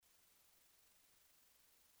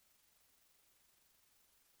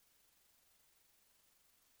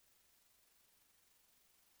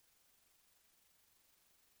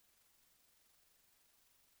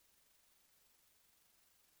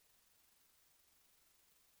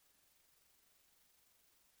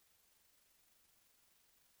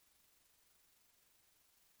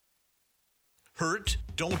Hurt?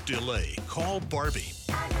 Don't delay. Call Barbie.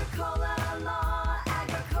 Agricola Law,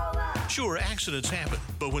 Agricola. Sure, accidents happen,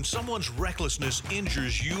 but when someone's recklessness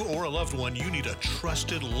injures you or a loved one, you need a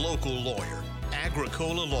trusted local lawyer.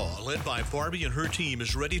 Agricola Law, led by Barbie and her team,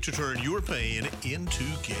 is ready to turn your pain into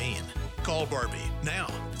gain. Call Barbie now,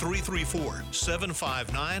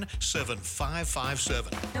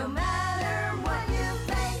 334-759-7557. No matter what you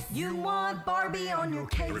face, you want Barbie on your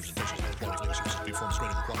case.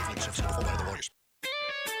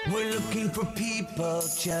 We're looking for people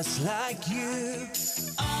just like you.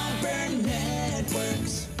 Auburn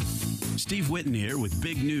Networks. Steve Whitten here with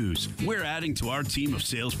big news. We're adding to our team of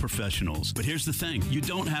sales professionals. But here's the thing. You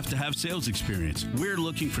don't have to have sales experience. We're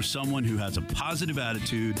looking for someone who has a positive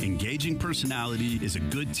attitude, engaging personality, is a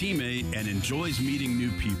good teammate, and enjoys meeting new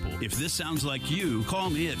people. If this sounds like you, call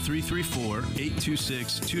me at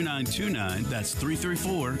 334-826-2929. That's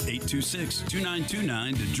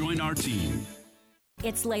 334-826-2929 to join our team.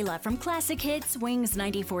 It's Layla from Classic Hits Wings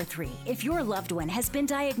 94.3. If your loved one has been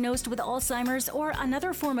diagnosed with Alzheimer's or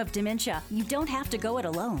another form of dementia, you don't have to go it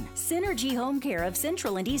alone. Synergy Home Care of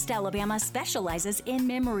Central and East Alabama specializes in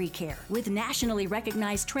memory care with nationally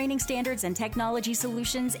recognized training standards and technology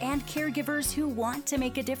solutions and caregivers who want to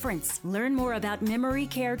make a difference. Learn more about memory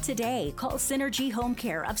care today. Call Synergy Home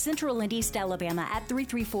Care of Central and East Alabama at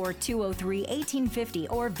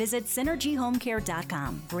 334-203-1850 or visit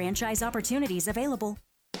synergyhomecare.com. Franchise opportunities available.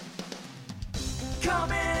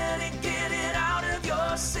 Come in and get it out of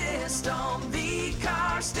your system. The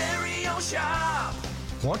Car Stereo Shop.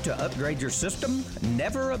 Want to upgrade your system?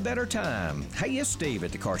 Never a better time. Hey, it's Steve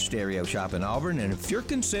at the Car Stereo Shop in Auburn, and if you're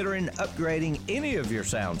considering upgrading any of your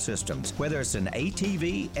sound systems, whether it's an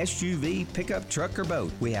ATV, SUV, pickup truck, or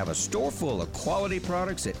boat, we have a store full of quality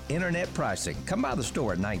products at internet pricing. Come by the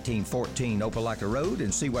store at 1914 Opelika Road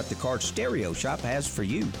and see what the Car Stereo Shop has for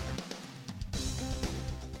you.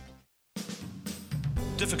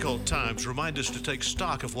 Difficult times remind us to take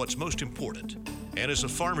stock of what's most important. And as a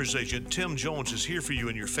farmer's agent, Tim Jones is here for you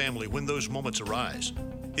and your family when those moments arise.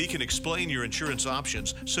 He can explain your insurance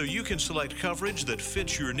options so you can select coverage that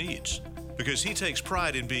fits your needs. Because he takes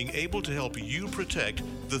pride in being able to help you protect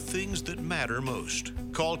the things that matter most.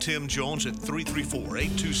 Call Tim Jones at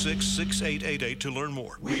 334-826-6888 to learn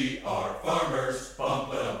more. We are farmers.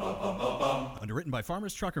 Bum, ba, bum, bum, bum, bum. Underwritten by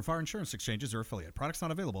Farmers Truck or Fire Insurance Exchanges or affiliate. Products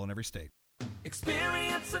not available in every state.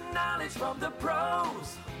 Experience and knowledge from the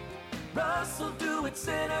pros. Russell Do-It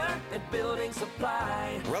Center at Building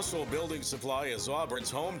Supply. Russell Building Supply is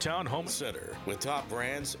Auburn's hometown home center. With top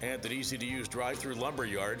brands and an easy-to-use drive-through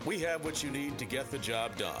lumberyard, we have what you need to get the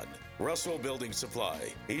job done. Russell Building Supply,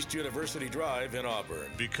 East University Drive in Auburn.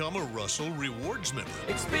 Become a Russell Rewards member.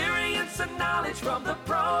 Experience and knowledge from the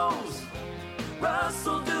pros.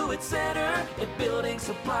 Russell Do-It Center at Building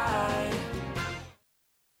Supply.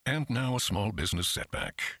 And now a small business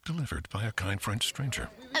setback, delivered by a kind French stranger.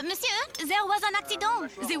 Monsieur, there was an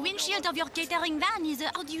accident. The windshield of your catering van is,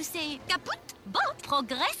 how do you say, kaput? But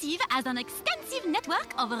Progressive has an extensive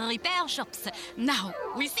network of repair shops. Now,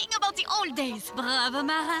 we sing about the old days. Brave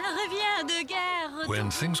marin revient de guerre. When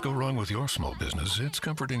things go wrong with your small business, it's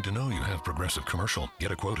comforting to know you have Progressive Commercial.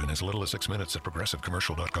 Get a quote in as little as 6 minutes at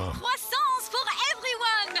progressivecommercial.com. Croissance for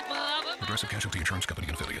everyone. Bravo. Progressive Casualty Insurance Company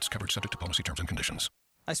and Affiliates. Coverage subject to policy terms and conditions.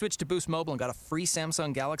 I switched to Boost Mobile and got a free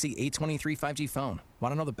Samsung Galaxy A23 5G phone.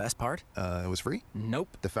 Want to know the best part? It was free?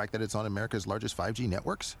 Nope. The fact that it's on America's largest 5G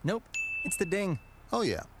networks? Nope. It's the ding. Oh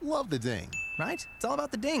yeah, love the ding. Right? It's all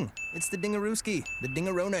about the ding. It's the dingarooski, the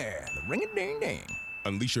dingaroner, the ring-a-ding-ding.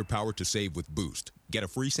 Unleash your power to save with Boost. Get a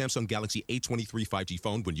free Samsung Galaxy A23 5G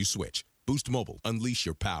phone when you switch. Boost Mobile. Unleash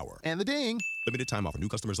your power. And the ding. Limited time offer. New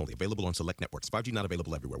customers only. Available on select networks. 5G not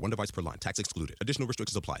available everywhere. One device per line. Tax excluded. Additional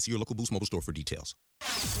restrictions apply. See your local Boost Mobile store for details.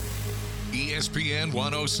 ESPN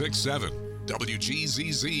 106.7,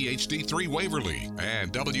 WGZZ HD3 Waverly,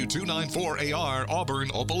 and W294AR Auburn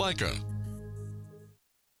Opelika.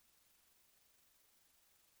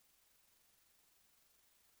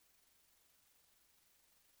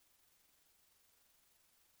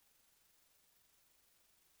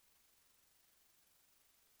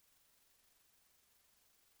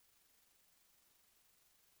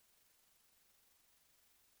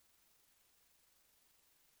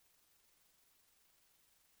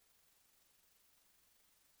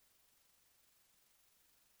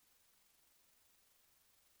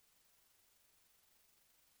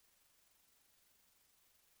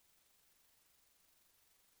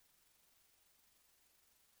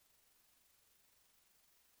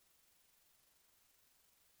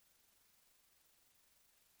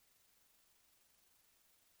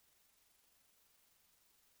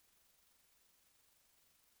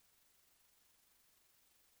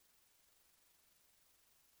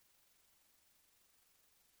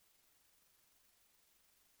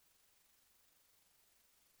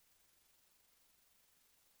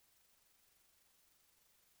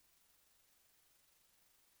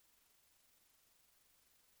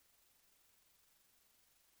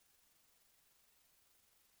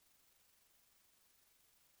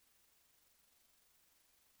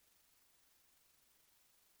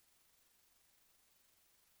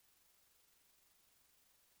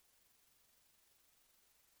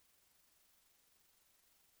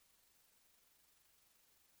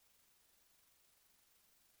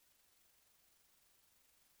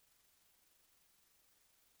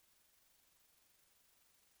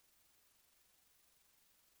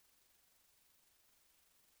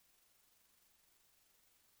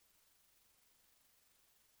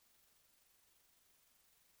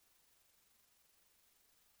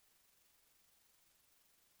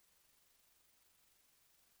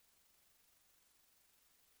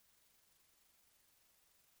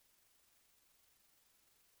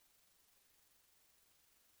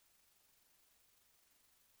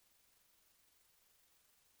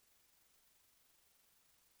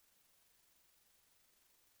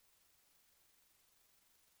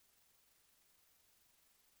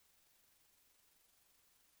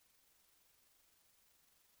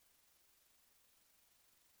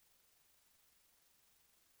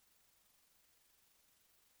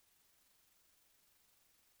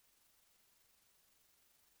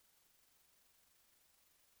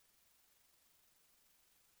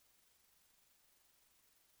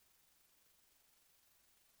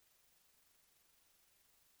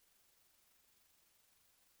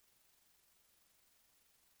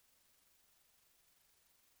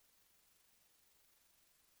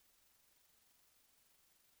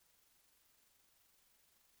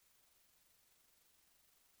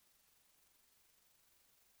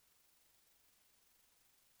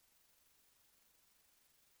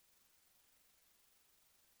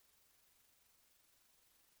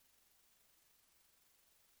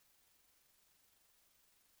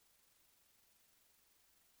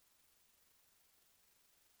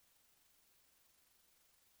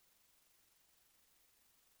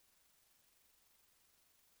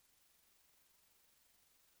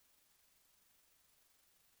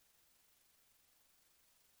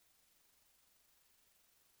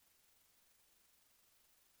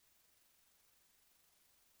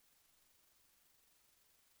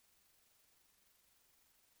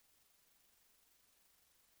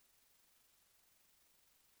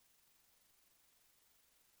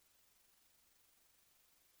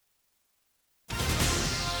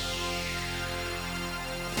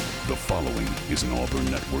 The following is an Auburn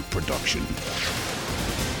Network production.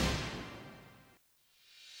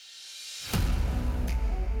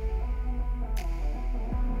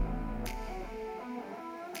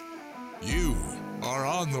 You are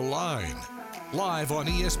on the line. Live on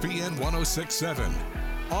ESPN 1067.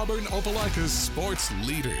 Auburn Opelika's sports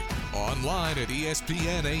leader. Online at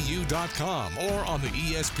espnau.com or on the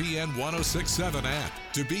ESPN 1067 app.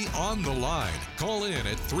 To be on the line, call in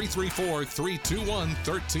at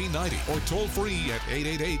 334-321-1390 or toll free at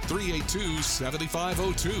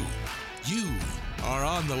 888-382-7502. You are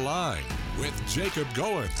on the line with Jacob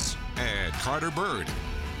Goins and Carter Byrd.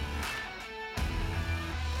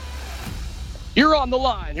 You're on the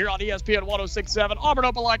line here on ESPN 1067, Auburn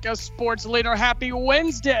Opelika sports leader. Happy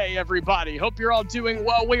Wednesday, everybody. Hope you're all doing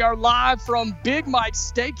well. We are live from Big Mike's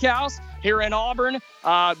Steakhouse here in Auburn.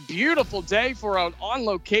 Beautiful day for an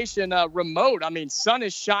on-location remote. I mean, sun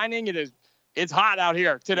is shining. It's hot out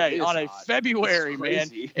here today on a February, man.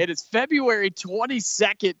 It is February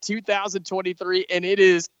 22nd, 2023, and it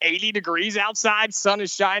is 80 degrees outside. Sun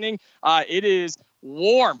is shining. It is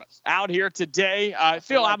warm out here today. I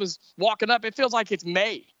was walking up. It feels like it's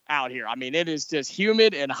May out here. I mean, it is just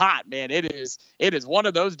humid and hot, man. It is one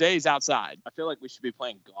of those days outside. I feel like we should be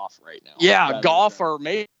playing golf right now. Yeah, golf or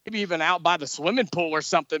maybe even out by the swimming pool or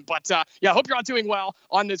something. But, I hope you're all doing well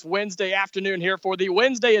on this Wednesday afternoon here for the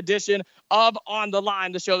Wednesday edition of On the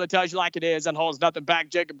Line, the show that tells you like it is and holds nothing back.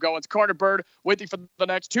 Jacob Goins, Carter Byrd with you for the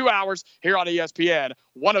next 2 hours here on ESPN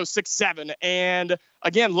 1067. And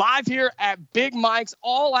again, live here at Big Mike's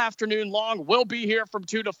all afternoon long. We'll be here from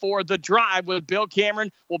 2 to 4. The Drive with Bill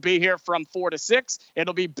Cameron will be here from 4 to 6.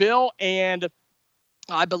 It'll be Bill, and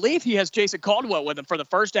I believe he has Jason Caldwell with him for the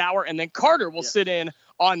first hour, and then Carter will sit in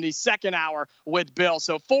on the second hour with Bill.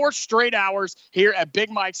 So 4 straight hours here at Big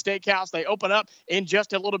Mike's Steakhouse. They open up in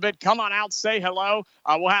just a little bit. Come on out, say hello.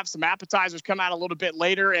 We'll have some appetizers come out a little bit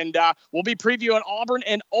later, and we'll be previewing Auburn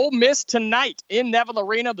and Ole Miss tonight in Neville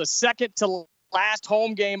Arena, the second to last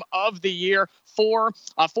home game of the year for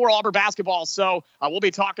Auburn basketball. So we'll be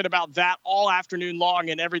talking about that all afternoon long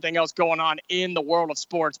and everything else going on in the world of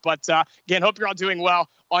sports. But again, hope you're all doing well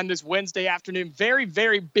on this Wednesday afternoon. Very,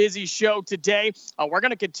 very busy show today. We're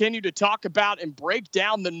going to continue to talk about and break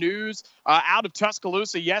down the news out of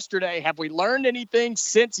Tuscaloosa yesterday. Have we learned anything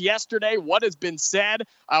since yesterday? What has been said?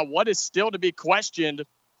 What is still to be questioned?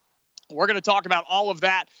 We're going to talk about all of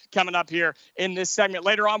that coming up here in this segment.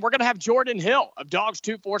 Later on, we're going to have Jordan Hill of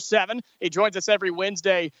Dawgs247. He joins us every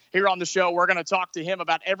Wednesday here on the show. We're going to talk to him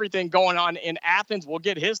about everything going on in Athens. We'll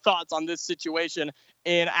get his thoughts on this situation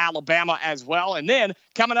in Alabama as well. And then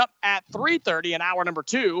coming up at 3:30 in hour number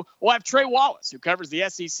 2, we'll have Trey Wallace, who covers the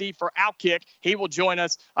SEC for OutKick. He will join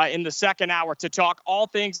us in the second hour to talk all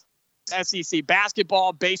things SEC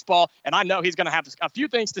basketball, baseball, and I know he's going to have a few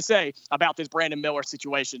things to say about this Brandon Miller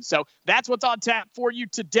situation. So that's what's on tap for you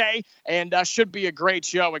today, and should be a great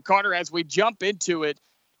show. And Carter, as we jump into it,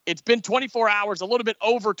 it's been 24 hours, a little bit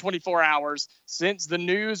over 24 hours since the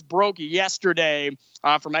news broke yesterday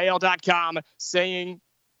from AL.com saying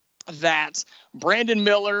that Brandon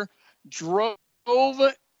Miller drove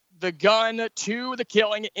the gun to the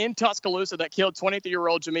killing in Tuscaloosa that killed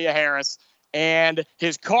 23-year-old Jamia Harris. And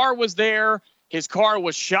his car was there. His car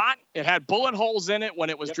was shot. It had bullet holes in it when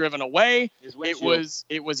it was driven away.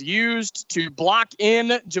 It was used to block in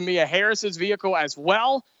Jamia Harris's vehicle as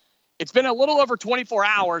well. It's been a little over 24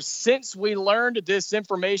 hours since we learned this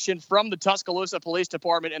information from the Tuscaloosa Police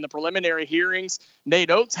Department in the preliminary hearings.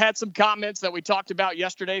 Nate Oates had some comments that we talked about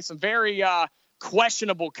yesterday, some very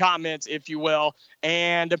questionable comments, if you will.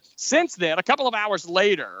 And since then, a couple of hours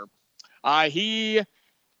later, he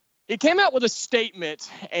came out with a statement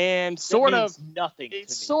and sort of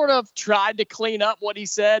tried to clean up what he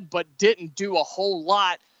said, but didn't do a whole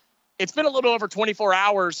lot. It's been a little over 24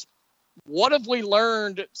 hours. What have we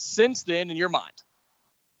learned since then in your mind?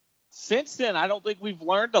 Since then, I don't think we've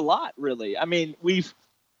learned a lot, really. I mean,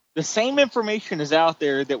 the same information is out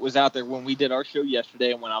there that was out there when we did our show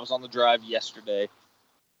yesterday and when I was on the drive yesterday.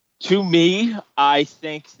 To me, I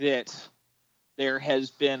think that there has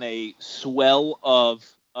been a swell of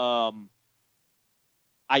I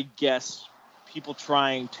guess people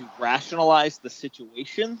trying to rationalize the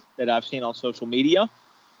situation that I've seen on social media.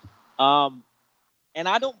 And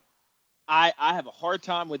I have a hard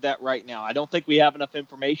time with that right now. I don't think we have enough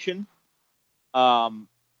information. I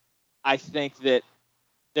think that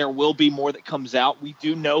there will be more that comes out. We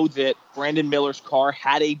do know that Brandon Miller's car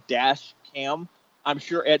had a dash cam. I'm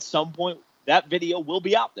sure at some point that video will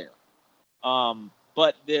be out there.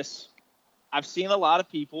 But I've seen a lot of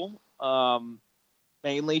people,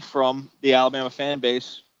 mainly from the Alabama fan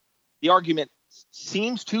base, the argument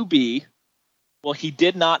seems to be, well, he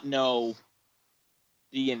did not know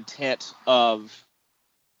the intent of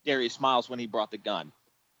Darius Miles when he brought the gun.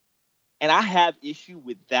 And I have issue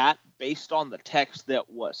with that based on the text that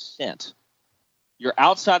was sent. You're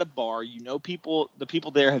outside a bar. You know the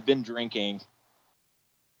people there have been drinking.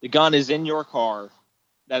 The gun is in your car.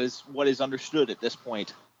 That is what is understood at this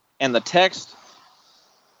point. And the text,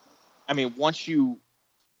 I mean,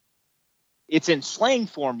 it's in slang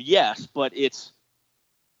form, yes, but it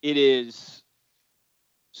is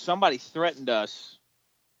somebody threatened us,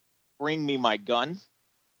 bring me my gun.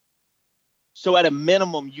 So at a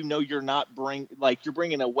minimum, you're not you're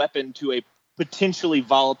bringing a weapon to a potentially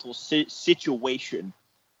volatile situation.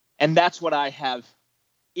 And that's what I have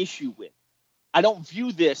issue with. I don't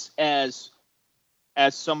view this as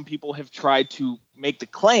some people have tried to make the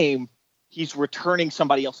claim, he's returning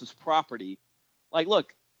somebody else's property. Like,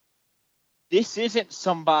 look, this isn't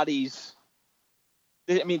somebody's.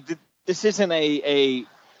 I mean, this isn't a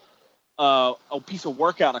piece of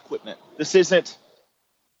workout equipment. This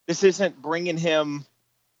isn't bringing him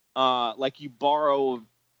like you borrow a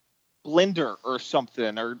blender or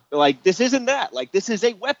something, or like this isn't that. Like, this is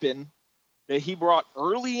a weapon that he brought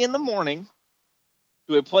early in the morning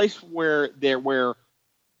to a place where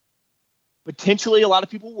potentially a lot of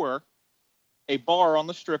people were, a bar on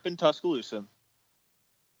the Strip in Tuscaloosa,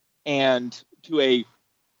 and to a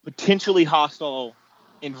potentially hostile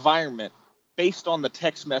environment based on the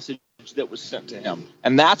text message that was sent to him.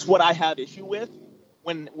 And that's what I have issue with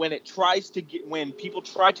when people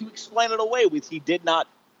try to explain it away with he did not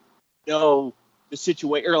know the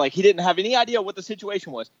situation, or like he didn't have any idea what the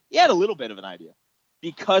situation was. He had a little bit of an idea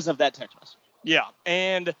because of that text message. Yeah,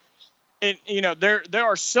 and there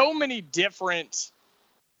are so many different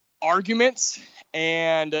arguments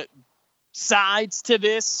and sides to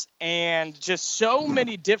this, and just so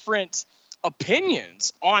many different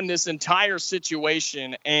opinions on this entire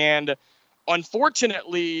situation. And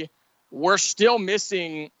unfortunately, we're still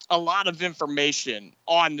missing a lot of information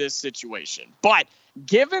on this situation. But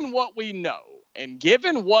given what we know and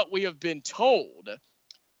given what we have been told,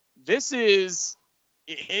 it's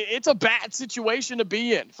a bad situation to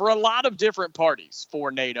be in for a lot of different parties.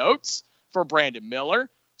 For Nate Oates, for Brandon Miller,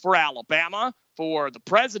 for Alabama, for the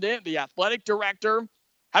president, the athletic director.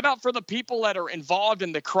 How about for the people that are involved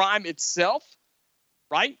in the crime itself,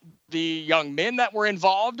 right? The young men that were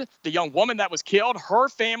involved, the young woman that was killed, her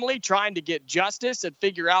family trying to get justice and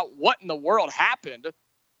figure out what in the world happened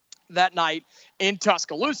that night in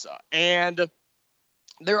Tuscaloosa. And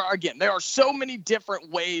there are so many different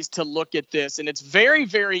ways to look at this, and it's very,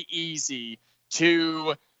 very easy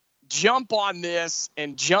to jump on this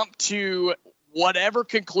and jump to whatever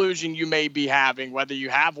conclusion you may be having, whether you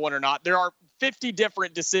have one or not. There are 50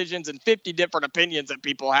 different decisions and 50 different opinions that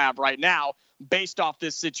people have right now based off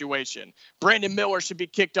this situation. Brandon Miller should be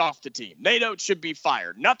kicked off the team. Nate Oates should be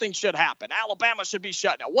fired. Nothing should happen. Alabama should be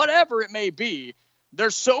shut down. Whatever it may be,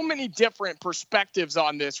 there's so many different perspectives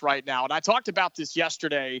on this right now. And I talked about this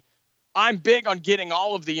yesterday. I'm big on getting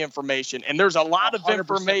all of the information, and there's a lot of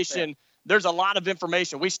information. Fair. There's a lot of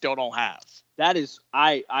information we still don't have. That is,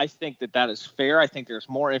 I think that is fair. I think there's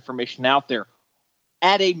more information out there.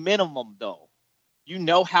 At a minimum, though, you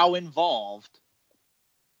know how involved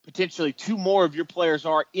potentially two more of your players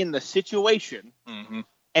are in the situation. Mm-hmm.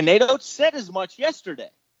 And Nate Oates said as much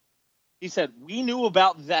yesterday. He said, we knew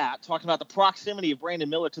about that, talking about the proximity of Brandon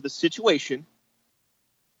Miller to the situation.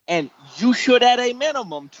 And you should, at a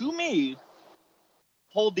minimum, to me,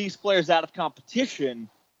 hold these players out of competition,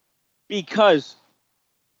 because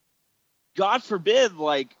God forbid,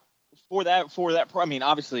 like, for that, I mean,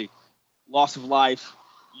 obviously, loss of life,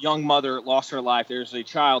 young mother lost her life. There's a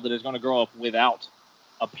child that is going to grow up without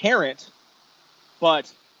a parent.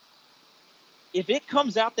 But if it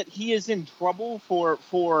comes out that he is in trouble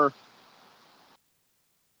for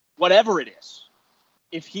whatever it is,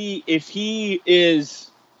 if he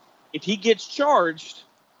gets charged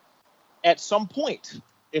at some point,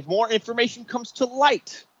 if more information comes to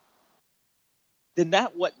light, then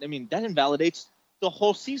that invalidates the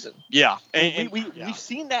whole season. Yeah. We've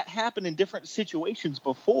seen that happen in different situations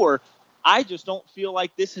before. I just don't feel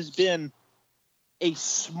like this has been a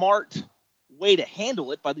smart way to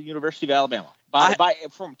handle it by the University of Alabama.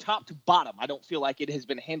 From top to bottom, I don't feel like it has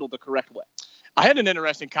been handled the correct way. I had an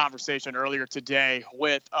interesting conversation earlier today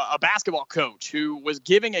with a basketball coach who was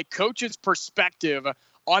giving a coach's perspective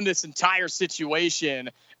on this entire situation.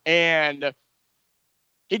 And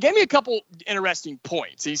he gave me a couple interesting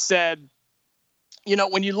points. He said,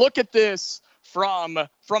 when you look at this from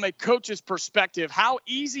a coach's perspective, how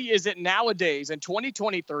easy is it nowadays in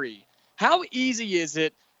 2023? How easy is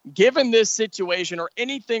it given this situation or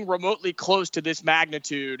anything remotely close to this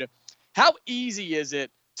magnitude, how easy is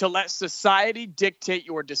it to let society dictate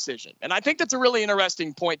your decision? And I think that's a really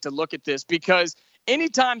interesting point to look at this, because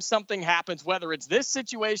anytime something happens, whether it's this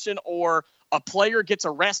situation or a player gets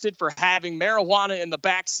arrested for having marijuana in the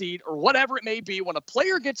backseat or whatever it may be, when a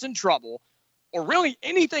player gets in trouble or really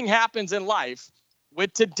anything happens in life,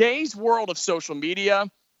 with today's world of social media,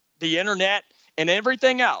 the internet, and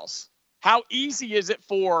everything else, how easy is it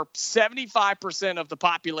for 75% of the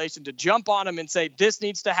population to jump on them and say, this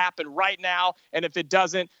needs to happen right now, and if it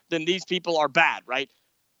doesn't, then these people are bad, right?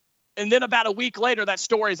 And then about a week later, that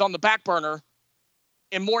story is on the back burner,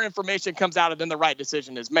 and more information comes out, and then the right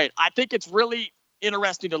decision is made. I think it's really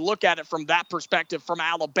interesting to look at it from that perspective from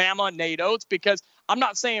Alabama, Nate Oates, because I'm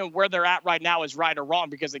not saying where they're at right now is right or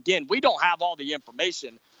wrong, because, again, we don't have all the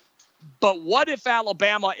information. But what if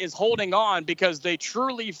Alabama is holding on because they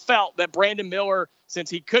truly felt that Brandon Miller, since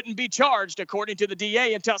he couldn't be charged, according to the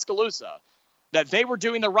DA in Tuscaloosa, that they were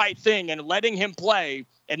doing the right thing and letting him play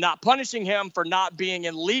and not punishing him for not being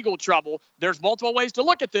in legal trouble? There's multiple ways to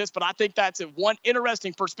look at this, but I think that's one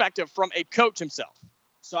interesting perspective from a coach himself.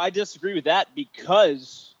 So I disagree with that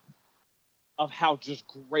because of how just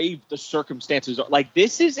grave the circumstances are. Like,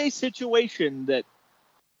 this is a situation that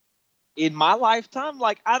in my lifetime,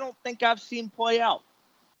 like, I don't think I've seen play out.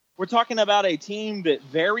 We're talking about a team that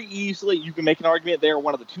very easily, you can make an argument they're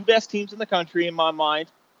one of the two best teams in the country in my mind,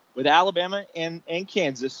 with Alabama and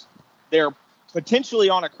Kansas. They're potentially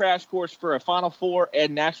on a crash course for a Final Four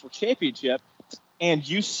and national championship. And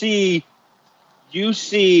you see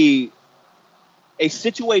a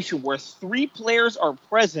situation where 3 players are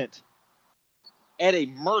present at a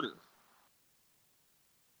murder.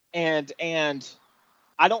 And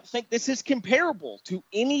I don't think this is comparable to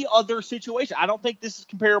any other situation. I don't think this is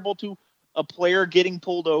comparable to a player getting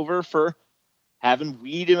pulled over for having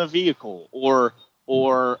weed in a vehicle or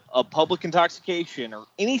a public intoxication or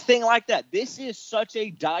anything like that. This is such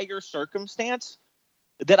a dire circumstance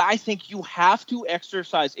that I think you have to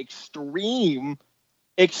exercise extreme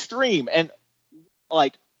and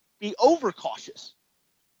like be overcautious.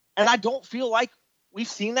 And I don't feel like we've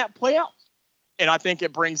seen that play out. And I think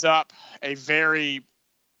it brings up a very,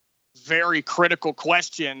 very critical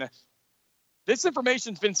question. This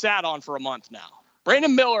information's been sat on for a month now.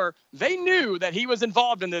 Brandon Miller, they knew that he was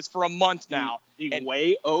involved in this for a month now. The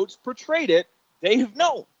way Oates portrayed it, they have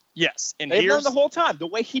known. Yes. And they've known the whole time, the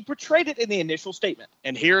way he portrayed it in the initial statement.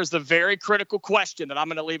 And here's the very critical question that I'm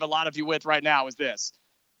going to leave a lot of you with right now is this.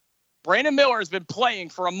 Brandon Miller has been playing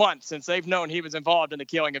for a month since they've known he was involved in the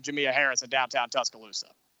killing of Jamea Harris in downtown Tuscaloosa.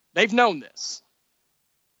 They've known this.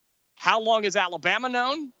 How long has Alabama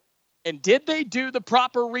known? And did they do the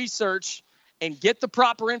proper research and get the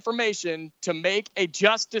proper information to make a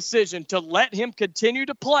just decision to let him continue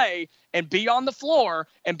to play and be on the floor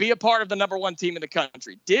and be a part of the number 1 team in the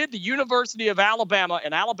country? Did the University of Alabama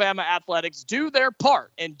and Alabama athletics do their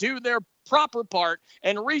part and do their proper part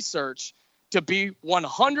and research to be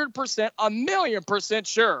 100%, 1,000,000%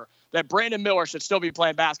 sure that Brandon Miller should still be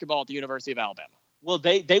playing basketball at the University of Alabama? Well,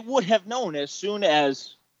 they would have known as soon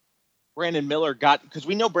as Brandon Miller got, because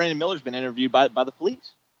we know Brandon Miller's been interviewed by the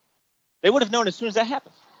police. They would have known as soon as that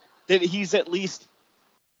happened that he's at least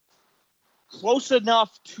close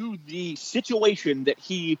enough to the situation that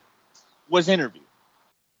he was interviewed.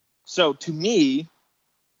 So to me,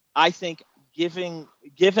 I think given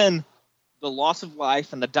the loss of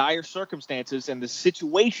life and the dire circumstances and the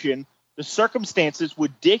situation, the circumstances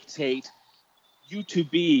would dictate you to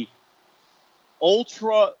be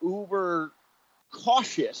ultra uber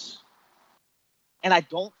cautious. And I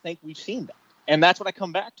don't think we've seen that. And that's what I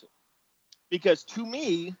come back to. Because to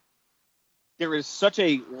me, there is such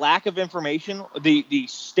a lack of information. The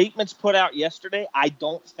statements put out yesterday, I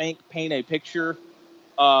don't think paint a picture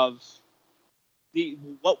of the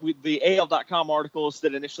AL.com articles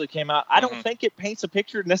that initially came out. I don't think it paints a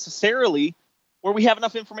picture necessarily where we have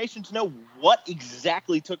enough information to know what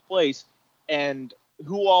exactly took place and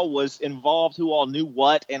who all was involved, who all knew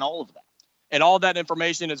what, and all of that. And all that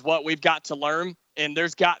information is what we've got to learn. And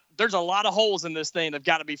there's a lot of holes in this thing that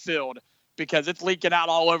got to be filled because it's leaking out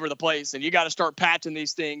all over the place. And you got to start patching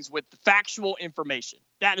these things with factual information.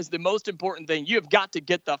 That is the most important thing. You have got to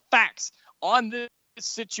get the facts on this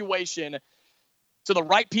situation so the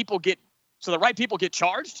right people get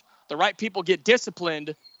charged, the right people get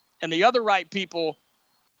disciplined, and the other right people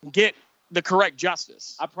get the correct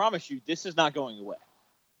justice. I promise you, this is not going away.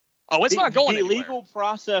 Oh, it's not going anywhere. The legal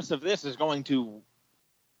process of this is going to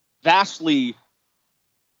vastly,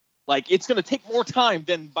 it's going to take more time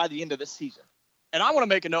than by the end of this season. And I want to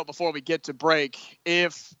make a note before we get to break.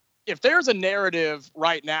 If if there's a narrative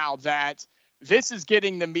right now that this is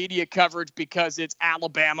getting the media coverage because it's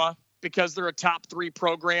Alabama, because they're a top 3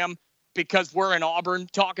 program, because we're in Auburn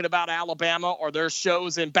talking about Alabama, or there's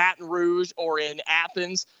shows in Baton Rouge or in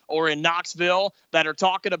Athens or in Knoxville that are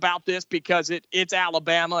talking about this because it's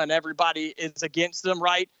Alabama and everybody is against them,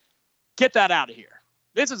 right? Get that out of here.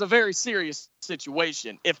 This is a very serious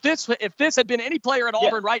situation. If this had been any player at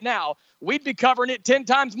Auburn right now, we'd be covering it 10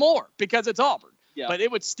 times more because it's Auburn. Yeah. But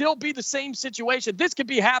it would still be the same situation. This could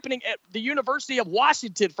be happening at the University of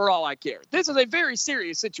Washington for all I care. This is a very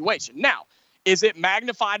serious situation. Now, is it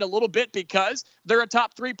magnified a little bit because they're a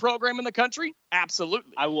top 3 program in the country?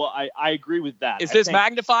 Absolutely. I agree with that. Is this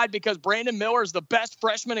magnified because Brandon Miller is the best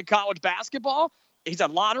freshman in college basketball? He's a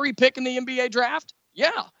lottery pick in the NBA draft?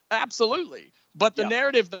 Yeah, absolutely. But the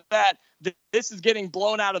narrative that this is getting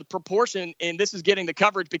blown out of proportion and this is getting the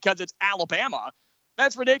coverage because it's Alabama,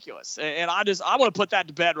 that's ridiculous. And I want to put that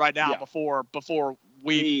to bed right now before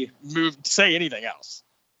we say anything else.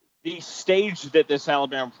 The stage that this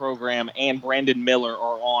Alabama program and Brandon Miller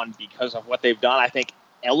are on because of what they've done, I think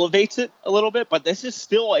elevates it a little bit, but this is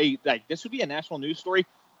still this would be a national news story.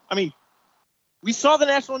 I mean, we saw the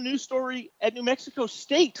national news story at New Mexico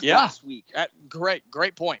State last week.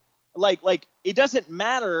 Great point. Like it doesn't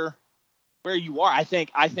matter where you are. I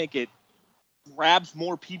think it grabs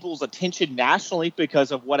more people's attention nationally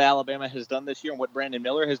because of what Alabama has done this year and what Brandon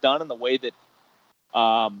Miller has done and the way that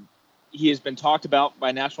he has been talked about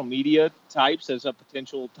by national media types as a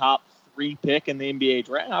potential top 3 pick in the NBA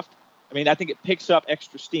draft. I mean, I think it picks up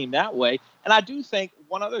extra steam that way. And I do think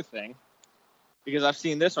one other thing, because I've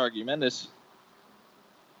seen this argument, is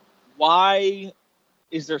why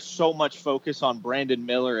is there so much focus on Brandon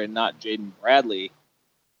Miller and not Jaden Bradley?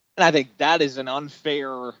 And I think that is an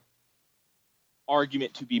unfair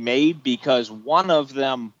argument to be made because one of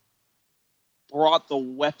them brought the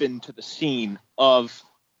weapon to the scene of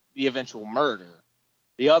the eventual murder.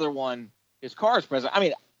 The other one, his car is present. I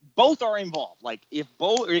mean, both are involved. Like if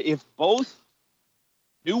both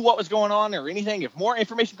knew what was going on or anything, if more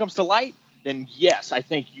information comes to light, then yes, I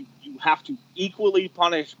think you have to equally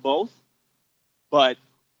punish both. But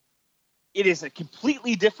it is a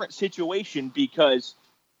completely different situation because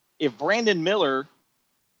if the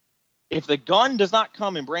gun does not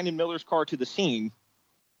come in Brandon Miller's car to the scene,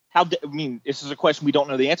 this is a question we don't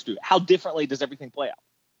know the answer to. How differently does everything play out?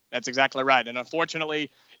 That's exactly right. And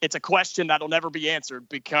unfortunately, it's a question that'll never be answered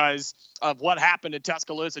because of what happened in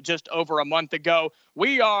Tuscaloosa just over a month ago.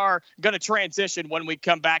 We are going to transition when we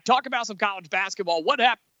come back, talk about some college basketball. What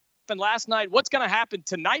happened last night? What's going to happen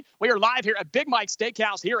tonight? We are live here at Big Mike's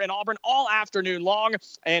Steakhouse here in Auburn all afternoon long.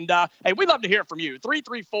 And, hey, we'd love to hear from you.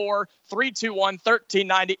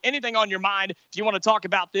 334-321-1390. Anything on your mind? If you want to talk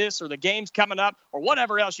about this or the games coming up or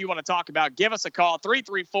whatever else you want to talk about, give us a call.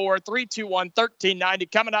 334-321-1390.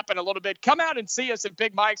 Coming up in a little bit. Come out and see us at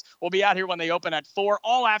Big Mike's. We'll be out here when they open at 4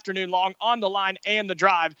 all afternoon long on the line and the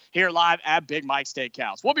drive here live at Big Mike's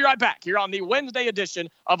Steakhouse. We'll be right back here on the Wednesday edition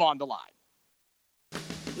of On the Line.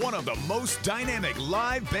 One of the most dynamic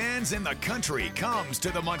live bands in the country comes to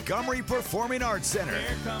the Montgomery Performing Arts Center.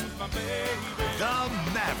 Here comes my baby. The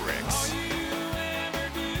Mavericks.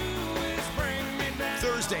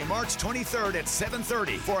 Thursday, March 23rd at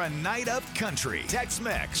 7:30 for a night of country,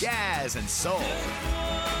 Tex-Mex, jazz, and soul.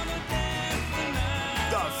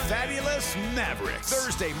 The Fabulous Mavericks.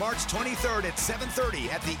 Thursday, March 23rd at 7:30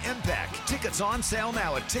 at the Impact. Tickets on sale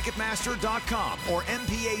now at Ticketmaster.com or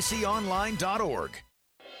mpaconline.org.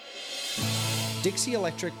 Dixie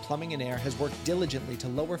Electric Plumbing and Air has worked diligently to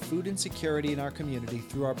lower food insecurity in our community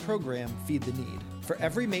through our program, Feed the Need. For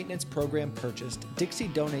every maintenance program purchased, Dixie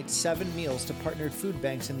donates 7 meals to partnered food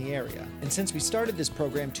banks in the area. And since we started this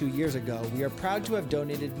program 2 years ago, we are proud to have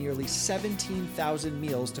donated nearly 17,000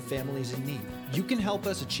 meals to families in need. You can help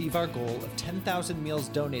us achieve our goal of 10,000 meals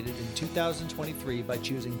donated in 2023 by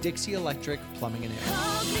choosing Dixie Electric Plumbing and Air.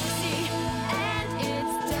 Call Dixie and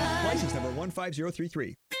it's done. License number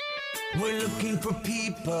 15033. We're looking for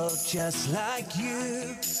people just like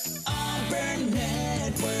you. Auburn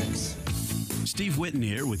Networks. Steve Whitten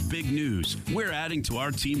here with big news. We're adding to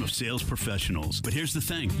our team of sales professionals. But here's the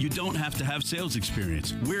thing. You don't have to have sales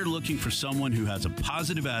experience. We're looking for someone who has a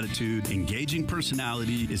positive attitude, engaging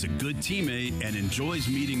personality, is a good teammate, and enjoys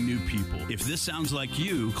meeting new people. If this sounds like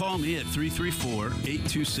you, call me at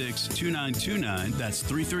 334-826-2929. That's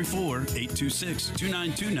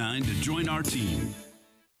 334-826-2929 to join our team.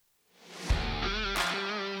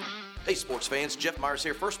 Hey sports fans, Jeff Myers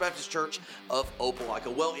here, First Baptist Church of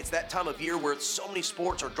Opelika. Well, it's that time of year where so many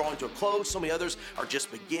sports are drawing to a close, so many others are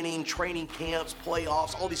just beginning, training camps,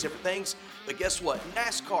 playoffs, all these different things. But guess what?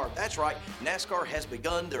 NASCAR, that's right, NASCAR has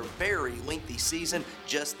begun their very lengthy season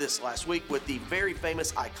just this last week with the very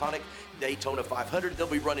famous, iconic Daytona 500. They'll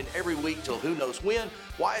be running every week till who knows when.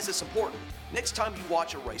 Why is this important? Next time you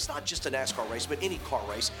watch a race, not just a NASCAR race, but any car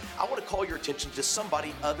race, I want to call your attention to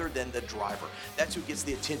somebody other than the driver. That's who gets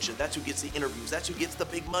the attention. That's who gets the interviews. That's who gets the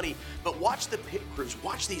big money. But watch the pit crews.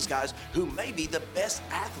 Watch these guys who may be the best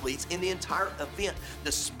athletes in the entire event.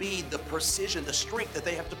 The speed, the precision, the strength that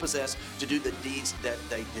they have to possess to do the deeds that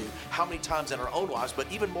they do. How many times in our own lives,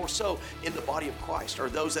 but even more so in the body of Christ, are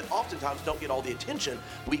those that oftentimes don't get all the attention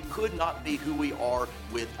we could not be who we are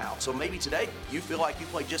without. So maybe today you feel like you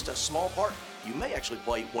play just a small part. You may actually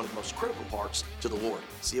play one of the most critical parts to the Lord.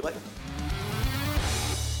 See you later.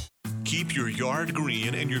 Keep your yard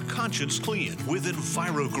green and your conscience clean with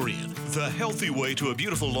EnviroGreen, the healthy way to a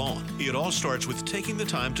beautiful lawn. It all starts with taking the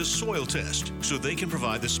time to soil test so they can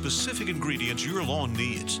provide the specific ingredients your lawn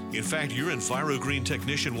needs. In fact, your EnviroGreen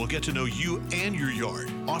technician will get to know you and your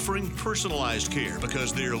yard, offering personalized care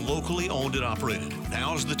because they're locally owned and operated.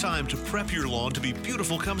 Now's the time to prep your lawn to be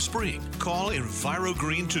beautiful come spring. Call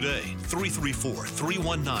EnviroGreen today,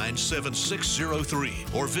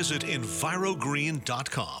 334-319-7603, or visit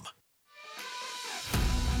EnviroGreen.com.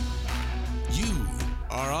 You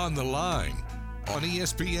are on the line on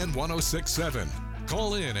ESPN 1067.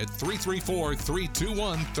 Call in at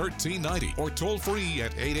 334-321-1390 or toll free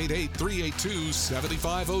at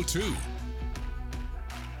 888-382-7502.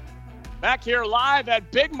 Back here live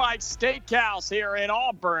at Big Mike's Steakhouse here in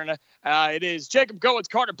Auburn. It is Jacob Goins,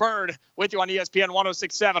 Carter Byrd with you on ESPN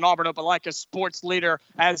 1067, Auburn Opelika sports leader.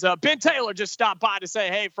 As Ben Taylor just stopped by to say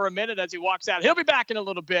hey for a minute as he walks out. He'll be back in a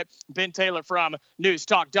little bit. Ben Taylor from News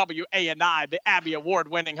Talk WANI, the Abby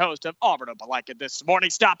Award-winning host of Auburn Opelika this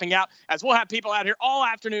morning, stopping out as we'll have people out here all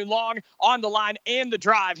afternoon long on the line and the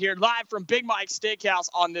drive here live from Big Mike's Steakhouse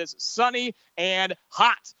on this sunny and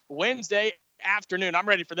hot Wednesday afternoon. I'm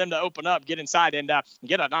ready for them to open up, get inside, and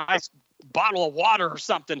get a nice bottle of water or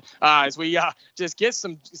something as we just get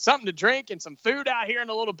something to drink and some food out here in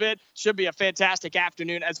a little bit. Should be a fantastic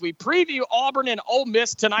afternoon as we preview Auburn and Ole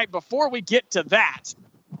Miss tonight. Before we get to that,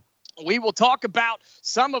 we will talk about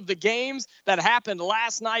some of the games that happened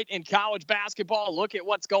last night in college basketball. Look at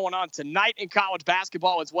what's going on tonight in college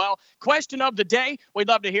basketball as well. Question of the day, we'd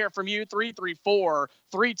love to hear from you,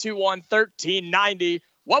 334-321-1390.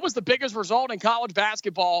 What was the biggest result in college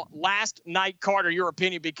basketball last night, Carter, your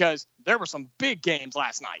opinion? Because there were some big games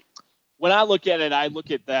last night. When I look at it, I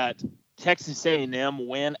look at that Texas A&M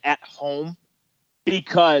win at home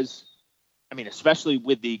because, I mean, especially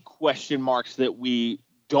with the question marks that we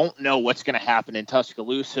don't know what's going to happen in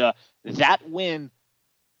Tuscaloosa, that win,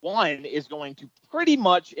 one, is going to pretty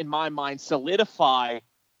much, in my mind, solidify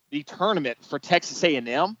the tournament for Texas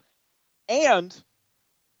A&M. And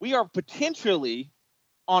we are potentially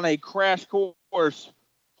on a crash course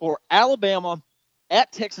for Alabama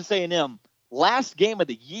at Texas A&M, last game of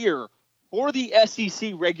the year for the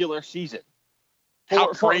SEC regular season.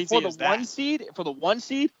 How crazy for the is that? For the one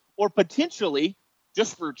seed, or potentially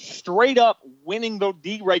just for straight up winning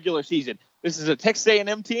the regular season. This is a Texas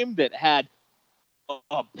A&M team that had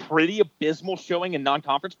a pretty abysmal showing in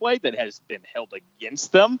non-conference play that has been held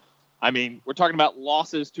against them. I mean, we're talking about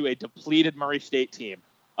losses to a depleted Murray State team,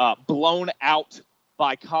 blown out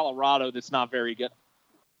by Colorado that's not very good.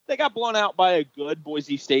 They got blown out by a good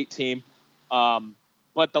Boise State team,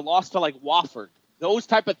 but the loss to like Wofford, those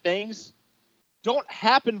type of things don't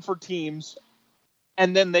happen for teams,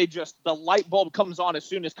 and then the light bulb comes on as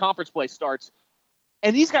soon as conference play starts,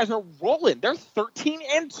 and these guys are rolling. They're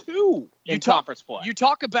 13-2 in conference play. You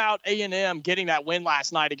talk about A&M getting that win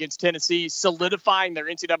last night against Tennessee, solidifying their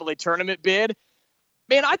NCAA tournament bid.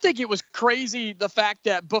 Man, I think it was crazy the fact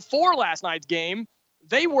that before last night's game,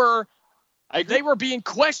 they were being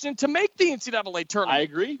questioned to make the NCAA tournament. I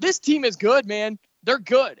agree. This team is good, man. They're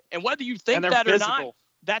good. And whether you think that or physical. not,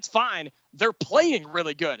 that's fine. They're playing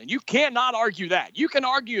really good. And you cannot argue that. You can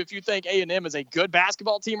argue if you think A&M is a good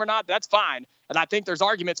basketball team or not. That's fine. And I think there's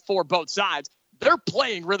arguments for both sides. They're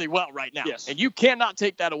playing really well right now. Yes. And you cannot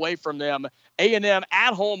take that away from them. A&M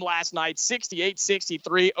at home last night,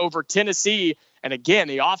 68-63 over Tennessee. And again,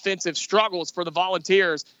 the offensive struggles for the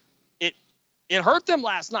Volunteers. It hurt them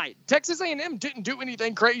last night. Texas A&M didn't do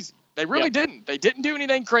anything crazy. They really didn't. They didn't do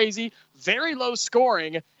anything crazy. Very low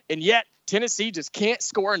scoring, and yet Tennessee just can't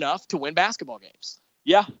score enough to win basketball games.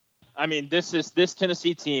 Yeah. I mean, this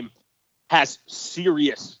Tennessee team has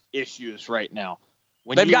serious issues right now.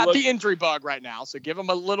 They've got the injury bug right now, so give them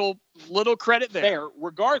a little credit there. Fair,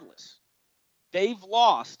 regardless. They've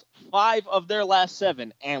lost 5 of their last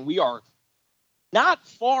 7, and we are not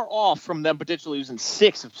far off from them potentially losing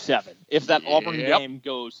 6 of 7 if that Auburn game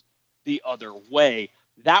goes the other way.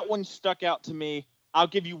 That one stuck out to me. I'll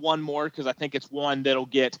give you one more because I think it's one that'll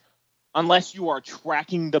get, unless you are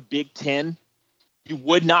tracking the Big Ten, you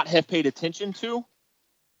would not have paid attention to.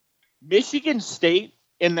 Michigan State,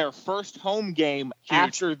 in their first home game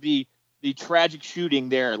after the tragic shooting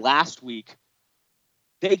there last week,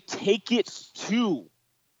 they take it to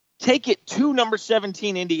number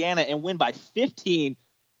 17 Indiana and win by 15.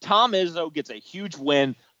 Tom Izzo gets a huge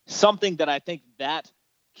win, something that I think that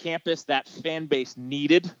campus, that fan base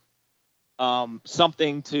needed,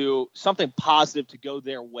 something positive to go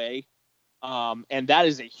their way. And that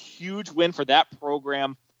is a huge win for that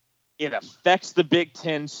program. It affects the Big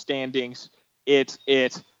Ten standings.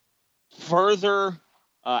 It further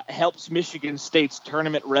helps Michigan State's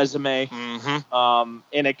tournament resume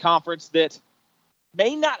in a conference that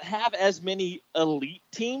may not have as many elite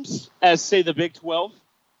teams as, say, the Big 12,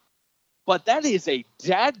 but that is a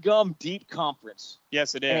dadgum deep conference.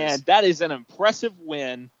 Yes, it is. And that is an impressive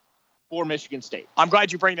win for Michigan State. I'm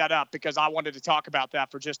glad you bring that up because I wanted to talk about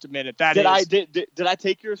that for just a minute. Did I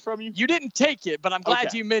take yours from you? You didn't take it, but I'm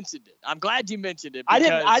glad you mentioned it.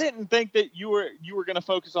 I didn't think that you were going to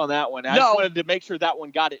focus on that one. I just wanted to make sure that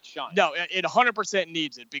one got its shine. No, it 100%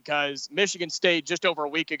 needs it because Michigan State just over a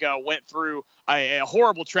week ago went through a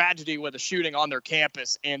horrible tragedy with a shooting on their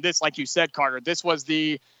campus, and this, like you said, Carter, this was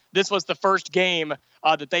the first game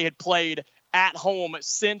that they had played at home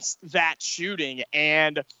since that shooting,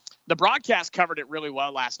 and the broadcast covered it really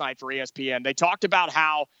well last night for ESPN. They talked about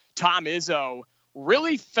how Tom Izzo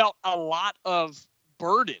really felt a lot of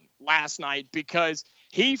burden last night because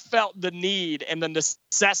he felt the need and the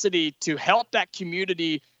necessity to help that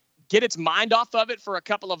community get its mind off of it for a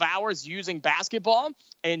couple of hours using basketball.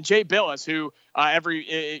 And Jay Billis, who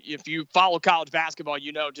if you follow college basketball,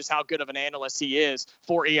 you know just how good of an analyst he is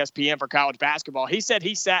for ESPN for college basketball. He said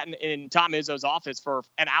he sat in Tom Izzo's office for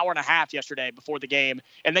an hour and a half yesterday before the game,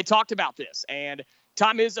 and they talked about this. And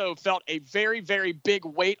Tom Izzo felt a very, very big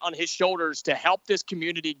weight on his shoulders to help this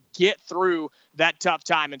community get through that tough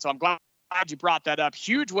time. And so I'm glad you brought that up.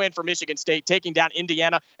 Huge win for Michigan State, taking down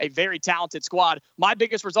Indiana, a very talented squad. My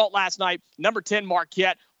biggest result last night, number 10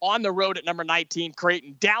 Marquette on the road at number 19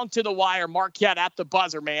 Creighton. Down to the wire, Marquette at the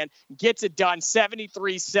buzzer, man. Gets it done,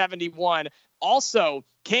 73-71. Also,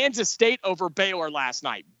 Kansas State over Baylor last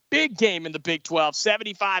night. Big game in the Big 12,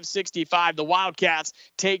 75-65. The Wildcats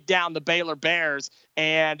take down the Baylor Bears.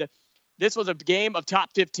 And this was a game of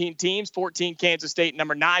top 15 teams, 14 Kansas State,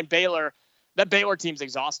 number 9 Baylor. That Baylor team's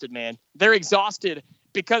exhausted, man. They're exhausted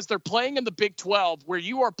because they're playing in the Big 12 where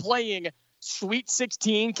you are playing Sweet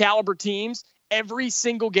 16 caliber teams every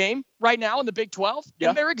single game right now in the Big 12. Yeah.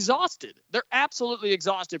 And they're exhausted. They're absolutely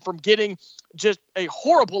exhausted from getting just a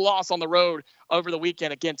horrible loss on the road over the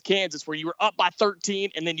weekend against Kansas where you were up by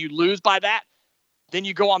 13 and then you lose by that. Then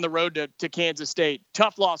you go on the road to Kansas State.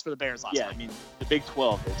 Tough loss for the Bears last night. I mean, the Big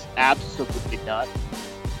 12 is absolutely nuts.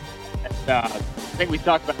 I think we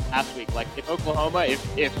talked about it last week. Like in Oklahoma,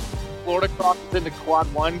 if Florida crosses into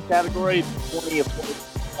Quad 1 category, 20 of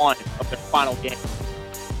 21 of their final game.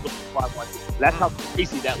 Quad 1. That's how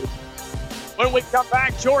crazy that was. When we come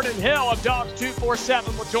back, Jordan Hill of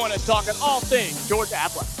Dawgs247 will join us talking all things Georgia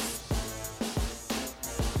athletics.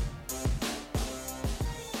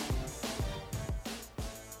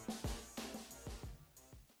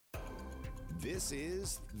 This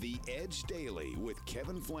is The Edge Daily with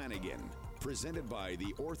Kevin Flanagan, presented by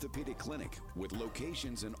the Orthopedic Clinic, with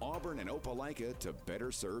locations in Auburn and Opelika to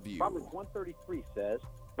better serve you. Proverbs 133 says,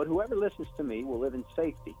 "But whoever listens to me will live in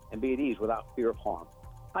safety and be at ease without fear of harm."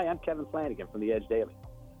 Hi, I'm Kevin Flanagan from The Edge Daily.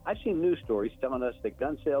 I've seen news stories telling us that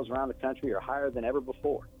gun sales around the country are higher than ever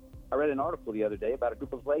before. I read an article the other day about a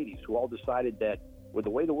group of ladies who all decided that with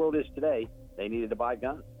the way the world is today, they needed to buy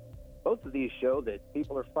guns. Both of these show that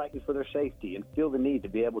people are frightened for their safety and feel the need to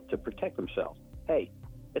be able to protect themselves. Hey,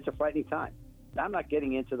 it's a frightening time. Now, I'm not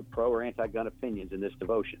getting into the pro or anti-gun opinions in this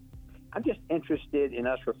devotion. I'm just interested in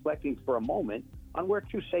us reflecting for a moment on where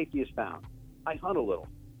true safety is found. I hunt a little,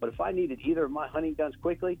 but if I needed either of my hunting guns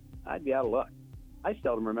quickly, I'd be out of luck. I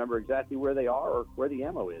seldom remember exactly where they are or where the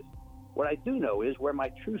ammo is. What I do know is where my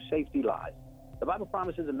true safety lies. The Bible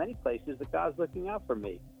promises in many places that God's looking out for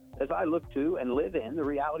me as I look to and live in the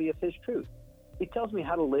reality of His truth. He tells me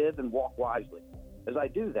how to live and walk wisely. As I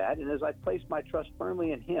do that, and as I place my trust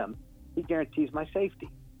firmly in Him, He guarantees my safety.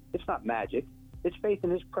 It's not magic. It's faith in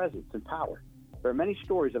His presence and power. There are many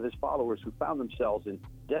stories of His followers who found themselves in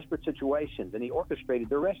desperate situations, and he orchestrated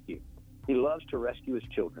their rescue. He loves to rescue his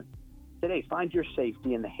children. Today, find your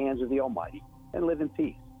safety in the hands of the Almighty and live in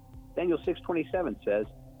peace. Daniel 6:27 says,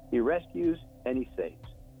 he rescues and he saves.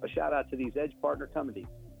 A shout out to these Edge partner companies,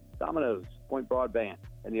 Domino's, Point Broadband,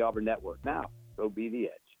 and the Auburn Network. Now, go be the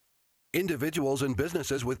Edge. Individuals and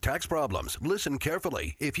businesses with tax problems, listen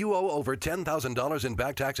carefully. If you owe over $10,000 in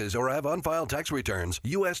back taxes or have unfiled tax returns,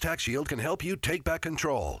 U.S. Tax Shield can help you take back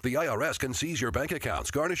control. The IRS can seize your bank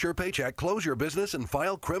accounts, garnish your paycheck, close your business, and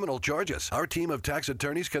file criminal charges. Our team of tax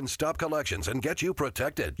attorneys can stop collections and get you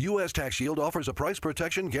protected. U.S. Tax Shield offers a price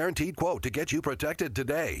protection guaranteed quote to get you protected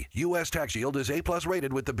today. U.S. Tax Shield is A+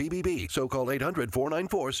 rated with the BBB, so call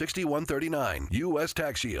 800-494-6139. U.S.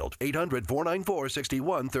 Tax Shield,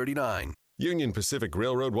 800-494-6139. Union Pacific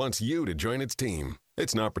Railroad wants you to join its team.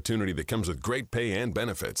 It's an opportunity that comes with great pay and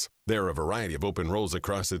benefits. There are a variety of open roles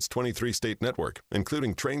across its 23-state network,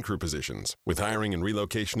 including train crew positions, with hiring and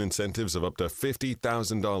relocation incentives of up to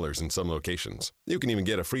 $50,000 in some locations. You can even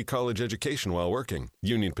get a free college education while working.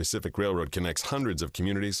 Union Pacific Railroad connects hundreds of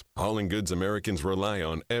communities, hauling goods Americans rely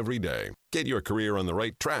on every day. Get your career on the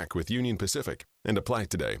right track with Union Pacific and apply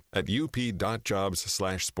today at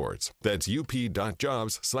up.jobs/sports. That's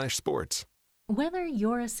up.jobs/sports. Whether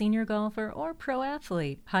you're a senior golfer or pro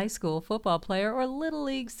athlete, high school football player or little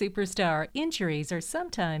league superstar, injuries are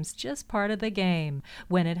sometimes just part of the game.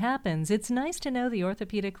 When it happens, it's nice to know the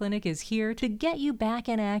Orthopedic Clinic is here to get you back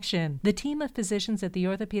in action. The team of physicians at the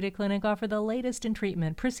Orthopedic Clinic offer the latest in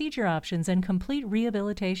treatment, procedure options, and complete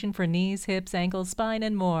rehabilitation for knees, hips, ankles, spine,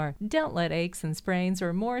 and more. Don't let aches and sprains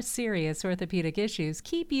or more serious orthopedic issues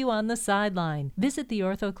keep you on the sideline. Visit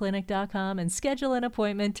theorthoclinic.com and schedule an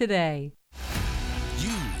appointment today.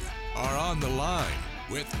 You are on the line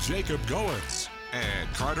with Jacob Goins and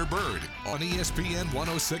Carter Byrd on ESPN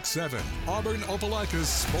 106.7, Auburn Opelika's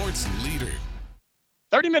sports leader.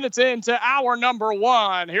 30 minutes into hour number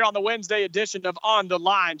one here on the Wednesday edition of On the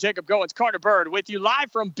Line. Jacob Goins, Carter Byrd with you live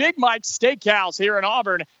from Big Mike's Steakhouse here in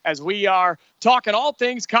Auburn as we are talking all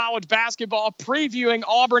things college basketball, previewing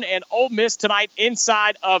Auburn and Ole Miss tonight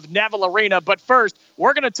inside of Neville Arena. But first,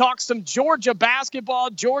 we're going to talk some Georgia basketball,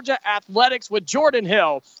 Georgia athletics with Jordan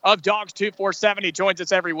Hill of Dawgs247. He joins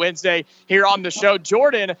us every Wednesday here on the show.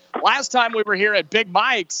 Jordan, last time we were here at Big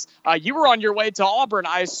Mike's, you were on your way to Auburn.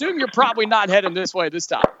 I assume you're probably not heading this way this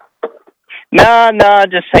time. No,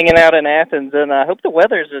 just hanging out in Athens, and I hope the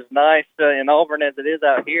weather's as nice in Auburn as it is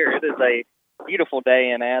out here. It is a beautiful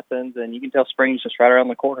day in Athens, and you can tell spring's just right around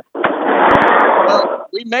the corner. Well,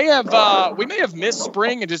 we may have missed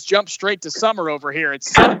spring and just jumped straight to summer over here.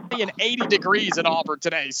 It's sunny and 80 degrees in Auburn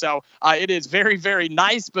today, so it is very, very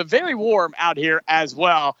nice, but very warm out here as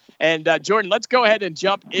well. And Jordan, let's go ahead and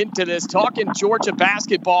jump into this, talking Georgia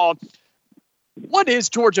basketball. What is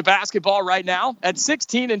Georgia basketball right now? At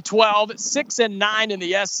 16-12, 6-9 in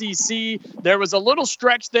the SEC. There was a little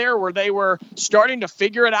stretch there where they were starting to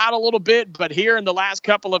figure it out a little bit, but here in the last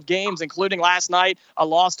couple of games, including last night, a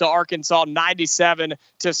loss to Arkansas,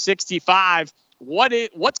 97-65.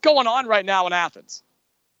 What's going on right now in Athens?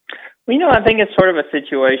 Well, I think it's sort of a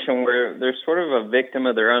situation where they're sort of a victim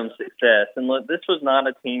of their own success. And look, this was not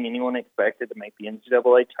a team anyone expected to make the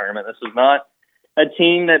NCAA tournament. This was not a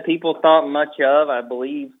team that people thought much of. I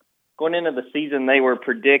believe going into the season, they were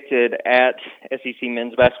predicted at SEC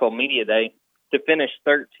Men's Basketball Media Day to finish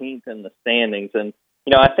 13th in the standings. And,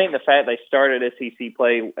 I think the fact they started SEC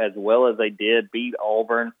play as well as they did, beat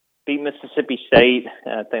Auburn, beat Mississippi State,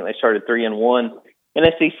 I think they started 3-1 in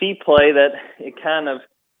SEC play, that it kind of,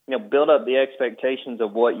 built up the expectations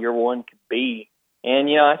of what year one could be. And,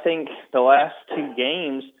 I think the last two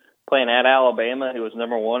games, playing at Alabama, who was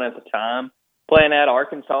number one at the time, playing at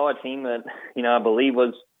Arkansas, a team that, I believe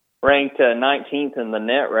was ranked 19th in the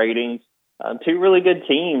net ratings, two really good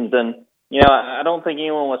teams. And, I don't think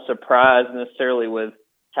anyone was surprised necessarily with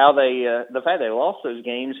how they, the fact they lost those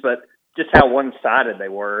games, but just how one-sided they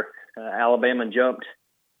were. Alabama jumped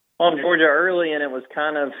on Georgia early, and it was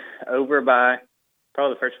kind of over by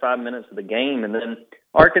probably the first 5 minutes of the game. And then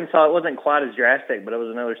Arkansas, it wasn't quite as drastic, but it was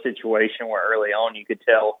another situation where early on you could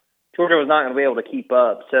tell Georgia was not going to be able to keep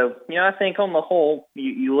up. So, I think on the whole,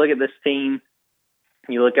 you look at this team,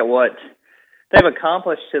 you look at what they've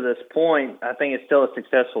accomplished to this point, I think it's still a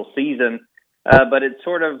successful season. But it's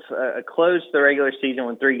sort of closed the regular season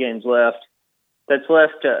with 3 games left. That's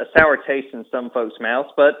left a sour taste in some folks'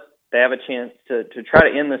 mouths, but they have a chance to try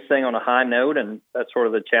to end this thing on a high note, and that's sort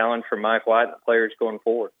of the challenge for Mike White and the players going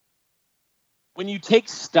forward. When you take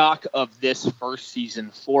stock of this first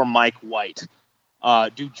season for Mike White,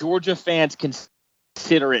 do Georgia fans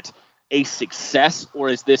consider it a success, or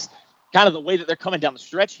is this kind of the way that they're coming down the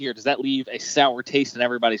stretch here, does that leave a sour taste in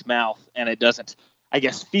everybody's mouth and it doesn't, I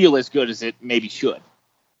guess, feel as good as it maybe should?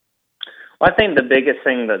 Well, I think the biggest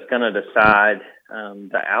thing that's going to decide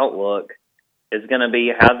the outlook is going to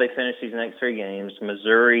be how they finish these next 3 games.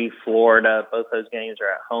 Missouri, Florida, both those games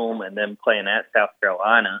are at home, and then playing at South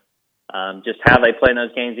Carolina. Just how they play in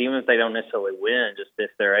those games, even if they don't necessarily win, just if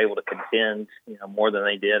they're able to contend, more than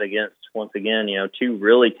they did against, once again, 2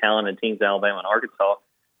 really talented teams, Alabama and Arkansas.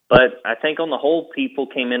 But I think on the whole, people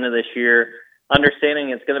came into this year understanding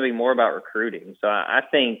it's going to be more about recruiting. So I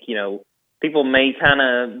think, people may kind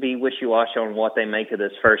of be wishy-washy on what they make of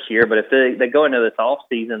this first year, but if they go into this off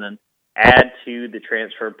season and add to the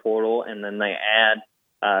transfer portal, and then they add,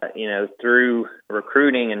 through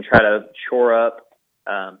recruiting and try to shore up.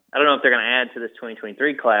 I don't know if they're going to add to this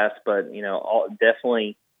 2023 class, but,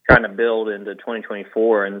 definitely trying to build into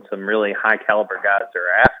 2024 and some really high caliber guys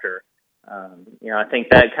thereafter. I think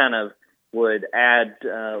that kind of would add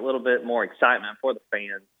a little bit more excitement for the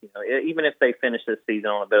fans, even if they finish this season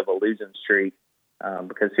on a bit of a losing streak,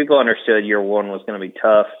 because people understood year one was going to be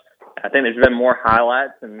tough. I think there's been more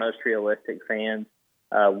highlights than most realistic fans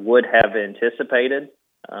would have anticipated.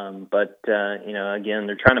 But again,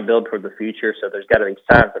 they're trying to build toward the future, so there's got to be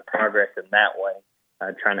signs of progress in that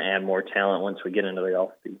way, trying to add more talent once we get into the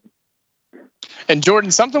offseason. And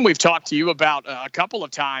Jordan, something we've talked to you about a couple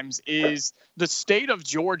of times is the state of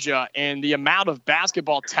Georgia and the amount of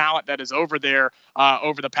basketball talent that is over there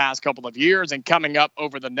over the past couple of years and coming up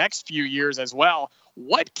over the next few years as well.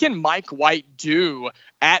 What can Mike White do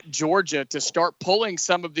at Georgia to start pulling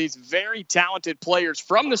some of these very talented players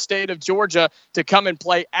from the state of Georgia to come and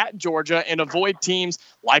play at Georgia and avoid teams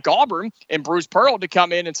like Auburn and Bruce Pearl to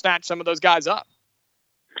come in and snatch some of those guys up?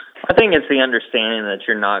 I think it's the understanding that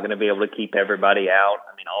you're not going to be able to keep everybody out.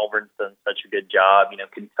 I mean, Auburn's done such a good job.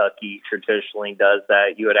 Kentucky traditionally does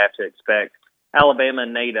that. You would have to expect Alabama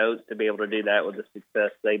and Nate Oates to be able to do that with the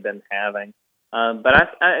success they've been having. But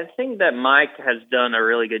I think that Mike has done a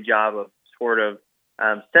really good job of sort of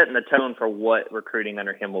setting the tone for what recruiting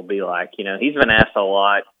under him will be like. He's been asked a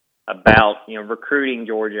lot about, recruiting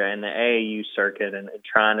Georgia and the AAU circuit and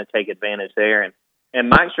trying to take advantage there. And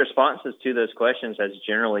Mike's responses to those questions has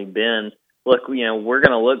generally been, look, we're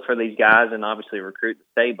going to look for these guys and obviously recruit the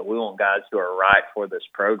state, but we want guys who are right for this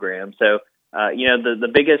program. So,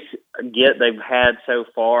 the biggest get they've had so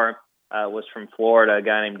far was from Florida, a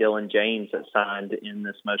guy named Dylan James that signed in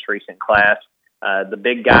this most recent class. The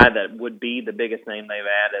big guy that would be the biggest name they've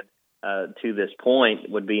added to this point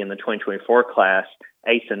would be in the 2024 class,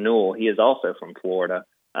 Asa Newell. He is also from Florida.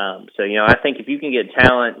 I think if you can get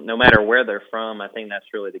talent, no matter where they're from, I think that's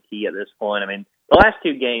really the key at this point. I mean, the last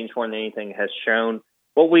 2 games more than anything has shown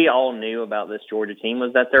what we all knew about this Georgia team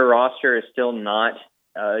was that their roster is still not,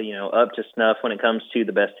 up to snuff when it comes to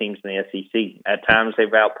the best teams in the SEC. At times they've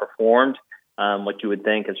outperformed what you would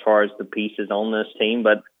think as far as the pieces on this team,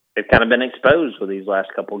 but they've kind of been exposed with these last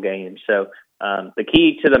couple games. So the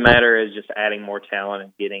key to the matter is just adding more talent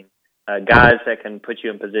and getting guys that can put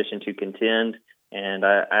you in position to contend. And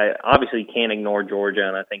I obviously can't ignore Georgia,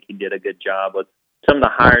 and I think he did a good job with some of the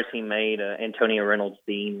hires he made. Antonio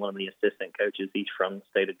Reynolds-Dean, one of the assistant coaches, he's from the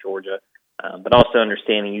state of Georgia. But also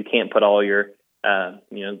understanding you can't put all your,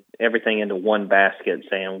 everything into one basket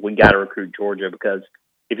saying we got to recruit Georgia, because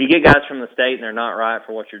if you get guys from the state and they're not right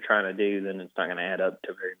for what you're trying to do, then it's not going to add up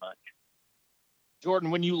to very much.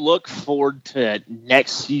 Jordan, when you look forward to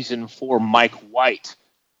next season for Mike White,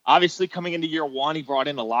 obviously, coming into year one, he brought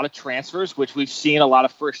in a lot of transfers, which we've seen a lot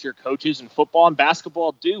of first-year coaches in football and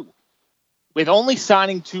basketball do. With only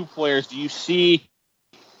signing 2 players, do you see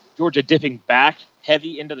Georgia dipping back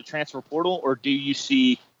heavy into the transfer portal, or do you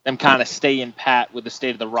see them kind of staying pat with the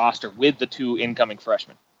state of the roster with the 2 incoming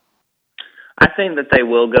freshmen? I think that they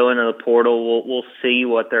will go into the portal. We'll see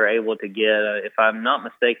what they're able to get. If I'm not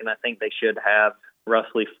mistaken, I think they should have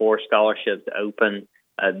roughly 4 scholarships open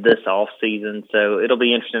this off season, so it'll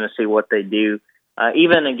be interesting to see what they do.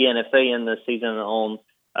 Even again, if they end the season on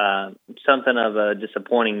something of a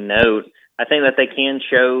disappointing note, I think that they can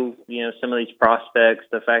show some of these prospects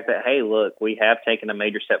the fact that, hey, look, we have taken a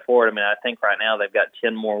major step forward. I mean, I think right now they've got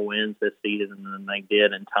 10 more wins this season than they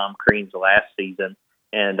did in Tom Crean's last season,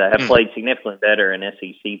 and have played significantly better in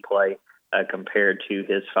SEC play compared to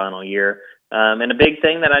his final year. And a big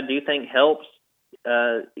thing that I do think helps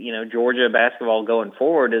Georgia basketball going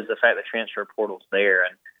forward is the fact that transfer portal's there.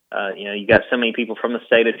 And, you got so many people from the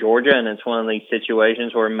state of Georgia, and it's one of these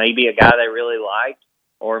situations where maybe a guy they really like,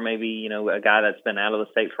 or maybe, a guy that's been out of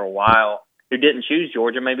the state for a while who didn't choose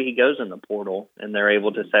Georgia, maybe he goes in the portal and they're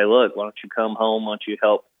able to say, look, why don't you come home? Why don't you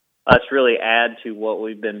help us really add to what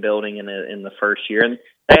we've been building in the first year. And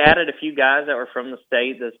they added a few guys that were from the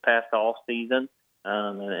state this past off season,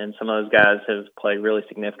 and some of those guys have played really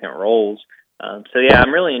significant roles. So yeah,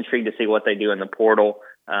 I'm really intrigued to see what they do in the portal.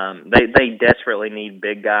 They desperately need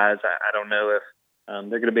big guys. I don't know if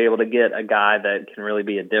they're going to be able to get a guy that can really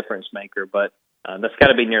be a difference maker, but that's got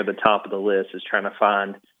to be near the top of the list, is trying to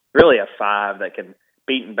find really a 5 that can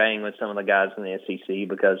beat and bang with some of the guys in the SEC,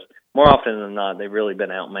 because more often than not, they've really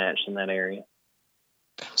been outmatched in that area.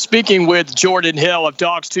 Speaking with Jordan Hill of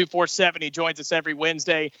Dawgs247, he joins us every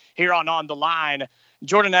Wednesday here on the Line.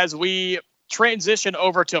 Jordan, as we transition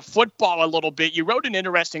over to football a little bit, you wrote an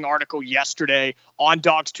interesting article yesterday on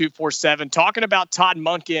Dawgs247 talking about Todd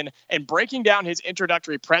Monken and breaking down his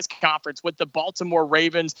introductory press conference with the Baltimore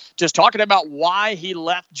Ravens, just talking about why he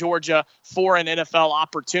left Georgia for an NFL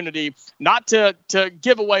opportunity. Not to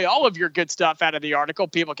give away all of your good stuff out of the article.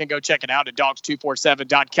 People can go check it out at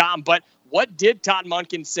Dawgs247.com. But what did Todd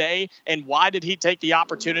Monken say, and why did he take the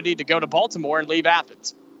opportunity to go to Baltimore and leave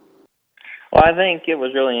Athens? Well, I think it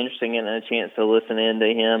was really interesting getting a chance to listen in to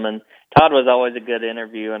him. And Todd was always a good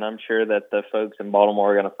interview, and I'm sure that the folks in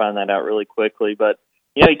Baltimore are going to find that out really quickly. But,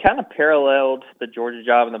 he kind of paralleled the Georgia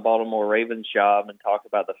job and the Baltimore Ravens job, and talked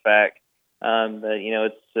about the fact that,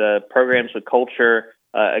 it's programs with culture,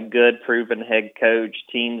 a good, proven head coach,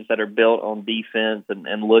 teams that are built on defense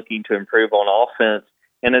and looking to improve on offense.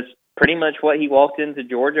 And it's pretty much what he walked into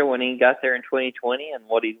Georgia when he got there in 2020, and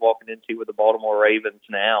what he's walking into with the Baltimore Ravens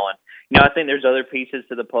now. And, I think there's other pieces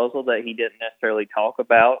to the puzzle that he didn't necessarily talk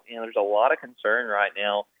about. There's a lot of concern right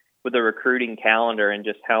now with the recruiting calendar and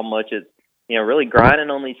just how much it's, really grinding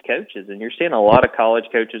on these coaches. And you're seeing a lot of college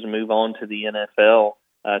coaches move on to the NFL.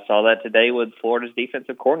 I saw that today with Florida's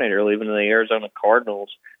defensive coordinator leaving the Arizona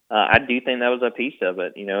Cardinals. I do think that was a piece of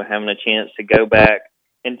it, having a chance to go back.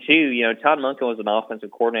 And two, Todd Monken was an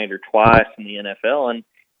offensive coordinator twice in the NFL, and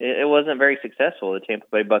it wasn't very successful. The Tampa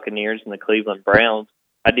Bay Buccaneers and the Cleveland Browns.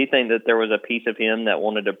 I do think that there was a piece of him that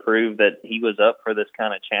wanted to prove that he was up for this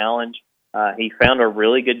kind of challenge. He found a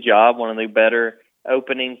really good job, one of the better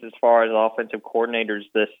openings as far as offensive coordinators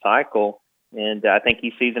this cycle, and I think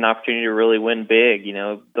he sees an opportunity to really win big.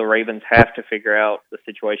 The Ravens have to figure out the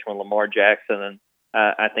situation with Lamar Jackson, and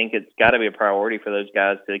I think it's got to be a priority for those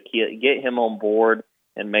guys to get him on board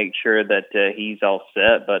and make sure that he's all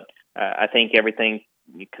set. But I think everything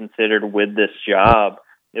considered with this job,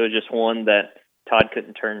 it was just one that Todd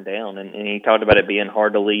couldn't turn down. And he talked about it being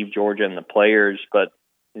hard to leave Georgia and the players, but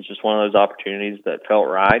it's just one of those opportunities that felt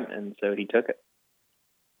right, and so he took it.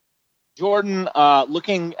 Jordan,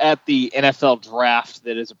 looking at the NFL draft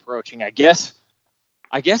that is approaching, I guess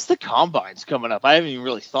the combine's coming up. I haven't even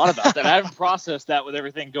really thought about that. I haven't processed that with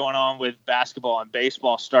everything going on with basketball and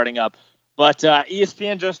baseball starting up. But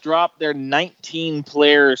ESPN just dropped their 19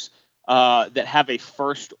 players that have a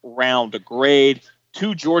first-round grade.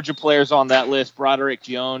 2 Georgia players on that list, Broderick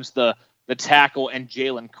Jones, the tackle, and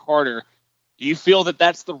Jalen Carter. Do you feel that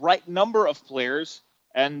that's the right number of players?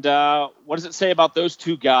 And what does it say about those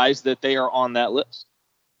 2 guys that they are on that list?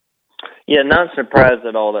 Yeah, not surprised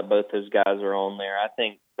at all that both those guys are on there. I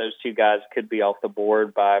think those 2 guys could be off the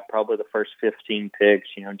board by probably the first 15 picks.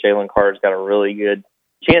 Jalen Carter's got a really good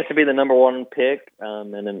chance to be the number 1 pick,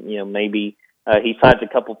 and then maybe he finds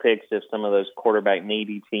a couple picks if some of those quarterback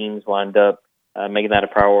needy teams wind up making that a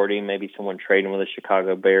priority. Maybe someone trading with the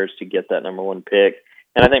Chicago Bears to get that number 1 pick.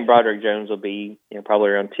 And I think Broderick Jones will be probably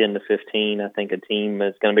around 10 to 15. I think a team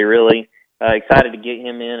is going to be really excited to get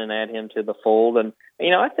him in and add him to the fold. And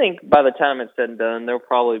I think by the time it's said and done, there'll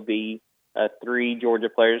probably be 3 Georgia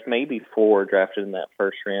players, maybe 4 drafted in that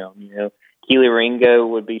first round. Keely Ringo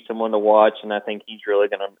would be someone to watch, and I think he's really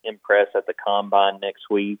going to impress at the Combine next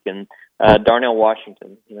week. And Darnell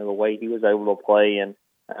Washington, the way he was able to play, and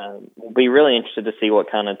we'll be really interested to see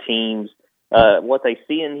what kind of teams, what they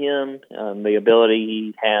see in him, the ability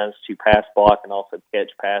he has to pass block and also catch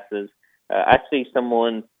passes. I see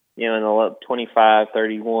someone, in the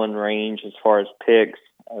 25-31 range as far as picks,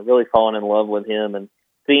 really falling in love with him and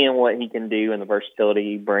seeing what he can do and the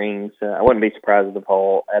versatility he brings. I wouldn't be surprised at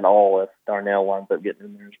all if Darnell winds up getting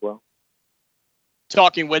in there as well.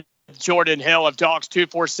 Talking with Jordan Hill of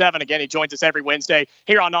Dawgs247. Again, he joins us every Wednesday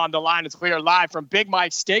here on the Line as we are live from Big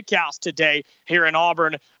Mike's Steakhouse today here in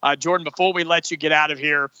Auburn. Jordan, before we let you get out of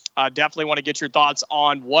here, definitely want to get your thoughts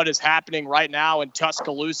on what is happening right now in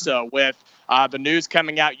Tuscaloosa with the news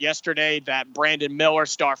coming out yesterday that Brandon Miller,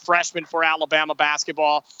 star freshman for Alabama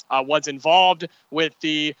basketball, was involved with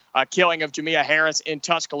the killing of Jamia Harris in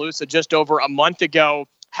Tuscaloosa just over a month ago.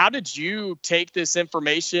 How did you take this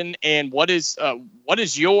information, and what is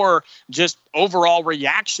your just overall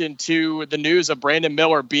reaction to the news of Brandon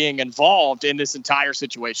Miller being involved in this entire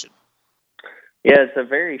situation? Yeah, it's a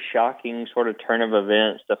very shocking sort of turn of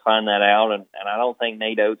events to find that out, and I don't think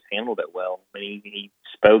Nate Oates handled it well. I mean, he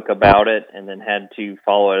spoke about it and then had to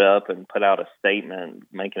follow it up and put out a statement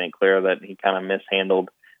making it clear that he kind of mishandled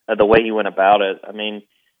the way he went about it. I mean,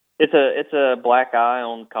 it's a black eye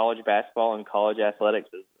on college basketball and college athletics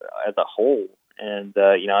as a whole, and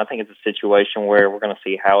I think it's a situation where we're going to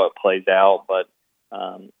see how it plays out. But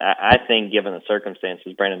I think, given the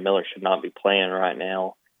circumstances, Brandon Miller should not be playing right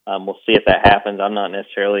now. We'll see if that happens. I'm not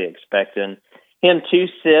necessarily expecting him to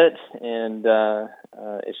sit, and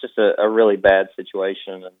it's just a really bad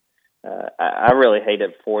situation. And I really hate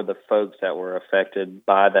it for the folks that were affected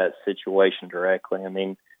by that situation directly. I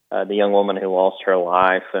mean, the young woman who lost her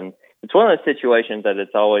life, and it's one of those situations that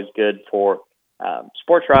it's always good for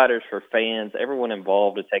sports writers, for fans, everyone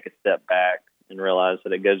involved to take a step back and realize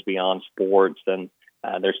that it goes beyond sports, and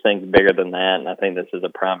there's things bigger than that, and I think this is a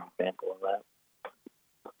prime example of that.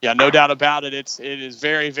 Yeah, no doubt about it. It is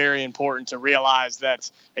very, very important to realize that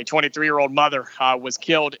a 23-year-old mother was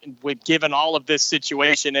killed given all of this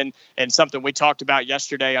situation, and something we talked about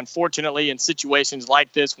yesterday. Unfortunately, in situations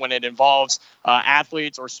like this, when it involves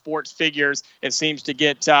athletes or sports figures, it seems to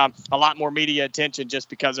get a lot more media attention just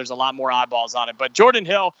because there's a lot more eyeballs on it. But Jordan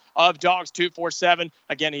Hill of Dawgs247,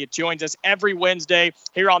 again, he joins us every Wednesday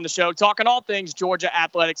here on the show, talking all things Georgia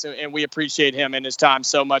athletics, and we appreciate him and his time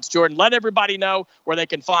so much. Jordan, let everybody know where they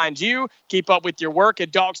can find you, keep up with your work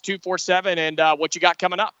at Dawgs247, and what you got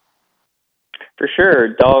coming up. For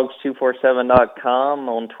sure, Dawgs247.com,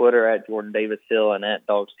 on Twitter at Jordan Davis Hill and at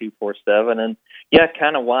Dawgs247. And yeah,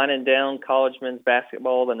 kind of winding down college men's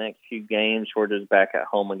basketball the next few games. Georgia's back at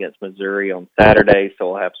home against Missouri on Saturday,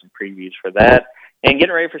 so we'll have some previews for that. And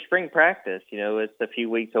getting ready for spring practice. You know, it's a few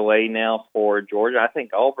weeks away now for Georgia. I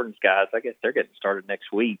think Auburn's guys, I guess they're getting started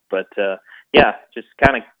next week. But, yeah, just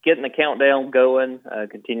kind of getting the countdown going,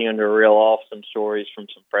 continuing to reel off some stories from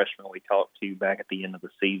some freshmen we talked to back at the end of the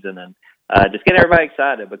season, and just getting everybody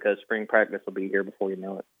excited because spring practice will be here before you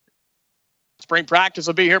know it. Spring practice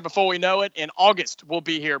will be here before we know it, and August will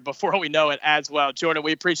be here before we know it as well. Jordan,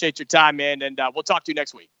 we appreciate your time, man, and we'll talk to you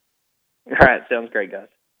next week. All right, sounds great, guys.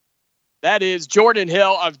 That is Jordan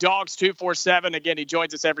Hill of Dawgs247. Again, he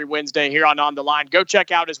joins us every Wednesday here on the Line. Go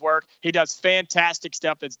check out his work. He does fantastic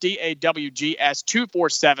stuff. That's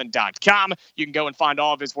DAWGS247.com. You can go and find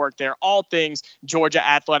all of his work there, all things Georgia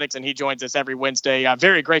athletics, and he joins us every Wednesday.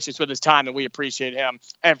 Very gracious with his time, and we appreciate him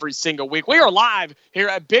every single week. We are live here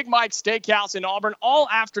at Big Mike's Steakhouse in Auburn all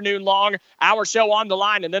afternoon long. Our show On the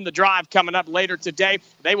Line, and then the drive coming up later today.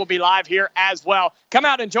 They will be live here as well. Come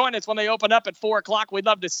out and join us when they open up at 4 o'clock. We'd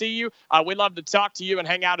love to see you. We'd love to talk to you and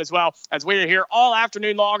hang out as well, as we are here all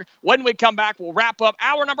afternoon long. When we come back, we'll wrap up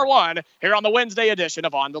hour number 1 here on the Wednesday edition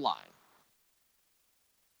of On the Line.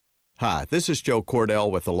 Hi, this is Joe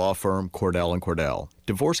Cordell with the law firm Cordell & Cordell.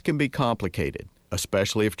 Divorce can be complicated,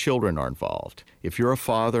 especially if children are involved. If you're a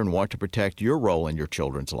father and want to protect your role in your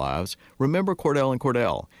children's lives, remember Cordell &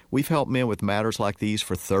 Cordell. We've helped men with matters like these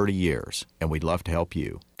for 30 years, and we'd love to help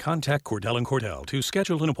you. Contact Cordell & Cordell to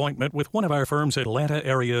schedule an appointment with one of our firm's Atlanta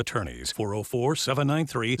area attorneys.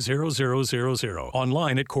 404-793-0000.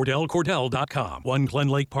 Online at CordellCordell.com. 1 Glen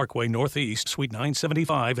Lake Parkway Northeast, Suite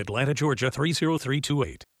 975, Atlanta, Georgia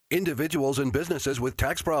 30328. Individuals and businesses with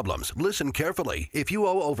tax problems, listen carefully. If you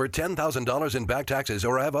owe over $10,000 in back taxes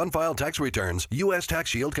or have unfiled tax returns, U.S. Tax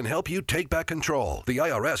Shield can help you take back control. The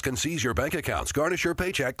IRS can seize your bank accounts, garnish your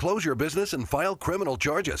paycheck, close your business, and file criminal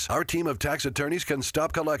charges. Our team of tax attorneys can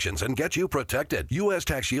stop collections and get you protected. U.S.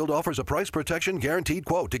 Tax Shield offers a price protection guaranteed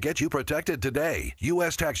quote to get you protected today.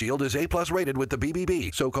 U.S. Tax Shield is A+ rated with the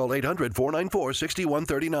BBB, so call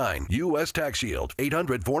 800-494-6139. U.S. Tax Shield,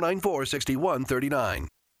 800-494-6139.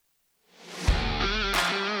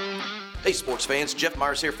 Hey, sports fans, Jeff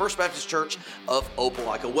Myers here, First Baptist Church of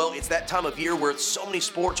Opelika. Well, it's that time of year where so many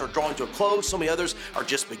sports are drawing to a close. So many others are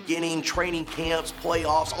just beginning, training camps,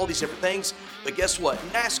 playoffs, all these different things. But guess what?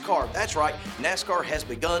 NASCAR, that's right, NASCAR has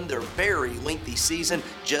begun their very lengthy season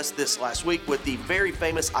just this last week with the very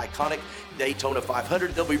famous, iconic Daytona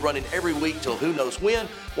 500. They'll be running every week till who knows when.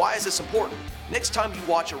 Why is this important? Next time you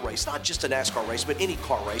watch a race, not just a NASCAR race, but any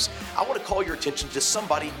car race, I want to call your attention to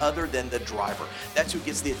somebody other than the driver. That's who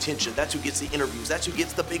gets the attention. That's That's who gets the interviews. That's who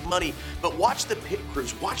gets the big money. But watch the pit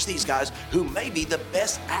crews. Watch these guys who may be the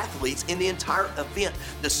best athletes in the entire event.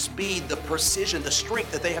 The speed, the precision, the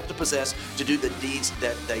strength that they have to possess to do the deeds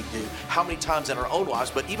that they do. How many times in our own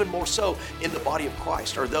lives, but even more so in the body of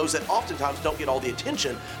Christ, are those that oftentimes don't get all the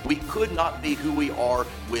attention. We could not be who we are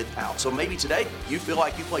without. So maybe today you feel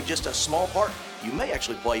like you play just a small part. You may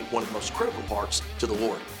actually play one of the most critical parts to the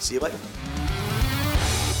Lord. See you later.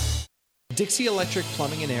 Dixie Electric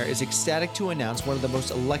Plumbing and Air is ecstatic to announce one of the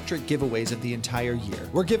most electric giveaways of the entire year.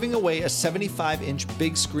 We're giving away a 75-inch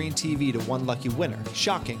big screen TV to one lucky winner.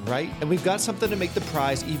 Shocking, right? And we've got something to make the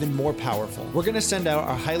prize even more powerful. We're going to send out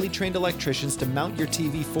our highly trained electricians to mount your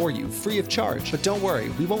TV for you, free of charge. But don't worry,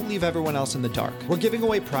 we won't leave everyone else in the dark. We're giving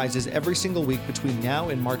away prizes every single week between now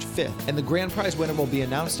and March 5th, and the grand prize winner will be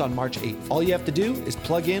announced on March 8th. All you have to do is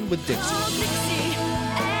plug in with Dixie.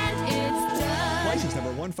 License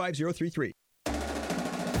number 15033.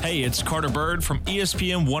 Hey, it's Carter Byrd from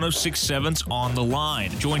ESPN 1067's On the Line.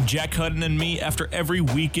 Join Jack Hutton and me after every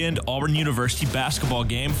weekend Auburn University basketball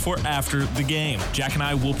game for After the Game. Jack and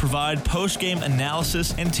I will provide post-game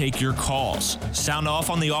analysis and take your calls. Sound off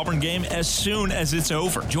on the Auburn game as soon as it's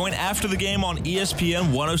over. Join After the Game on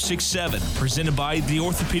ESPN 1067, presented by the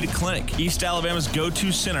Orthopedic Clinic, East Alabama's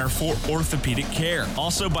go-to center for orthopedic care.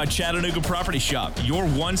 Also by Chattanooga Property Shop, your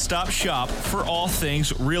one-stop shop for all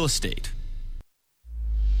things real estate.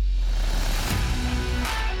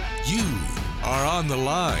 You are on the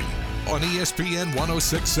line on ESPN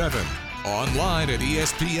 1067, online at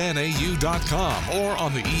espnau.com or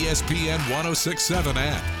on the ESPN 1067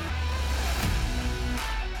 app.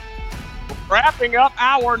 Wrapping up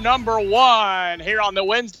hour number 1 here on the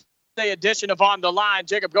Wednesday edition of On the Line.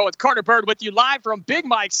 Jacob Goins, Carter Byrd with you live from Big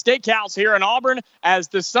Mike's Steakhouse here in Auburn as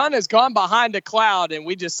the sun has gone behind a cloud, and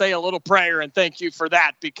we just say a little prayer and thank you for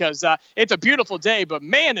that because it's a beautiful day, but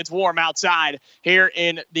man, it's warm outside here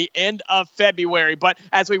in the end of February. But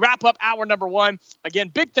as we wrap up hour number 1, again,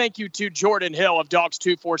 big thank you to Jordan Hill of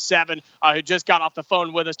Dawgs247 who just got off the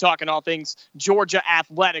phone with us talking all things Georgia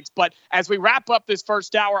athletics. But as we wrap up this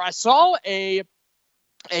first hour, I saw a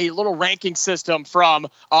little ranking system from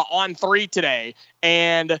On3 today,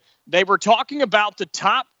 and they were talking about the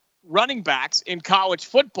top running backs in college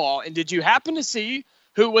football. And did you happen to see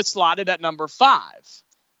who was slotted at number 5?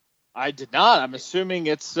 I did not. I'm assuming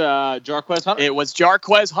it's Jarquez Hunter. It was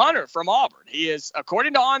Jarquez Hunter from Auburn. He is,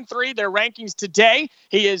 according to On3, their rankings today,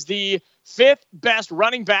 he is the 5th best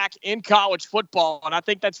running back in college football. And I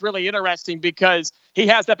think that's really interesting because he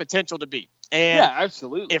has that potential to be. And yeah,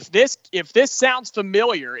 absolutely. If this sounds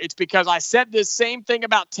familiar, it's because I said this same thing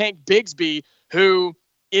about Tank Bigsby, who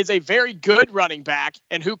is a very good running back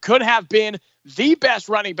and who could have been the best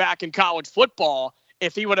running back in college football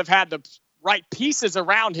if he would have had the right pieces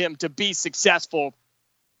around him to be successful.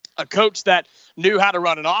 A coach that knew how to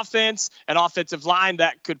run an offense, an offensive line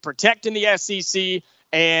that could protect in the SEC,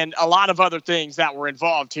 and a lot of other things that were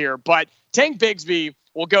involved here. But Tank Bigsby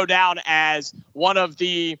will go down as one of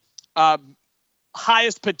the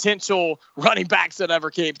highest potential running backs that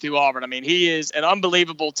ever came through Auburn. I mean, he is an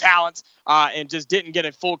unbelievable talent and just didn't get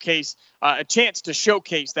a chance to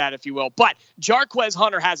showcase that, if you will. But Jarquez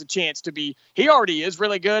Hunter has a chance to be, he already is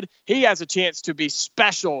really good. He has a chance to be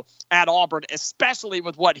special at Auburn, especially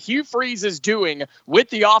with what Hugh Freeze is doing with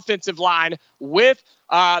the offensive line, with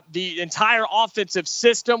the entire offensive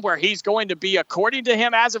system, where he's going to be, according to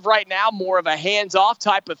him as of right now, more of a hands-off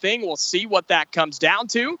type of thing. We'll see what that comes down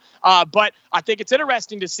to. But I think it's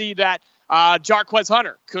interesting to see that Jarquez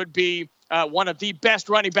Hunter could be one of the best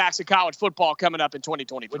running backs in college football coming up in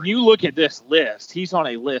 2023. When you look at this list, he's on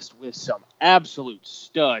a list with some absolute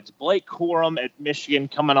studs. Blake Corum at Michigan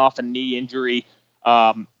coming off a knee injury.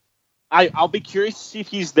 I'll be curious to see if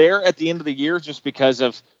he's there at the end of the year, just because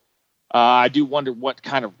of I do wonder what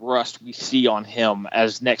kind of rust we see on him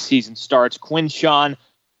as next season starts. Quinshawn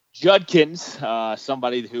Judkins,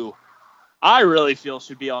 somebody who I really feel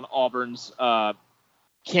should be on Auburn's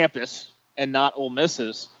campus and not Ole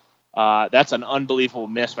Miss's. That's an unbelievable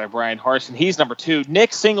miss by Brian Harsin. He's number 2.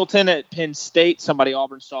 Nick Singleton at Penn State, somebody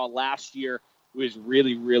Auburn saw last year who is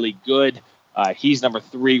really, really good. He's number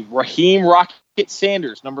 3. Raheem Rocket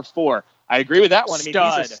Sanders, number 4. I agree with that one. I mean,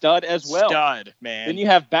 he's a stud as well. Stud, man. Then you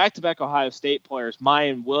have back-to-back Ohio State players,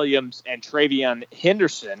 Mayan Williams and Travion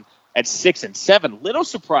Henderson at 6 and 7. Little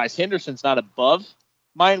surprise Henderson's not above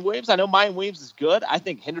Mayan Williams. I know Mayan Williams is good. I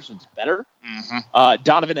think Henderson's better. Mm-hmm.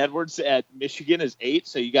 Donovan Edwards at Michigan is 8.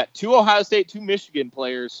 So you got 2 Ohio State, 2 Michigan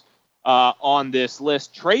players on this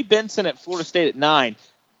list. Trey Benson at Florida State at 9.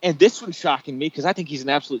 And this one's shocking me because I think he's an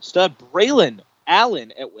absolute stud. Braylon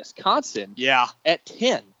Allen at Wisconsin. Yeah. At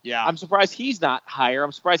 10. Yeah. I'm surprised he's not higher.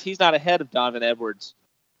 I'm surprised he's not ahead of Donovan Edwards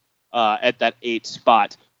at that 8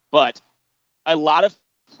 spot. But a lot of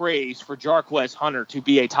praise for Jarquez Hunter to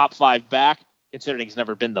be a top 5 back, considering he's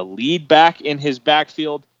never been the lead back in his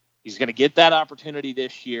backfield. He's going to get that opportunity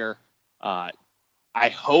this year. I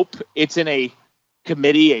hope it's in a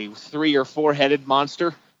committee, a 3 or 4-headed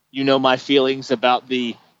monster. You know my feelings about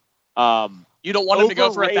the you don't want him to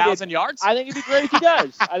go for 1,000 yards? I think it'd be great if he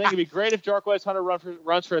does. I think it'd be great if Jarquez Hunter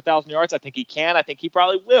runs for 1,000 yards. I think he can. I think he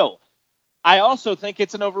probably will. I also think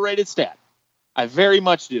it's an overrated stat. I very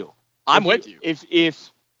much do. I'm with you.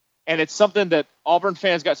 And it's something that Auburn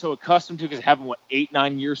fans got so accustomed to because it happened,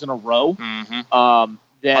 8-9 years in a row. Mm-hmm.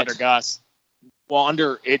 Under Gus. Well,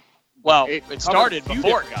 under it. Well, it started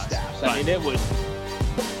before Gus. I mean, it was.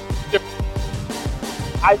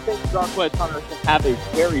 I think Jarquez Hunter can have a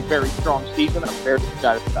very, very strong season. I'm very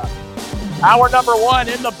excited about it. Hour number 1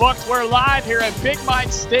 in the books. We're live here at Big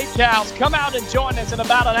Mike's Steakhouse. Come out and join us in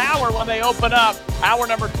about an hour when they open up. Hour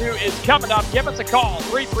number 2 is coming up. Give us a call,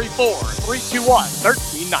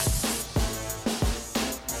 334-321-1390.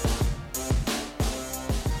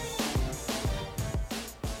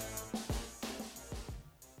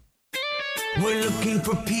 We're looking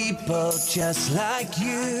for people just like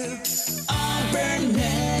you. Auburn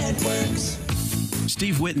Networks.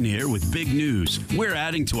 Steve Whitten here with big news. We're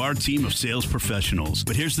adding to our team of sales professionals.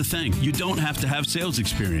 But here's the thing. You don't have to have sales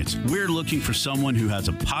experience. We're looking for someone who has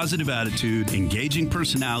a positive attitude, engaging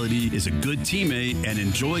personality, is a good teammate, and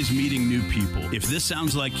enjoys meeting new people. If this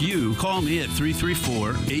sounds like you, call me at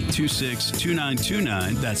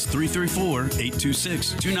 334-826-2929. That's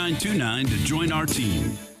 334-826-2929 to join our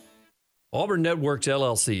team. Auburn Networks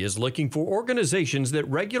LLC is looking for organizations that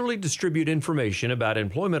regularly distribute information about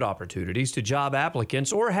employment opportunities to job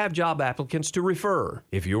applicants or have job applicants to refer.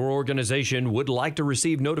 If your organization would like to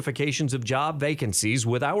receive notifications of job vacancies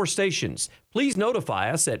with our stations, please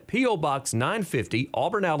notify us at P.O. Box 950,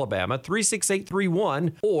 Auburn, Alabama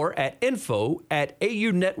 36831 or at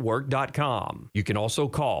info@aunetwork.com. You can also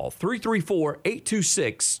call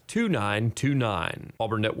 334-826-2929.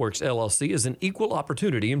 Auburn Networks LLC is an equal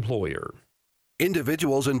opportunity employer.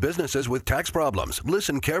 Individuals and businesses with tax problems,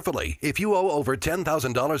 listen carefully. If you owe over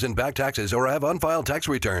 $10,000 in back taxes or have unfiled tax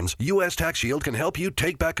returns, U.S. Tax Shield can help you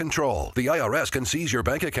take back control. The IRS can seize your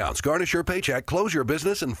bank accounts, garnish your paycheck, close your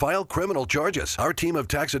business, and file criminal charges. Our team of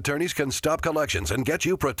tax attorneys can stop collections and get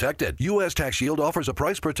you protected. U.S. Tax Shield offers a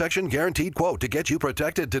price protection guaranteed quote to get you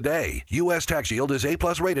protected today. U.S. Tax Shield is A+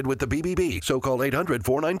 rated with the BBB, so call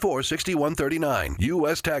 800-494-6139.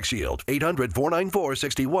 U.S. Tax Shield,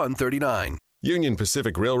 800-494-6139. Union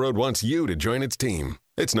Pacific Railroad wants you to join its team.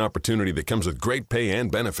 It's an opportunity that comes with great pay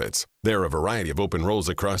and benefits. There are a variety of open roles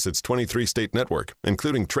across its 23-state network,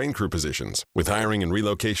 including train crew positions, with hiring and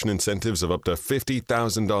relocation incentives of up to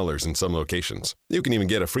 $50,000 in some locations. You can even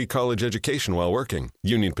get a free college education while working.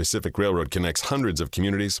 Union Pacific Railroad connects hundreds of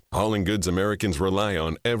communities, hauling goods Americans rely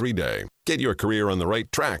on every day. Get your career on the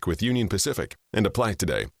right track with Union Pacific and apply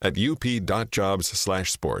today at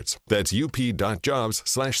up.jobs/sports. That's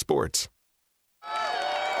up.jobs/sports.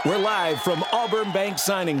 We're live from Auburn Bank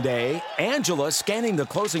Signing Day. Angela scanning the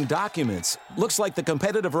closing documents. Looks like the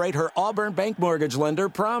competitive rate her Auburn Bank mortgage lender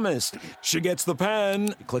promised. She gets the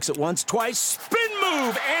pen, clicks it once, twice, spin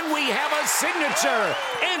move, and we have a signature.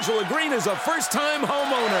 Angela Green is a first-time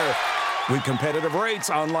homeowner. With competitive rates,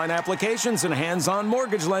 online applications, and hands-on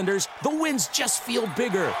mortgage lenders, the wins just feel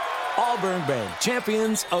bigger. Auburn Bank,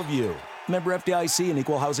 champions of you. Member FDIC and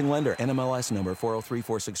equal housing lender. NMLS number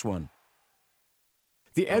 403461.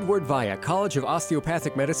 The Edward Via College of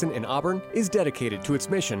Osteopathic Medicine in Auburn is dedicated to its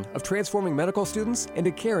mission of transforming medical students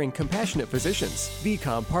into caring, compassionate physicians.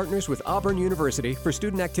 VCOM partners with Auburn University for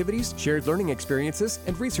student activities, shared learning experiences,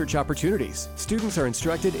 and research opportunities. Students are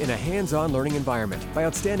instructed in a hands-on learning environment by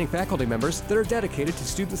outstanding faculty members that are dedicated to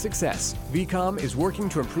student success. VCOM is working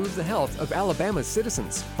to improve the health of Alabama's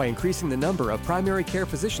citizens by increasing the number of primary care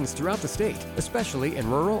physicians throughout the state, especially in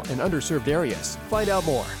rural and underserved areas. Find out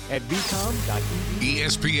more at vcom.edu.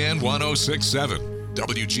 ESPN 1067,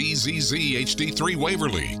 WGZZ HD3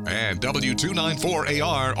 Waverly, and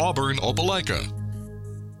W294AR Auburn Opelika.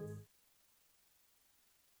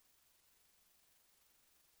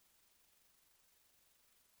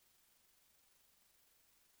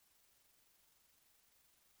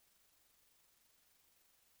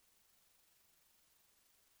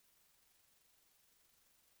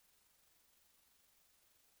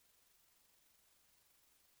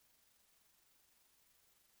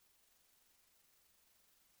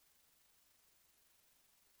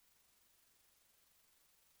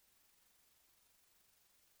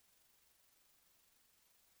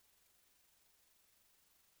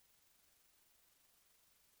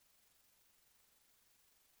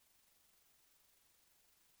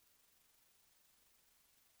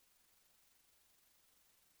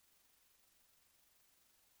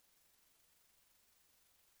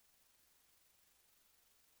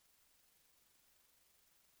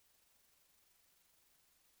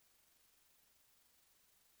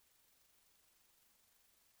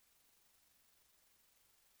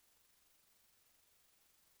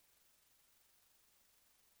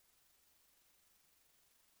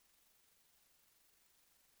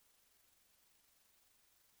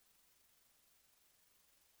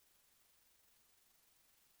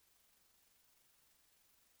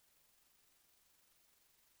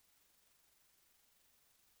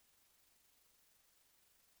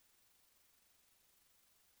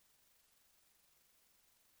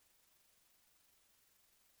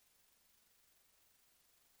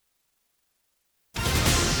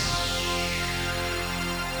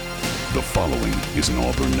 The following is an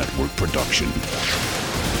Auburn Network production.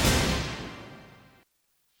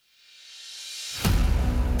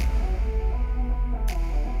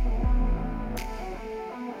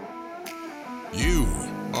 You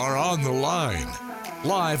are on the line.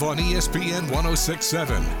 Live on ESPN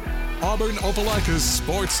 1067. Auburn Opelika's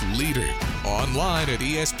sports leader. Online at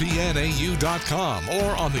ESPNAU.com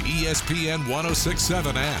or on the ESPN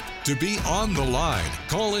 1067 app. To be on the line,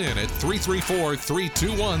 call in at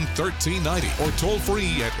 334-321-1390 or toll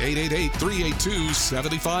free at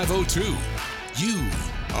 888-382-7502. You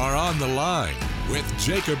are on the line with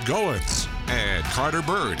Jacob Goins and Carter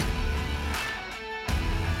Byrd.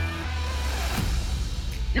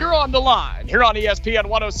 You're on the line here on ESPN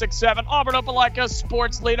 1067, Auburn Opelika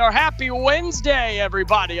sports leader. Happy Wednesday,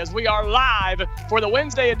 everybody, as we are live for the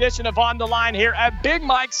Wednesday edition of On the Line here at Big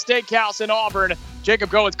Mike's Steakhouse in Auburn.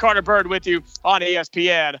 Jacob Goins, Carter Byrd with you on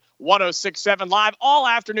ESPN 1067 live all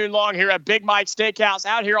afternoon long here at Big Mike's Steakhouse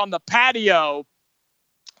out here on the patio.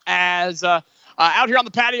 As out here on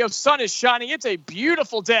the patio, sun is shining. It's a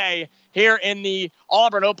beautiful day here in the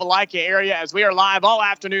Auburn Opelika area as we are live all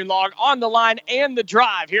afternoon long on the line and the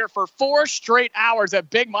drive here for 4 straight hours at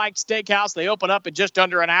Big Mike's Steakhouse. They open up in just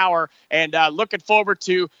under an hour, and looking forward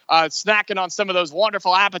to snacking on some of those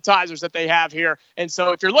wonderful appetizers that they have here. And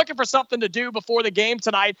so if you're looking for something to do before the game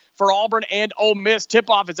tonight for Auburn and Ole Miss,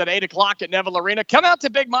 tip-off is at 8 o'clock at Neville Arena. Come out to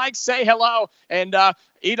Big Mike's, say hello, and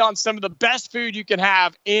eat on some of the best food you can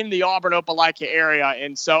have in the Auburn Opelika area.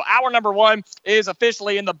 And so hour number 1 is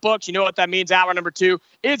officially in the books. You know what that means. Hour number 2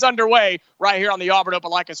 is underway right here on the Auburn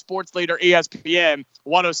Opelika sports leader, ESPN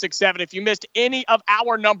 1067. If you missed any of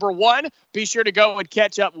hour number 1, be sure to go and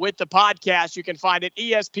catch up with the podcast. You can find it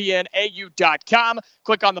ESPNAU.com.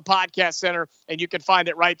 Click on the podcast center, and you can find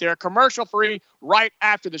it right there, commercial-free, right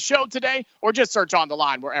after the show today, or just search On the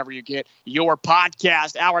Line wherever you get your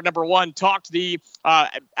podcast. Hour number 1 talked the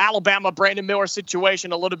Alabama Brandon Miller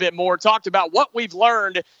situation a little bit more, talked about what we've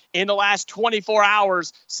learned in the last 24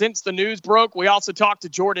 hours since the news broke. We also talked to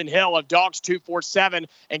Jordan Hill of Dawgs247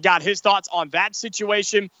 and got his thoughts on that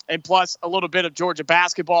situation, and plus a little bit of Georgia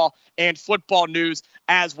basketball and football news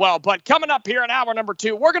as well. But coming up here in hour number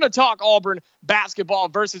 2, we're going to talk Auburn basketball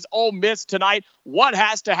versus Ole Miss tonight. What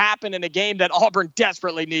has to happen in a game that Auburn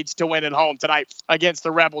desperately needs to win at home tonight against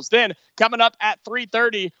the Rebels? Then coming up at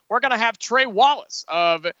 3:30, we're going to have Trey Wallace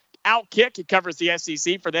of OutKick. He covers the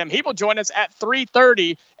SEC for them. He will join us at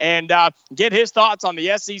 3:30 and get his thoughts on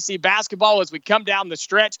the SEC basketball as we come down the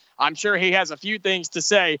stretch. I'm sure he has a few things to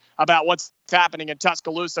say about what's happening in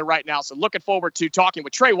Tuscaloosa right now. So looking forward to talking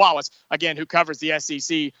with Trey Wallace, again, who covers the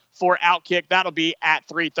SEC for OutKick. That'll be at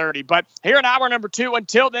 3:30. But here in hour number 2,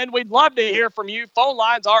 until then, we'd love to hear from you. Phone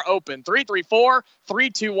lines are open.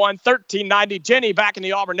 334-321-1390. Jenny back in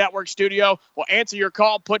the Auburn Network studio will answer your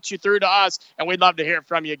call, put you through to us, and we'd love to hear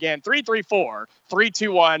from you again.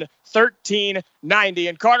 334-321-1390.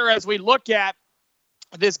 And Carter, as we look at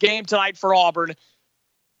this game tonight for Auburn,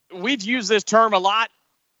 we've used this term a lot,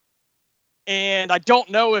 and I don't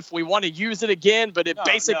know if we want to use it again, but it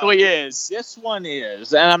basically is. This one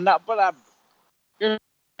is, and I'm not, but here's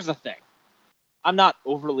the thing. I'm not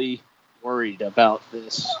overly worried about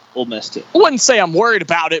this Ole Miss team. I wouldn't say I'm worried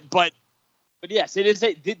about it, but yes, this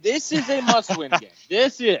is a must-win game.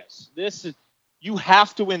 This is, you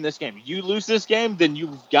have to win this game. You lose this game, then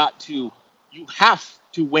you have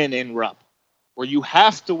to win in Rupp, or you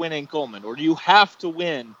have to win in Coleman, or you have to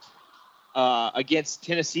win against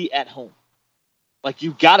Tennessee at home. Like,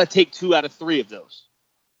 you've got to take 2 out of 3 of those.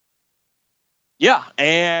 Yeah,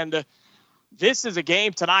 and this is a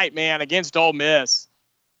game tonight, man, against Ole Miss.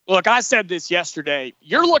 Look, I said this yesterday.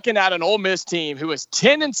 You're looking at an Ole Miss team who is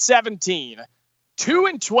 10-17,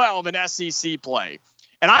 2-12 in SEC play.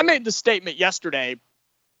 And I made the statement yesterday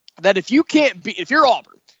that if you're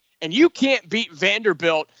Auburn and you can't beat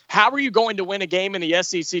Vanderbilt, how are you going to win a game in the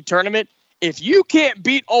SEC tournament? If you can't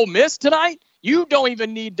beat Ole Miss tonight, you don't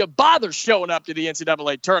even need to bother showing up to the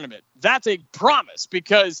NCAA tournament. That's a promise,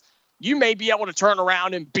 because you may be able to turn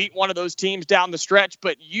around and beat one of those teams down the stretch,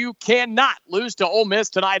 but you cannot lose to Ole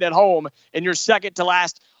Miss tonight at home in your second to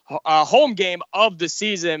last home game of the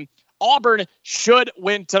season. Auburn should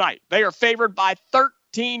win tonight. They are favored by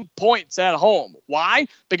 13 points at home. Why?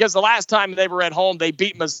 Because the last time they were at home, they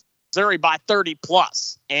beat Missouri by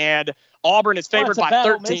 30+. And Auburn is favored by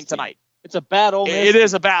 13 tonight. It's a bad Ole Miss team. It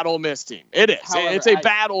is a bad Ole Miss team. It is. However, it's a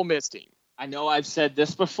bad Ole Miss team. I know I've said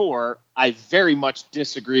this before. I very much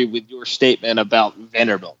disagree with your statement about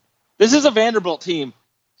Vanderbilt. This is a Vanderbilt team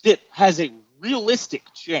that has a realistic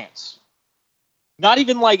chance. It's not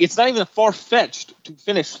even far-fetched to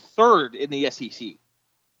finish third in the SEC.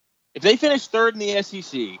 If they finish third in the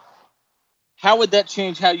SEC, how would that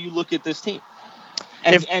change how you look at this team?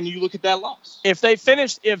 And you look at that loss. If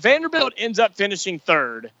Vanderbilt ends up finishing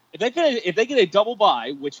third, if they get a double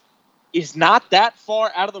bye, which is not that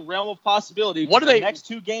far out of the realm of possibility. What are they? The next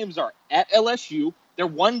two games are at LSU. They're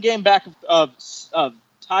one game back of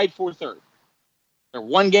tied for third. They're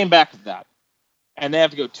one game back of that, and they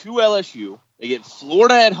have to go to LSU. They get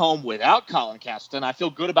Florida at home without Colin Castleton. I feel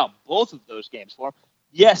good about both of those games for them.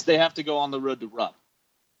 Yes, they have to go on the road to Rupp.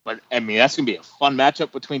 But, I mean, that's going to be a fun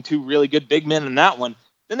matchup between two really good big men in that one.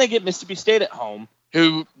 Then they get Mississippi State at home,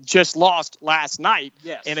 who just lost last night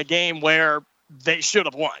in a game where they should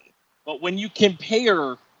have won. But when you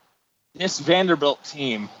compare this Vanderbilt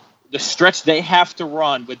team, the stretch they have to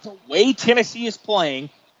run with the way Tennessee is playing,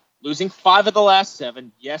 losing 5 of the last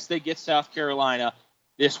 7. Yes, they get South Carolina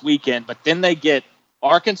this weekend, but then they get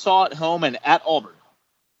Arkansas at home and at Auburn.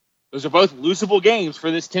 Those are both losable games for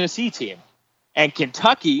this Tennessee team. And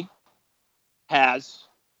Kentucky has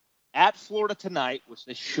at Florida tonight, which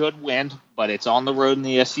they should win, but it's on the road in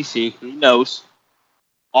the SEC. Who knows?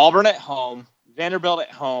 Auburn at home, Vanderbilt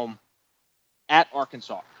at home, at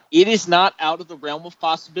Arkansas. It is not out of the realm of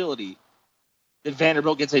possibility that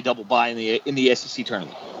Vanderbilt gets a double bye in the SEC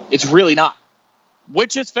tournament. It's really not.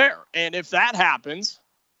 Which is fair. And if that happens,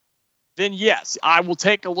 then yes, I will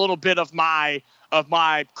take a little bit of my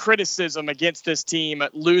criticism against this team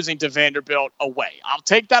losing to Vanderbilt away. I'll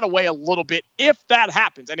take that away a little bit if that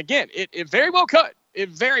happens. And again, it very well could. It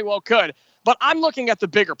very well could. But I'm looking at the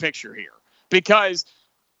bigger picture here, because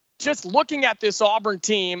just looking at this Auburn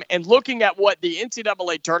team and looking at what the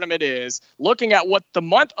NCAA tournament is, looking at what the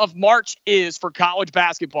month of March is for college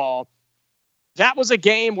basketball, that was a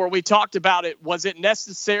game where we talked about it. Was it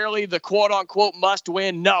necessarily the quote-unquote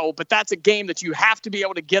must-win? No, but that's a game that you have to be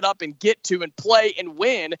able to get up and get to and play and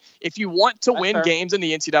win if you want to win games in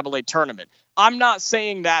the NCAA tournament. I'm not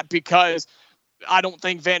saying that because I don't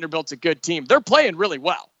think Vanderbilt's a good team. They're playing really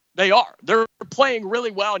well. They are. They're playing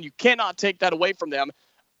really well, and you cannot take that away from them.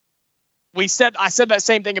 I said that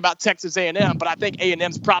same thing about Texas A&M, but I think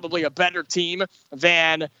A&M's probably a better team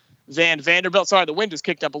than Vanderbilt. Sorry, the wind just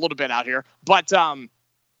kicked up a little bit out here. But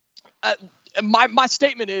my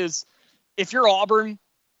statement is, if you're Auburn,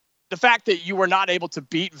 the fact that you were not able to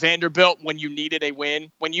beat Vanderbilt when you needed a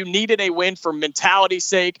win for mentality's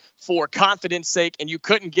sake, for confidence sake, and you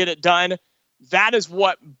couldn't get it done, that is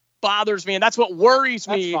what bothers me, and that's what worries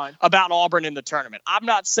me about Auburn in the tournament. I'm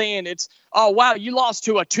not saying it's, oh, wow, you lost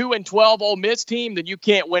to a 2-12 Ole Miss team, then you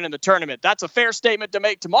can't win in the tournament. That's a fair statement to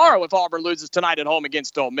make tomorrow if Auburn loses tonight at home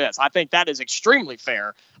against Ole Miss. I think that is extremely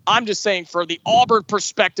fair. I'm just saying, for the Auburn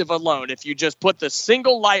perspective alone, if you just put the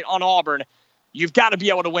single light on Auburn, you've got to be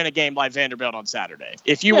able to win a game like Vanderbilt on Saturday.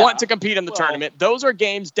 If you want to compete in the tournament, those are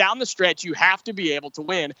games down the stretch you have to be able to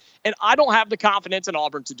win, and I don't have the confidence in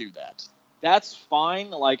Auburn to do that. That's fine.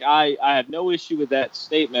 Like, I have no issue with that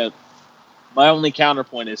statement. My only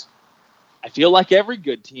counterpoint is, I feel like every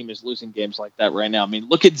good team is losing games like that right now. I mean,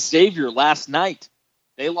 look at Xavier last night.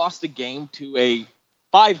 They lost a game to a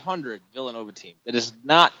 500 Villanova team. That is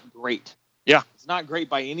not great. Yeah. It's not great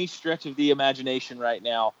by any stretch of the imagination right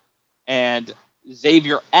now. And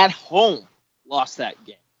Xavier at home lost that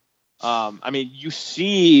game. I mean,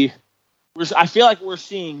 I feel like we're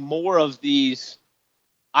seeing more of these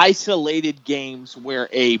isolated games where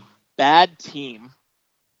a bad team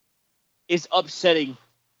is upsetting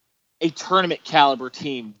a tournament caliber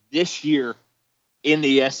team this year in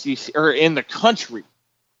the SEC or in the country,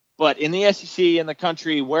 but in the SEC, in the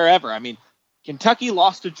country, wherever. I mean, Kentucky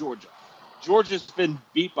lost to Georgia. Georgia's been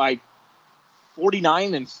beat by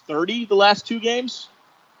 49 and 30 the last 2 games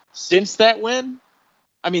since that win.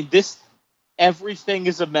 I mean, everything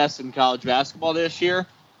is a mess in college basketball this year.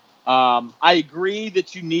 I agree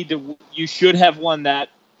that you should have won that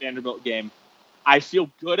Vanderbilt game. I feel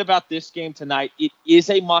good about this game tonight. It is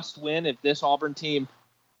a must-win. If this Auburn team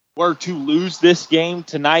were to lose this game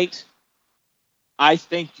tonight, I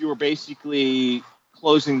think you're basically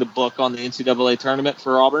closing the book on the NCAA tournament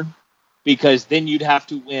for Auburn, because then you'd have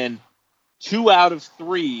to win 2 out of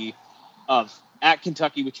 3 at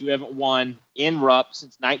Kentucky, which you haven't won in Rupp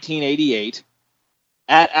since 1988,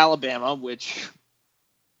 at Alabama, which,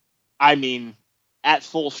 I mean, at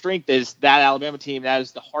full strength is that Alabama team. That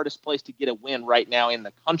is the hardest place to get a win right now in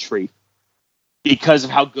the country because of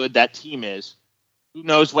how good that team is. Who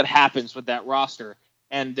knows what happens with that roster?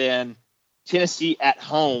 And then Tennessee at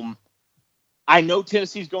home. I know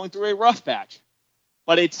Tennessee's going through a rough patch,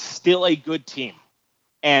 but it's still a good team.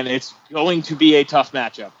 And it's going to be a tough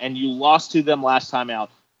matchup. And you lost to them last time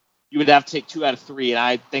out. You would have to take 2 out of 3, and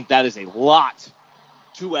I think that is a lot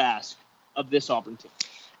to ask of this Auburn team.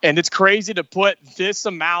 And it's crazy to put this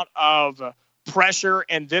amount of pressure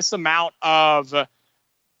and this amount of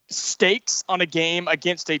stakes on a game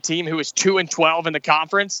against a team who is 2-12 in the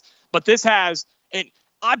conference. But this has, and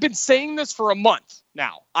I've been saying this for a month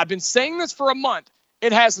now.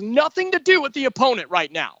 It has nothing to do with the opponent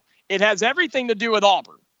right now. It has everything to do with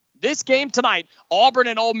Auburn. This game tonight, Auburn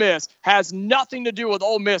and Ole Miss, has nothing to do with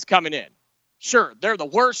Ole Miss coming in. Sure, they're the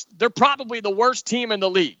worst. They're probably the worst team in the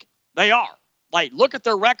league. They are. Like, look at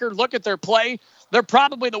their record, look at their play. They're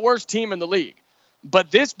probably the worst team in the league.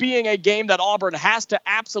 But this being a game that Auburn has to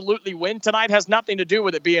absolutely win tonight has nothing to do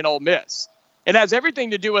with it being Ole Miss. It has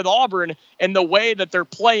everything to do with Auburn and the way that they're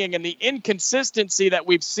playing and the inconsistency that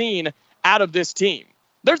we've seen out of this team.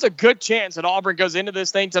 There's a good chance that Auburn goes into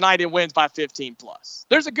this thing tonight and wins by 15 plus.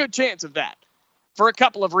 There's a good chance of that for a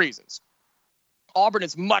couple of reasons. Auburn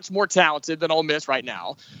is much more talented than Ole Miss right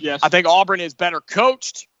now. Yes. I think Auburn is better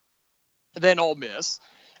coached than Ole Miss.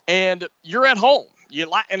 And you're at home.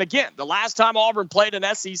 And again, the last time Auburn played an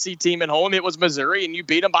SEC team at home, it was Missouri, and you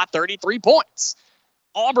beat them by 33 points.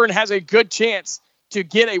 Auburn has a good chance to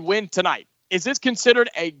get a win tonight. Is this considered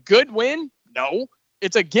a good win? No.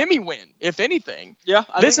 It's a gimme win, if anything. Yeah.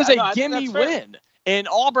 This is a gimme win. And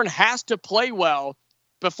Auburn has to play well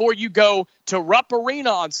before you go to Rupp Arena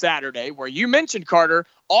on Saturday, where you mentioned, Carter,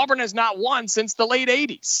 Auburn has not won since the late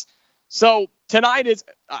 80s. So tonight is,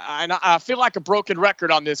 and I feel like a broken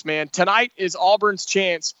record on this, man. Tonight is Auburn's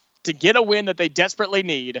chance to get a win that they desperately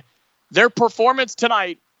need. Their performance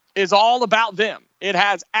tonight is all about them. It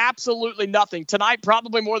has absolutely nothing. Tonight,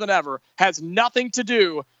 probably more than ever, has nothing to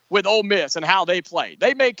do with Ole Miss and how they play.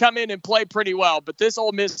 They may come in and play pretty well, but this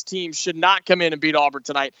Ole Miss team should not come in and beat Auburn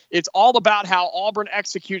tonight. It's all about how Auburn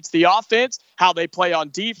executes the offense, how they play on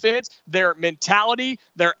defense, their mentality,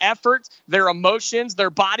 their efforts, their emotions, their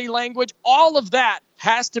body language. All of that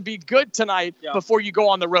has to be good tonight before you go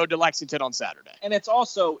on the road to Lexington on Saturday. And it's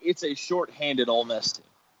a shorthanded Ole Miss team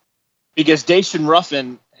because Dacian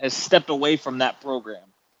Ruffin has stepped away from that program.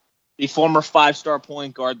 The former 5-star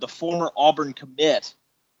point guard, the former Auburn commit,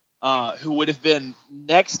 who would have been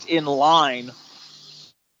next in line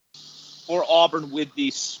for Auburn with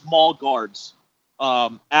the small guards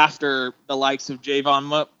after the likes of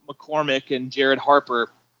Javon McCormick and Jared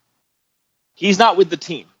Harper. He's not with the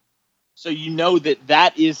team. So you know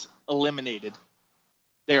that is eliminated.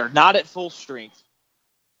 They are not at full strength.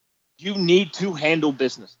 You need to handle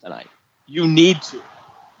business tonight. You need to.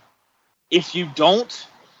 If you don't,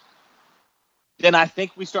 then I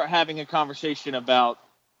think we start having a conversation about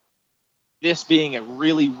this being a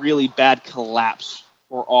really, really bad collapse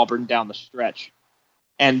for Auburn down the stretch.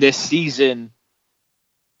 And this season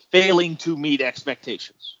failing to meet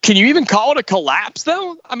expectations. Can you even call it a collapse,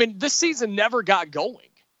 though? I mean, this season never got going.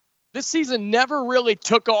 This season never really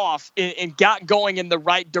took off and got going in the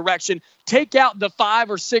right direction. Take out the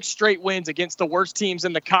 5 or 6 straight wins against the worst teams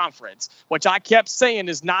in the conference, which I kept saying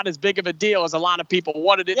is not as big of a deal as a lot of people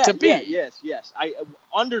wanted it to be. Yes. I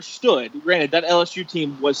understood. Granted, that LSU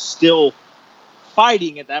team was still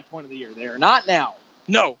fighting at that point of the year. They are not now.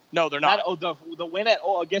 No, they're not. The win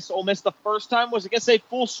against Ole Miss the first time was against a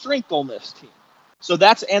full-strength Ole Miss team. So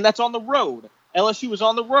that's on the road. LSU was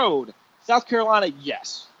on the road. South Carolina,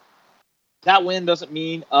 yes. That win doesn't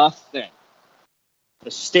mean a thing. The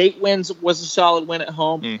State wins was a solid win at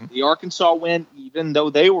home. Mm-hmm. The Arkansas win, even though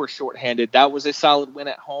they were shorthanded, that was a solid win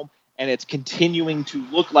at home. And it's continuing to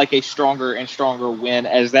look like a stronger and stronger win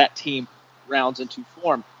as that team rounds into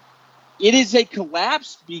form. It is a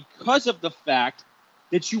collapse because of the fact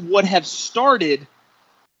that you would have started,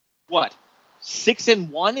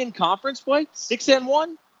 6-1 in conference play?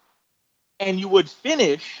 6-1? And you would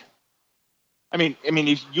finish... I mean,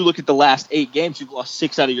 if you look at the last 8 games, you've lost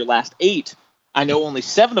 6 out of your last 8. I know only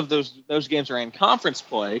 7 of those games are in conference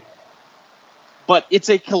play. But it's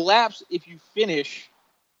a collapse if you finish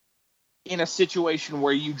in a situation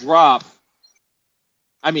where you drop.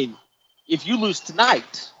 I mean, if you lose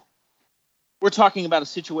tonight, we're talking about a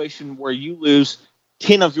situation where you lose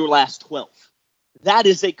 10 of your last 12. That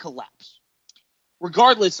is a collapse,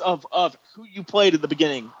 regardless of who you played at the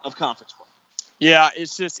beginning of conference play. Yeah,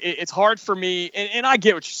 it's just it's hard for me, and I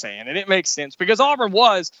get what you're saying, and it makes sense because Auburn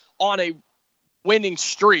was on a winning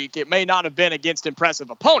streak. It may not have been against impressive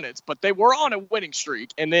opponents, but they were on a winning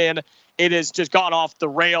streak, and then it has just gone off the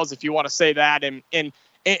rails, if you want to say that. And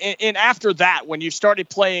after that, when you started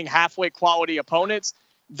playing halfway quality opponents,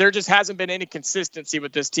 there just hasn't been any consistency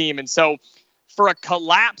with this team. And so for a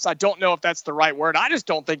collapse. I don't know if that's the right word. I just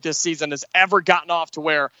don't think this season has ever gotten off to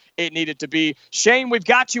where it needed to be. Shane, we've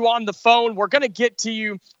got you on the phone. We're going to get to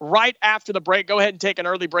you right after the break. Go ahead and take an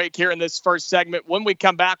early break here in this first segment. When we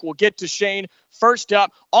come back, we'll get to Shane first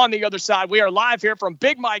up on the other side. We are live here from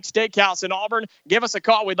Big Mike's Steakhouse in Auburn. Give us a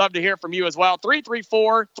call. We'd love to hear from you as well.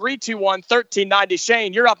 334-321-1390.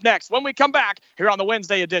 Shane, you're up next when we come back here on the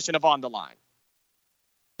Wednesday edition of On the Line.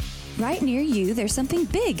 Right near you, there's something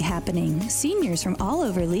big happening. Seniors from all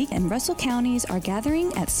over Lee and Russell counties are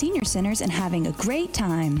gathering at senior centers and having a great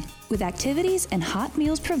time. With activities and hot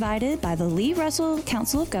meals provided by the Lee Russell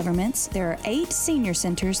Council of Governments, there are 8 senior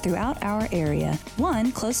centers throughout our area.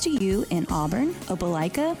 One close to you in Auburn,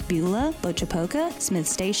 Opelika, Beulah, Bochapoca, Smith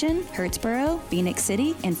Station, Hurtsboro, Phoenix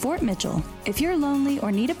City, and Fort Mitchell. If you're lonely or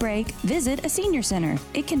need a break, visit a senior center.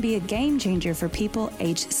 It can be a game changer for people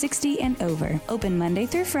aged 60 and over. Open Monday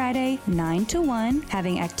through Friday, 9 to 1,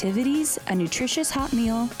 having activities, a nutritious hot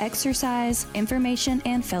meal, exercise, information,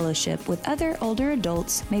 and fellowship with other older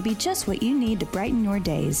adults may be just what you need to brighten your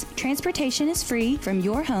days. Transportation is free from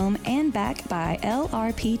your home and back by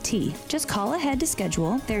LRPT. Just call ahead to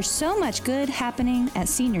schedule. There's so much good happening at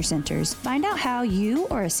senior centers. Find out how you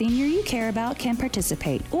or a senior you care about can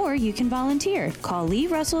participate, or you can volunteer. Call Lee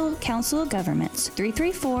Russell Council of Governments,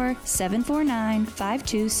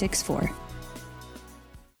 334-749-5264.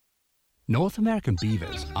 North American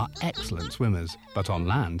beavers are excellent swimmers, but on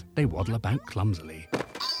land, they waddle about clumsily.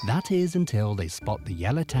 That is until they spot the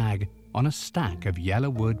yellow tag on a stack of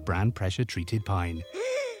Yellowwood brand pressure-treated pine.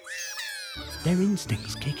 Their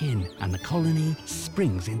instincts kick in, and the colony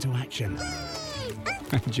springs into action.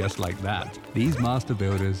 Just like that, these master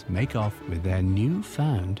builders make off with their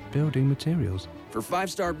newfound building materials. For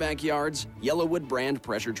 5-star backyards, Yellowwood brand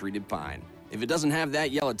pressure-treated pine. If it doesn't have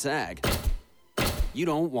that yellow tag, you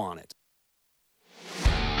don't want it.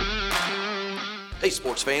 Hey,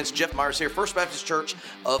 sports fans, Jeff Myers here, First Baptist Church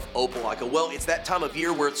of Opelika. Well, it's that time of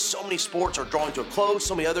year where so many sports are drawing to a close.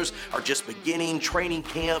 So many others are just beginning, training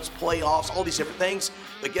camps, playoffs, all these different things.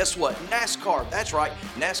 But guess what? NASCAR, that's right,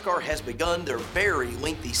 NASCAR has begun their very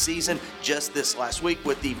lengthy season just this last week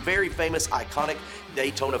with the very famous, iconic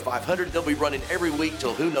Daytona 500. They'll be running every week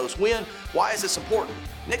till who knows when. Why is this important?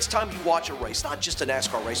 Next time you watch a race, not just a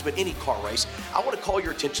NASCAR race, but any car race, I want to call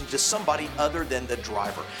your attention to somebody other than the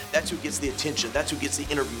driver. That's who gets the attention. That's who gets the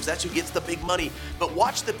interviews. That's who gets the big money. But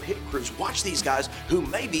watch the pit crews. Watch these guys who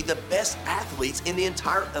may be the best athletes in the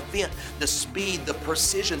entire event. The speed, the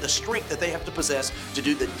precision, the strength that they have to possess to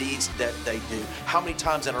do the deeds that they do. How many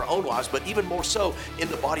times in our own lives, but even more so in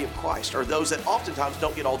the body of Christ, are those that oftentimes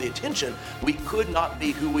don't get all the attention. We could not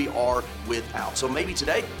be who we are without. So maybe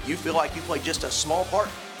today you feel like you play just a small part.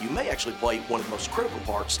 You may actually play one of the most critical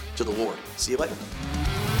parts to the Lord. See you later.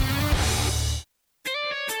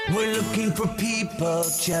 We're looking for people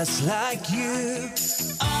just like you.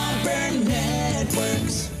 Auburn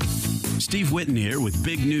Networks. Steve Whitten here with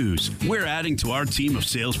big news. We're adding to our team of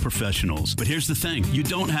sales professionals. But here's the thing. You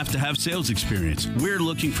don't have to have sales experience. We're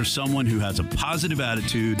looking for someone who has a positive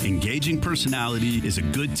attitude, engaging personality, is a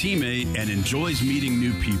good teammate, and enjoys meeting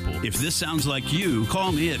new people. If this sounds like you,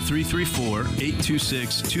 call me at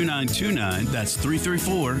 334-826-2929. That's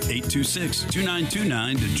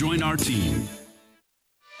 334-826-2929 to join our team.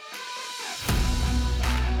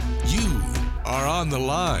 You are on the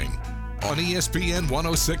line on ESPN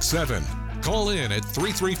 1067. Call in at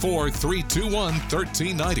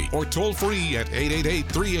 334-321-1390 or toll free at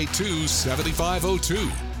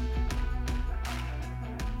 888-382-7502.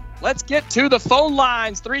 Let's get to the phone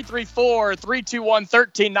lines,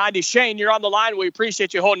 334-321-1390. Shane, you're on the line. We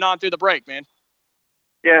appreciate you holding on through the break, man.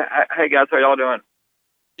 Yeah. Hey, guys. How y'all doing?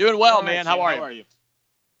 Doing well, man. How are you?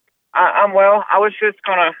 I'm well. I was just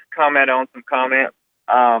going to comment on some comments.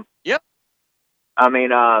 Yep. I mean,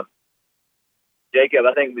 Jacob,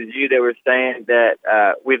 I think it was you that were saying that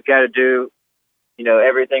we've got to do,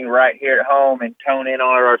 everything right here at home and tone in on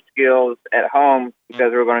our skills at home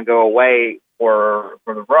because we're going to go away for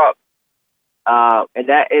the Rupp. And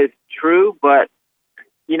that is true, but,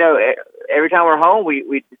 every time we're home,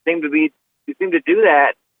 we seem to do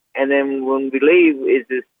that. And then when we leave, it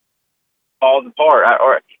just falls apart.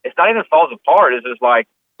 Or it's not even falls apart. It's just like,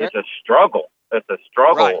 it's a struggle. It's a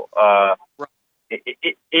struggle. Right.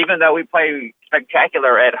 Even though we play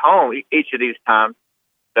spectacular at home each of these times,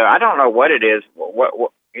 so I don't know what it is.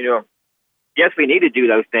 What yes, we need to do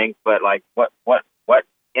those things, but like what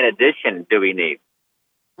in addition do we need?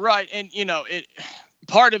 Right, and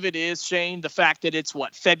part of it is, Shane, the fact that it's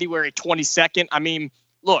February 22nd. I mean,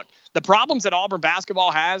 look, the problems that Auburn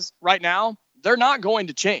basketball has right now, they're not going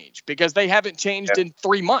to change because they haven't changed in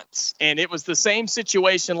 3 months. And it was the same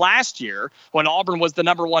situation last year when Auburn was the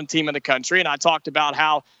number 1 team in the country. And I talked about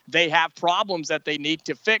how they have problems that they need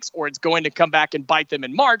to fix or it's going to come back and bite them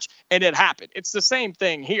in March. And it happened. It's the same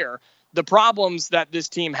thing here. The problems that this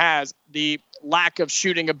team has, the lack of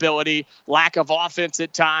shooting ability, lack of offense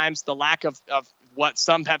at times, the lack of what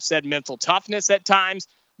some have said mental toughness at times,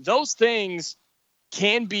 those things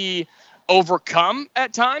can be overcome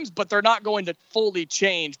at times, but they're not going to fully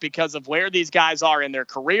change because of where these guys are in their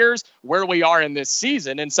careers, where we are in this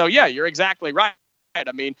season. And so, yeah, you're exactly right.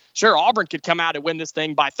 I mean, sure, Auburn could come out and win this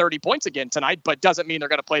thing by 30 points again tonight, but doesn't mean they're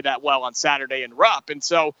going to play that well on Saturday in Rupp. And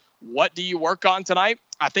so what do you work on tonight?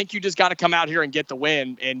 I think you just got to come out here and get the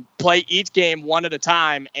win and play each game one at a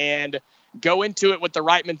time and go into it with the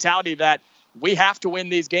right mentality that we have to win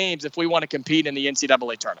these games if we want to compete in the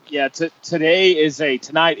NCAA tournament. Yeah,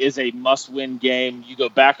 tonight is a must-win game. You go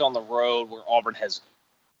back on the road where Auburn has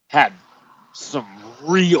had some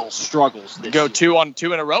real struggles this year. Go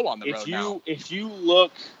 2 in a row on the road now. If you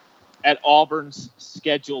look at Auburn's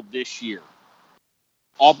schedule this year,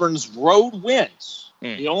 Auburn's road wins,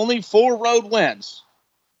 the only 4 road wins,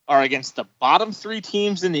 are against the bottom 3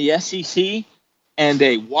 teams in the SEC and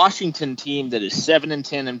a Washington team that is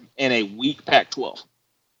 7-10 in a weak Pac-12.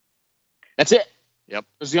 That's it. Yep.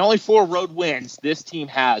 Those are the only 4 road wins this team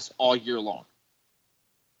has all year long.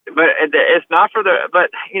 But it's not for the. But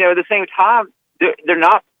at the same time, they're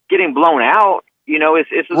not getting blown out. It's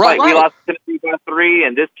just right. We lost Tennessee by 3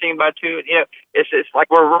 and this team by 2. It's just like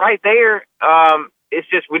we're right there. It's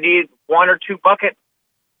just we need 1 or 2 buckets,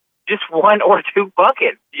 just 1 or 2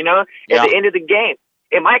 buckets. At the end of the game.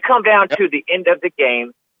 It might come down to the end of the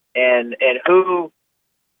game, and who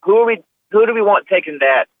do we want taking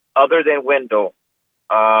that other than Wendell?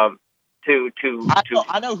 I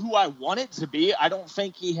know who I want it to be. I don't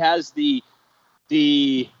think he has the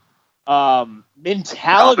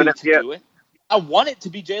mentality to do it. I want it to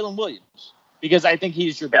be Jalen Williams because I think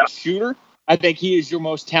he's your best shooter. I think he is your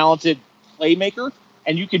most talented playmaker,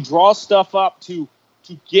 and you can draw stuff up to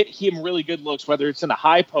get him really good looks, whether it's in the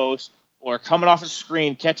high post or coming off a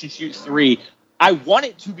screen, catch and shoot 3. I want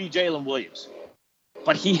it to be Jalen Williams,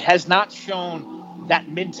 but he has not shown that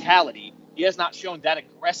mentality. He has not shown that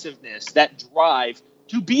aggressiveness, that drive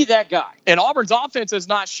to be that guy. And Auburn's offense has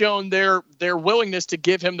not shown their willingness to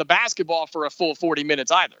give him the basketball for a full 40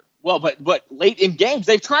 minutes either. Well, but late in games,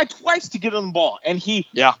 they've tried twice to get him the ball, and he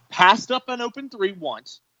passed up an open 3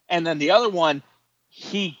 once, and then the other one,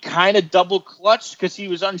 he kind of double clutched because he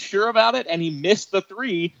was unsure about it, and he missed the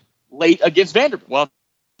 3 late against Vanderbilt. Well,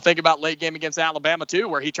 think about late game against Alabama too,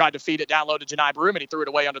 where he tried to feed it down low to Janai Broom and he threw it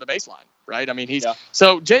away under the baseline, right? I mean,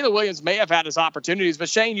 so Jalen Williams may have had his opportunities, but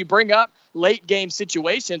Shane, you bring up late game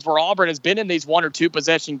situations where Auburn has been in these 1 or 2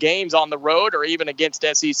 possession games on the road or even against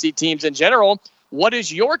SEC teams in general. What is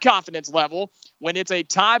your confidence level when it's a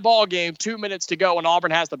tie ball game, 2 minutes to go and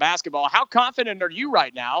Auburn has the basketball? How confident are you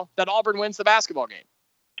right now that Auburn wins the basketball game?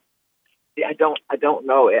 Yeah, I don't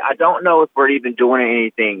know. I don't know if we're even doing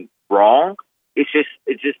anything wrong. It's just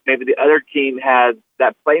maybe the other team has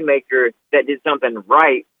that playmaker that did something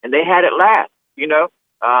right, and they had it last.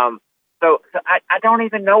 So I don't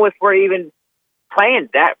even know if we're even playing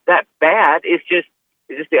that bad. It's just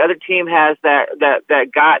the other team has that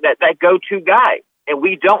guy, that go-to guy, and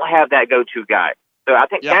we don't have that go-to guy. So I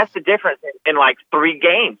think that's the difference in like 3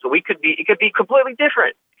 games. So it could be completely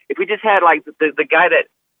different if we just had like the guy that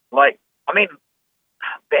like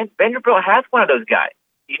Vanderbilt has one of those guys.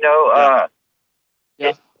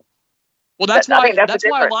 Well, that's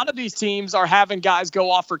why a lot of these teams are having guys go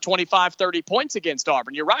off for 25, 30 points against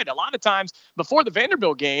Auburn. You're right. A lot of times before the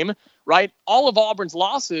Vanderbilt game, right, all of Auburn's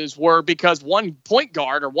losses were because one point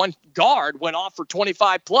guard or one guard went off for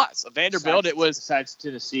 25 plus. A Vanderbilt, besides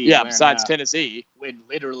Tennessee. Yeah, besides Tennessee. When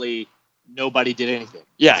literally nobody did anything.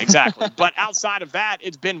 Yeah, exactly. But outside of that,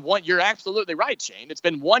 it's been one. You're absolutely right, Shane. It's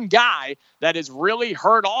been one guy that has really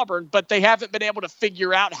hurt Auburn, but they haven't been able to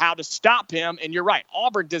figure out how to stop him. And you're right.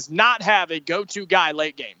 Auburn does not have a go-to guy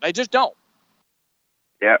late game. They just don't.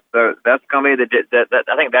 Yeah, so that's going to be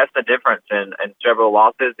I think that's the difference in several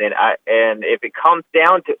losses. And if it comes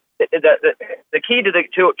down to the key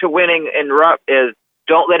to winning in Rupp is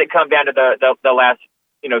don't let it come down to the last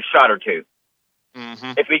shot or 2.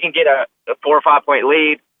 Mm-hmm. If we can get a 4 or 5 point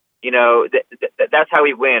lead, that's how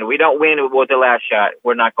we win. We don't win with the last shot.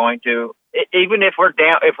 We're not going to. Even if we're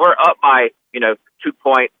down, if we're up by 2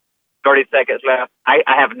 points, 30 seconds left, I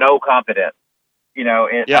have no confidence.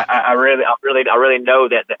 I really know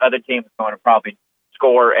that the other team is going to probably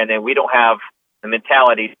score, and then we don't have the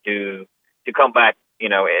mentality to come back,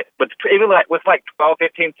 with 12,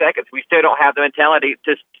 15 seconds, we still don't have the mentality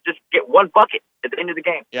to just get one bucket at the end of the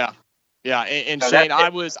game. Yeah. Yeah, and Shane, I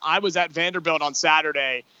was at Vanderbilt on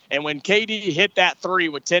Saturday, and when KD hit that three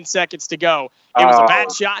with 10 seconds to go, it was a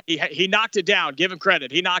bad shot. He knocked it down. Give him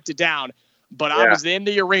credit. He knocked it down. But I was in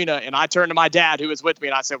the arena, and I turned to my dad, who was with me,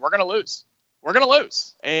 and I said, we're going to lose. We're going to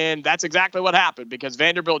lose. And that's exactly what happened because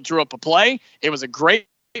Vanderbilt drew up a play. It was a great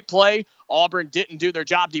play. Auburn didn't do their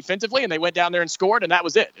job defensively, and they went down there and scored, and that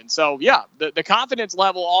was it. And so, yeah, the confidence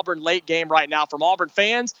level Auburn late game right now from Auburn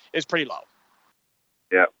fans is pretty low.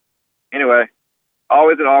 Yeah. Anyway,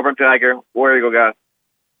 always an Auburn Tiger. War Eagle, guys.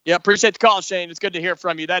 Yeah, appreciate the call, Shane. It's good to hear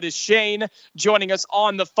from you. That is Shane joining us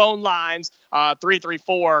on the phone lines,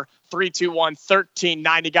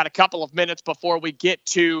 334-321-1390. Got a couple of minutes before we get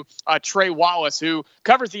to Trey Wallace, who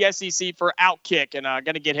covers the SEC for OutKick, and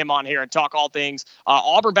going to get him on here and talk all things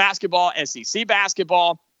Auburn basketball, SEC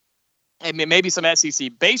basketball, and maybe some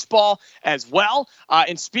SEC baseball as well.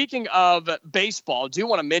 And speaking of baseball, I do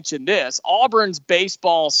want to mention this. Auburn's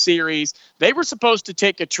baseball series, they were supposed to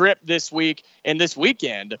take a trip this week and this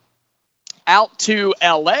weekend out to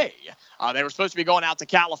L.A. They were supposed to be going out to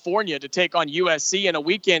California to take on USC in a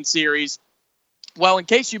weekend series. Well, in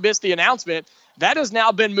case you missed the announcement, that has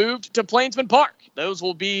now been moved to Plainsman Park. Those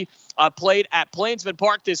will be played at Plainsman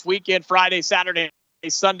Park this weekend, Friday, Saturday,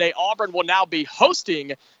 Sunday. Auburn will now be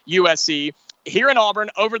hosting USC here in Auburn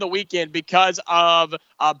over the weekend because of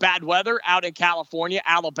bad weather out in California.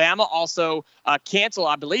 Alabama also canceled.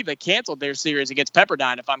 I believe they canceled their series against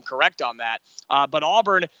Pepperdine, if I'm correct on that. But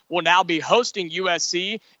Auburn will now be hosting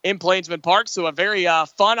USC in Plainsman Park. So a very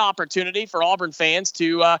fun opportunity for Auburn fans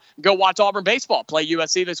to go watch Auburn baseball play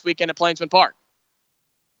USC this weekend at Plainsman Park.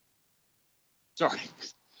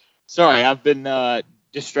 Sorry, I've been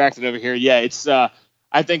distracted over here. Yeah, it's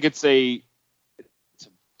I think it's a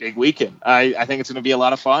big weekend. I think it's going to be a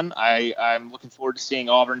lot of fun. I'm looking forward to seeing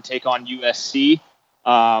Auburn take on USC.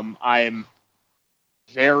 I'm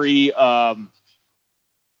very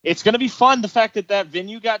it's going to be fun, the fact that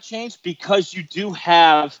venue got changed, because you do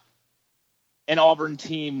have an Auburn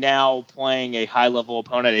team now playing a high-level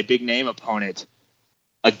opponent, a big-name opponent,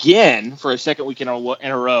 again for a second week in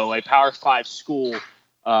a row, a Power 5 school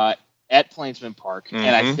at Plainsman Park. Mm-hmm.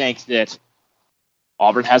 And I think that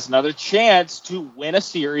Auburn has another chance to win a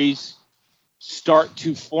series, start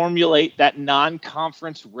to formulate that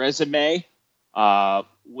non-conference resume,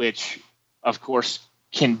 which, of course,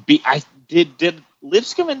 can be. Did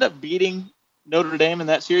Lipscomb end up beating Notre Dame in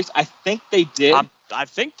that series? I think they did. I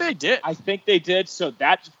think they did. So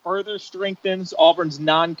that further strengthens Auburn's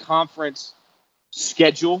non-conference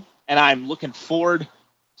schedule, and I'm looking forward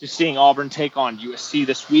to seeing Auburn take on USC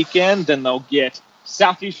this weekend. Then they'll get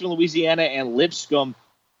Southeastern Louisiana and Lipscomb,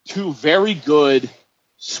 two very good,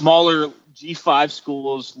 smaller G5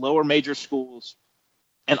 schools, lower major schools.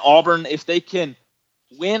 And Auburn, if they can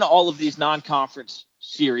win all of these non-conference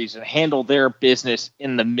series and handle their business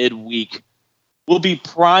in the midweek, will be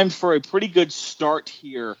primed for a pretty good start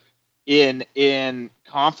here in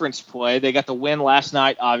conference play. They got the win last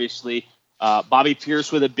night, obviously. Bobby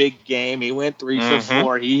Pierce with a big game. He went 3 for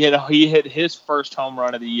 4. He hit his first home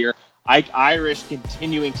run of the year. Ike Irish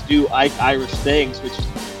continuing to do Ike Irish things, which is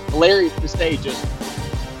hilarious to say, just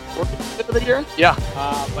working of the year. Yeah.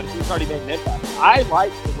 But he's already made an impact. I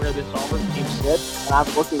like where this Auburn team sits, and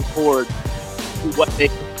I'm looking forward to what they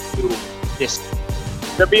can do this year.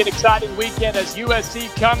 It'll be an exciting weekend as USC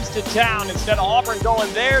comes to town. Instead of Auburn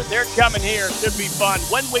going there, they're coming here. Should be fun.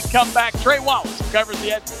 When we come back, Trey Wallace, who covers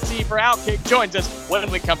the SEC for OutKick, joins us when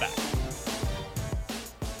we come back.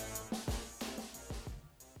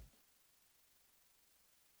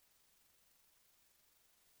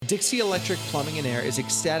 Dixie Electric Plumbing and Air is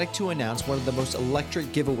ecstatic to announce one of the most electric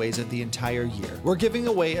giveaways of the entire year. We're giving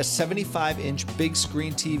away a 75-inch big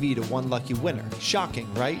screen TV to one lucky winner.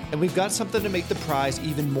 Shocking, right? And we've got something to make the prize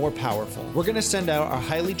even more powerful. We're going to send out our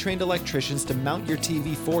highly trained electricians to mount your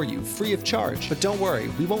TV for you, free of charge. But don't worry,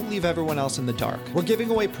 we won't leave everyone else in the dark. We're giving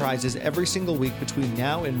away prizes every single week between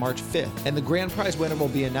now and March 5th, and the grand prize winner will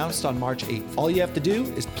be announced on March 8th. All you have to do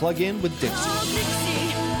is plug in with Dixie.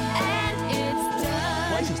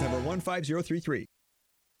 License number 15033.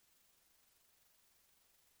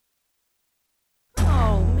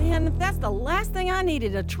 Oh, man, that's the last thing I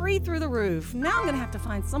needed, a tree through the roof. Now I'm going to have to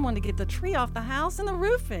find someone to get the tree off the house and the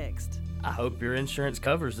roof fixed. I hope your insurance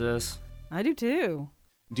covers this. I do too.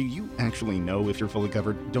 Do you actually know if you're fully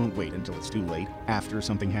covered? Don't wait until it's too late after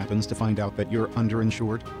something happens to find out that you're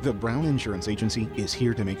underinsured. The Brown Insurance Agency is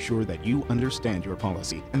here to make sure that you understand your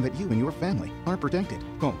policy and that you and your family are protected.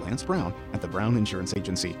 Call Lance Brown at the Brown Insurance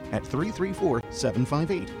Agency at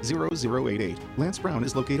 334-758-0088. Lance Brown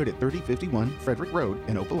is located at 3051 Frederick Road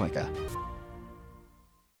in Opelika.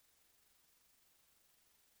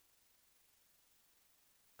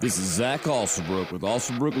 This is Zach Alsabrook with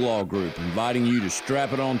Alsabrook Law Group, inviting you to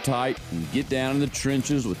strap it on tight and get down in the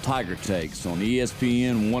trenches with Tiger Takes on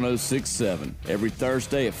ESPN 1067. Every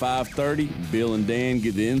Thursday at 5:30, Bill and Dan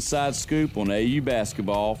give the inside scoop on AU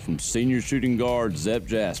basketball from senior shooting guard Zep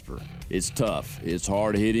Jasper. It's tough, it's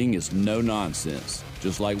hard-hitting, it's no nonsense,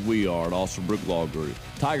 just like we are at Alsabrook Law Group.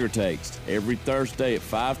 Tiger Takes every Thursday at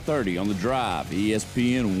 5:30 on The Drive,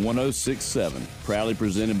 ESPN 1067. Proudly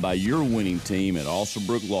presented by your winning team at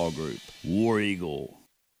Alsabrook Law Group. War Eagle.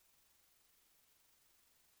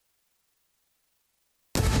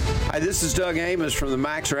 Hi, this is Doug Amos from the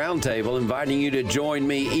Max Roundtable, inviting you to join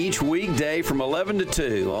me each weekday from 11 to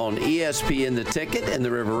 2 on ESPN The Ticket in the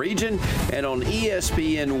River Region and on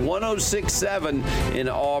ESPN 1067 in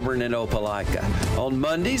Auburn and Opelika. On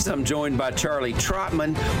Mondays, I'm joined by Charlie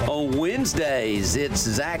Trotman. On Wednesdays, it's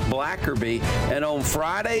Zach Blackerby. And on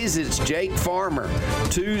Fridays, it's Jake Farmer.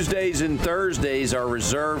 Tuesdays and Thursdays are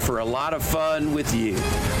reserved for a lot of fun with you.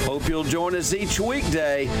 Hope you'll join us each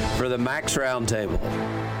weekday for the Max Roundtable.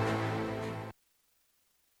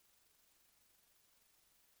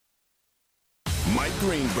 Mike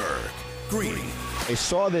Greenberg. Greeny. I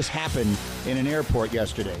saw this happen in an airport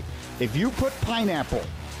yesterday. If you put pineapple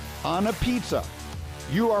on a pizza,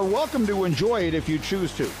 you are welcome to enjoy it if you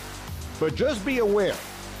choose to. But just be aware,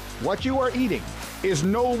 what you are eating is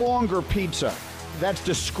no longer pizza. That's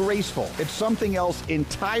disgraceful. It's something else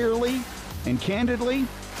entirely, and candidly,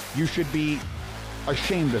 you should be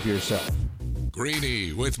ashamed of yourself.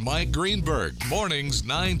 Greeny with Mike Greenberg, mornings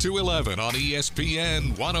 9 to 11 on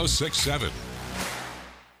ESPN 1067.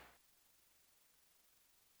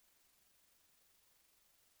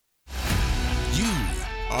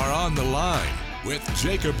 Are on the line with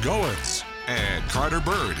Jacob Goins and Carter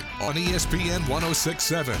Byrd on ESPN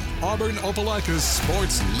 1067, Auburn Opelika's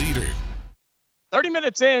sports leader. 30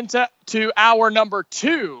 minutes into hour number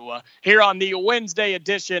 2 here on the Wednesday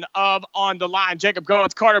edition of On the Line. Jacob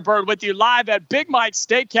Goins, Carter Byrd with you live at Big Mike's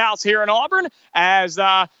Steakhouse here in Auburn as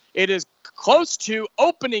it is close to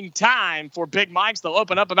opening time for Big Mike's. They'll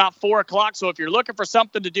open up about 4 o'clock. So if you're looking for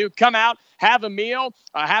something to do, come out, have a meal,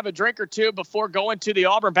 have a drink or two before going to the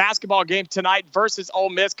Auburn basketball game tonight versus Ole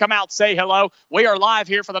Miss. Come out, say hello. We are live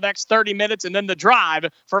here for the next 30 minutes, and then the drive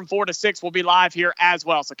from 4 to 6 will be live here as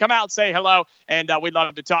well. So come out, say hello, and we'd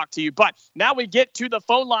love to talk to you. But now we get to the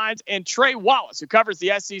phone lines, and Trey Wallace, who covers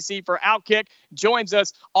the SEC for OutKick, joins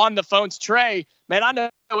us on the phones. Trey, man, I know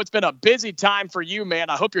it's been a busy time for you, man.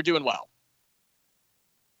 I hope you're doing well.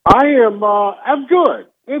 I'm good.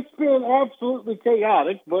 It's been absolutely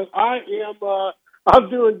chaotic, but I'm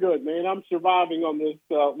doing good, man. I'm surviving on this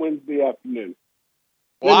Wednesday afternoon.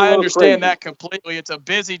 Well, I understand that completely. It's a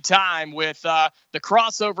busy time with the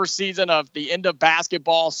crossover season of the end of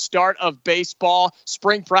basketball, start of baseball,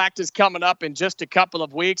 spring practice coming up in just a couple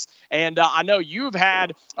of weeks. And I know you've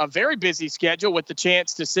had a very busy schedule with the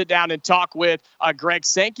chance to sit down and talk with Greg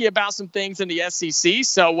Sankey about some things in the SEC.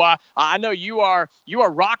 So I know you are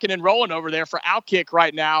rocking and rolling over there for OutKick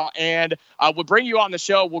right now. And we'll bring you on the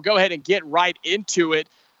show. We'll go ahead and get right into it.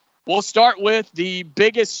 We'll start with the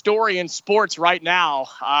biggest story in sports right now.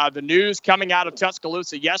 The news coming out of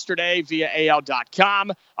Tuscaloosa yesterday via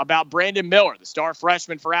AL.com about Brandon Miller, the star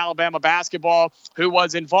freshman for Alabama basketball, who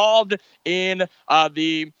was involved in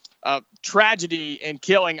the tragedy and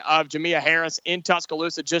killing of Jamia Harris in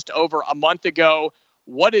Tuscaloosa just over a month ago.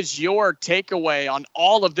 What is your takeaway on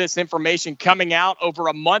all of this information coming out over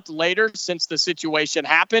a month later since the situation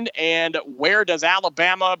happened? And where does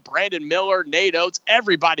Alabama, Brandon Miller, Nate Oates,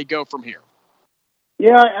 everybody go from here?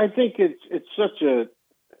 Yeah, I think it's such a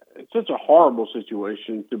horrible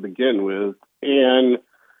situation to begin with. And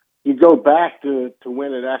you go back to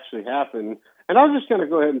when it actually happened. And I'm just going to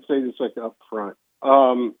go ahead and say this up front.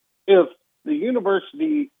 If the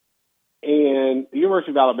University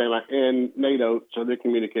of Alabama and Nate Oates, or the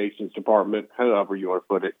communications department, however you want to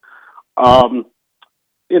put it,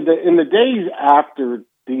 in the days after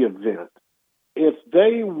the event, if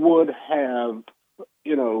they would have,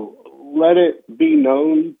 let it be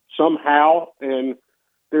known somehow, and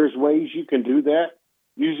there's ways you can do that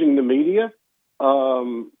using the media,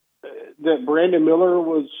 that Brandon Miller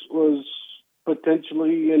was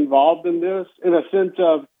potentially involved in this, in a sense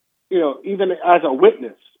of, even as a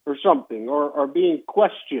witness, or something, or being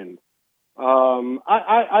questioned.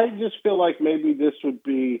 I just feel like maybe this would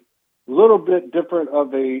be a little bit different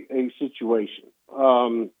of a situation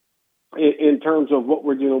in terms of what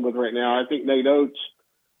we're dealing with right now. I think Nate Oates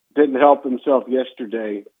didn't help himself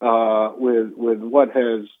yesterday with what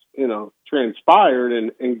has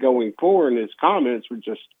transpired, and going forward. And his comments were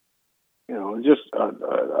just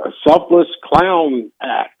a selfless clown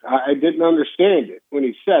act. I didn't understand it when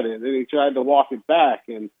he said it, and he tried to walk it back.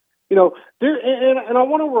 And and I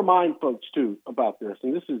want to remind folks too about this.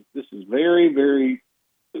 And this is very, very.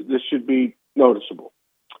 This should be noticeable.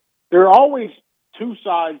 There are always two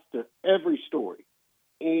sides to every story,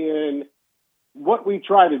 and what we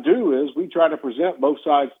try to do is we try to present both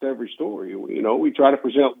sides to every story. We try to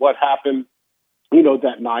present what happened,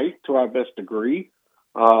 that night to our best degree.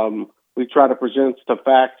 We try to present the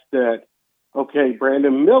facts that, okay,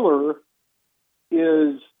 Brandon Miller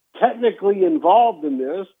is technically involved in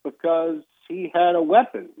this because he had a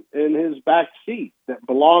weapon in his back seat that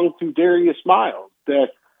belonged to Darius Miles,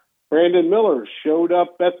 that Brandon Miller showed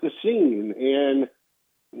up at the scene and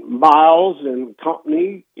Miles and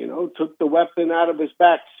company, took the weapon out of his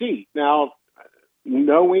back seat. Now,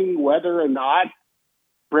 knowing whether or not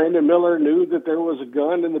Brandon Miller knew that there was a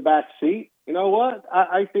gun in the back seat, you know what?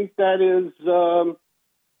 I think that is,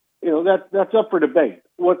 that's up for debate.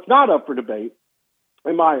 What's not up for debate,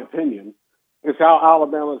 in my opinion, is how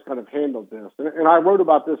Alabama's kind of handled this. And I wrote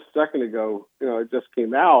about this a second ago. It just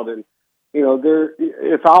came out, and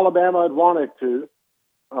if Alabama had wanted to,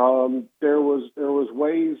 there was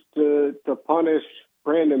ways to punish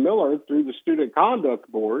Brandon Miller through the Student Conduct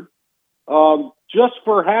Board, just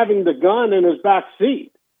for having the gun in his back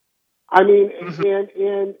seat. I mean,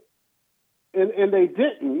 and they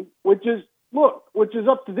didn't, which is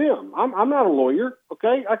up to them. I'm not a lawyer,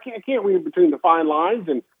 okay? I can't read between the fine lines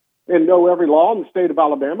and know every law in the state of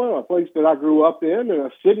Alabama, a place that I grew up in a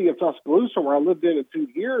city of Tuscaloosa where I lived in 2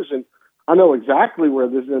 years, and I know exactly where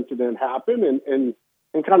this incident happened and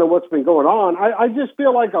kind of what's been going on. I just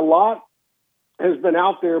feel like a lot has been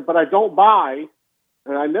out there, but I don't buy,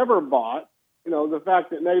 and I never bought, the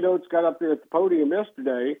fact that Nate Oates got up there at the podium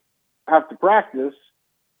yesterday after practice,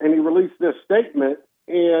 and he released this statement,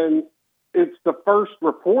 and it's the first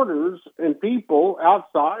reporters and people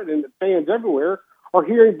outside and fans everywhere are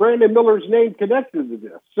hearing Brandon Miller's name connected to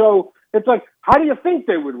this. So it's like, how do you think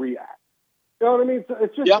they would react? You know what I mean?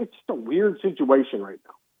 It's just a weird situation right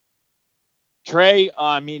now. Trey,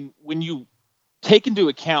 when you take into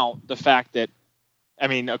account the fact that,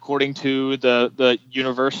 according to the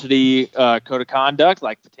university code of conduct,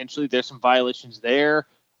 like potentially there's some violations there,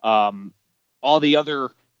 all the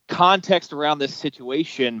other context around this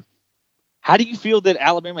situation, how do you feel that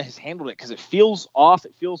Alabama has handled it? Because it feels off,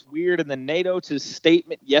 it feels weird, and then Nate Oates'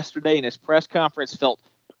 statement yesterday in his press conference felt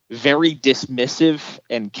very dismissive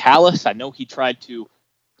and callous. I know he tried to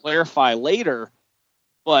clarify later,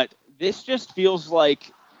 but this just feels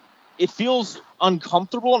like it feels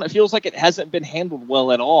uncomfortable, and it feels like it hasn't been handled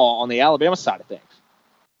well at all on the Alabama side of things.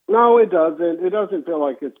 No, it doesn't. It doesn't feel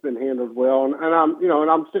like it's been handled well. And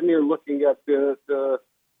I'm sitting here looking at the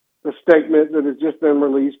statement that has just been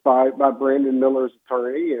released by Brandon Miller's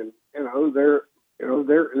attorney, and they're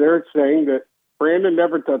saying that Brandon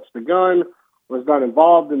never touched the gun, was not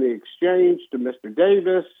involved in the exchange to Mr.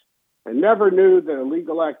 Davis, and never knew that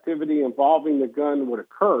illegal activity involving the gun would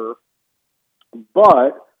occur.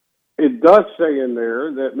 But it does say in there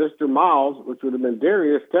that Mr. Miles, which would have been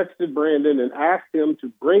Darius, texted Brandon and asked him to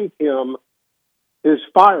bring him his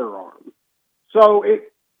firearm. So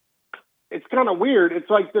it's kind of weird. It's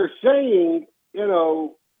like they're saying,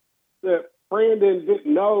 that Brandon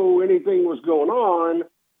didn't know anything was going on,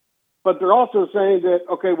 but they're also saying that,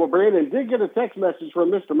 okay, well, Brandon did get a text message from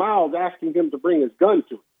Mr. Miles asking him to bring his gun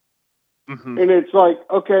to him. Mm-hmm. And it's like,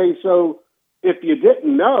 okay, so if you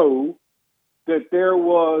didn't know that there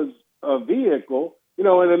was a vehicle,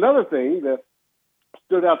 and another thing that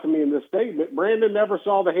stood out to me in this statement, Brandon never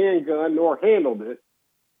saw the handgun nor handled it.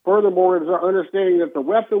 Furthermore, it is our understanding that the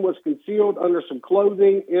weapon was concealed under some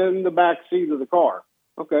clothing in the back seat of the car.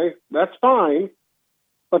 Okay, that's fine.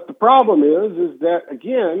 But the problem is that,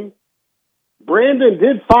 again, Brandon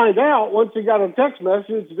did find out once he got a text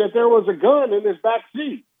message that there was a gun in his back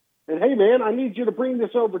seat. And, hey, man, I need you to bring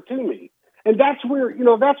this over to me. And that's where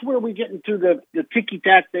we get into the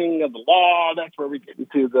ticky-tack thing of the law. That's where we get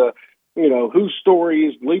into the, whose story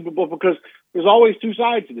is believable, because there's always two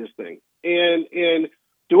sides to this thing. And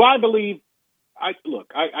do I believe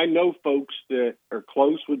I know folks that are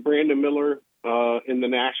close with Brandon Miller in the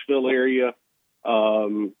Nashville area.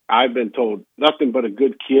 I've been told nothing but a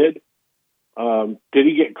good kid. Did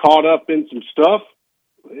he get caught up in some stuff?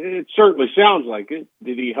 It certainly sounds like it.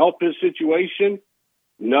 Did he help his situation?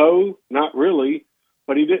 No, not really.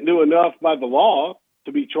 But he didn't do enough by the law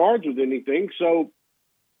to be charged with anything. So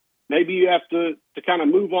maybe you have to kind of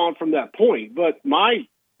move on from that point. But my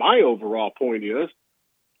overall point is,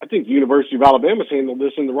 I think the University of Alabama's handled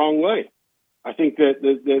this in the wrong way. I think that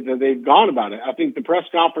they've gone about it. I think the press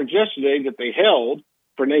conference yesterday that they held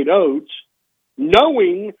for Nate Oates,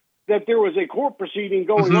 knowing that there was a court proceeding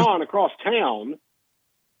going on across town,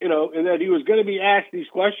 and that he was going to be asked these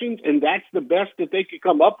questions, and that's the best that they could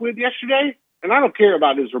come up with yesterday. And I don't care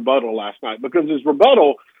about his rebuttal last night, because his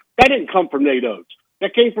rebuttal, that didn't come from Nate Oates.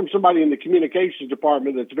 That came from somebody in the communications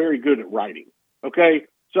department that's very good at writing. Okay?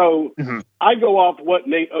 So I go off what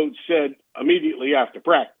Nate Oates said immediately after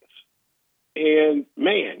practice. And,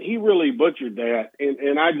 man, he really butchered that.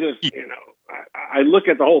 And I just, I look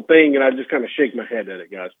at the whole thing and I just kind of shake my head at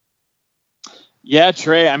it, guys. Yeah,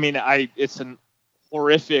 Trey, I mean, it's an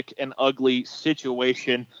horrific and ugly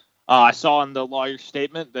situation. I saw in the lawyer's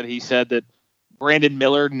statement that he said that Brandon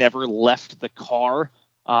Miller never left the car.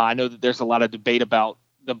 I know that there's a lot of debate about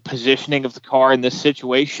the positioning of the car in this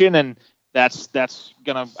situation, and that's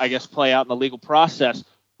going to, I guess, play out in the legal process.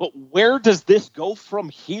 But where does this go from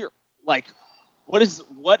here? Like, what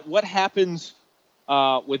happens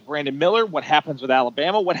with Brandon Miller? What happens with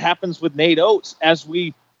Alabama? What happens with Nate Oates as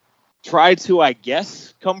we try to, I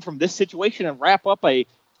guess, come from this situation and wrap up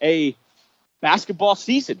a basketball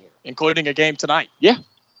season here, including a game tonight? Yeah.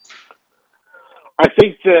 I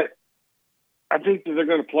think that they're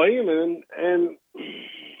going to play him, and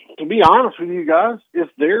to be honest with you guys, if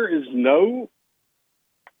there's no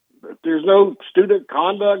student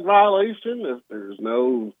conduct violation, if there's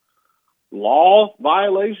no law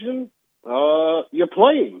violation, you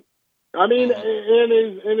play him. I mean,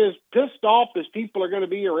 and as pissed off as people are going to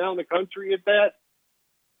be around the country at that,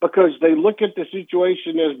 because they look at the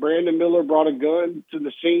situation as Brandon Miller brought a gun to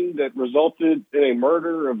the scene that resulted in a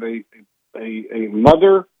murder of a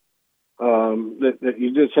mother that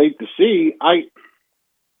you just hate to see.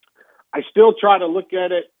 I still try to look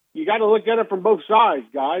at it. You got to look at it from both sides,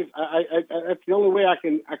 guys. I that's the only way I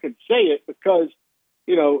can say it, because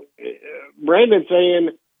Brandon saying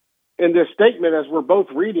in this statement, as we're both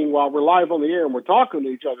reading while we're live on the air and we're talking to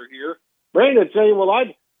each other here, Brandon saying, well, I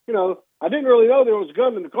didn't really know there was a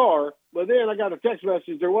gun in the car, but then I got a text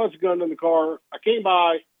message there was a gun in the car. I came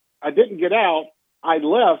by, I didn't get out, I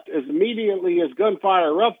left as immediately as gunfire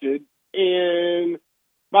erupted, and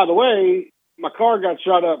by the way, my car got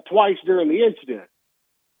shot up twice during the incident.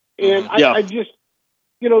 And I just,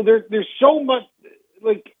 there's so much,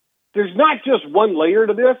 like, there's not just one layer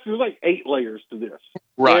to this. There's like 8 layers to this.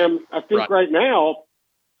 Right. And I think right now,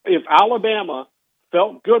 if Alabama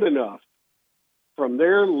felt good enough from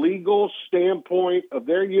their legal standpoint of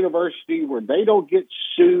their university, where they don't get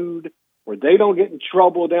sued, where they don't get in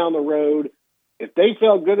trouble down the road, if they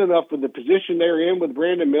felt good enough with the position they're in with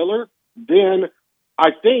Brandon Miller, then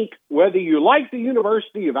I think whether you like the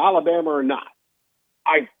University of Alabama or not,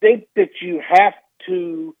 I think that you have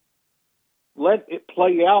to let it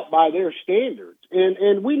play out by their standards.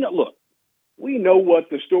 And we know what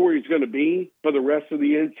the story is going to be for the rest of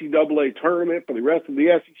the NCAA tournament, for the rest of the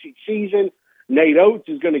SEC season. Nate Oates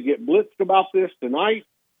is going to get blitzed about this tonight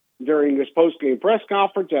during this post-game press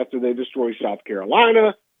conference after they destroy South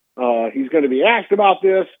Carolina. He's going to be asked about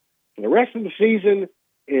this for the rest of the season,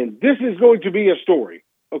 and this is going to be a story,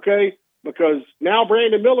 okay? Because now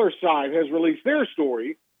Brandon Miller's side has released their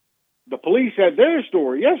story. The police had their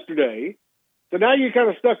story yesterday. So now you're kind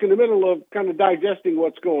of stuck in the middle of kind of digesting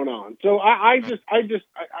what's going on. So I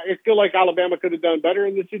feel like Alabama could have done better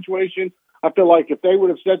in this situation. I feel like if they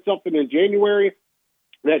would have said something in January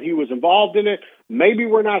that he was involved in it, maybe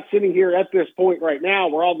we're not sitting here at this point right now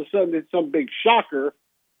where all of a sudden it's some big shocker.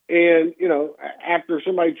 And, after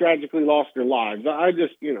somebody tragically lost their lives,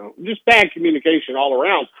 just bad communication all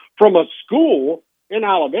around from a school in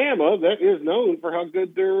Alabama that is known for how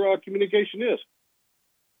good their communication is.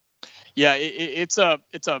 Yeah, it's a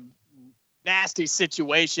nasty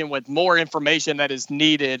situation with more information that is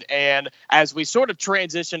needed. And as we sort of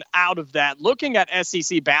transition out of that, looking at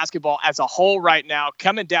SEC basketball as a whole right now,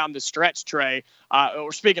 coming down the stretch, Trey,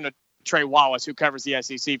 we're speaking of Trey Wallace, who covers the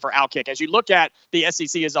SEC for OutKick. As you look at the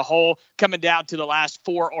SEC as a whole, coming down to the last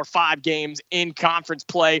 4 or 5 games in conference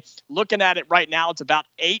play, looking at it right now, it's about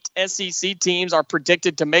 8 SEC teams are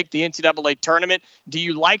predicted to make the NCAA tournament. Do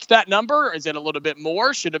you like that number? Is it a little bit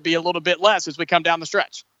more? Should it be a little bit less as we come down the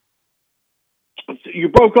stretch? You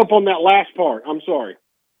broke up on that last part. I'm sorry.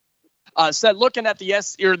 Said looking at the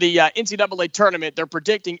NCAA tournament, they're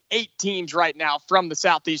predicting 8 teams right now from the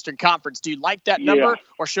Southeastern Conference. Do you like that number,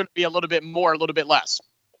 or should it be a little bit more, a little bit less?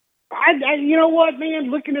 you know what, man?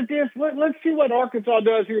 Looking at this, let's see what Arkansas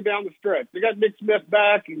does here down the stretch. They got Nick Smith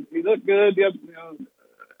back. He looked good.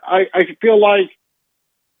 I feel like,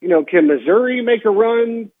 can Missouri make a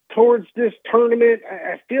run towards this tournament?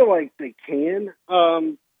 I feel like they can.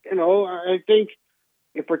 I think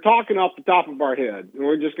if we're talking off the top of our head, and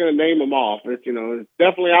we're just going to name them off, it's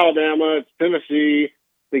definitely Alabama, it's Tennessee.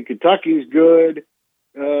 I think Kentucky's good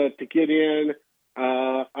to get in.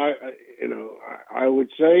 I would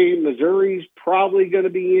say Missouri's probably going to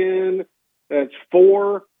be in. That's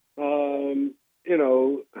 4.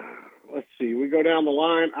 Let's see. We go down the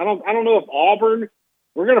line. I don't know if Auburn.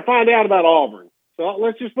 We're going to find out about Auburn. So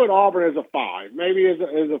let's just put Auburn as a 5, maybe as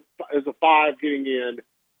a 5 getting in,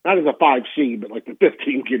 not as a 5C, but like the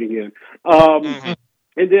 15 getting in. And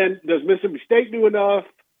then does Mississippi State do enough?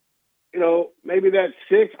 Maybe that's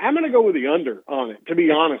 6. I'm going to go with the under on it, to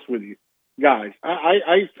be honest with you guys.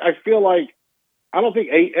 I feel like I don't think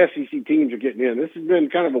 8 SEC teams are getting in. This has been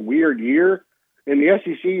kind of a weird year, and the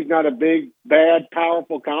SEC is not a big, bad,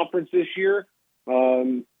 powerful conference this year.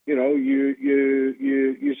 You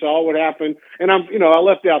saw what happened, and I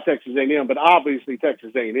left out Texas A&M, but obviously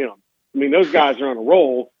Texas A&M. I mean, those guys are on a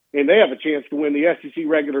roll, and they have a chance to win the SEC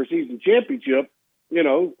regular season championship.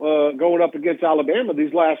 Going up against Alabama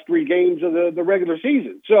these last 3 games of the regular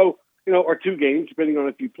season. So, or 2 games, depending on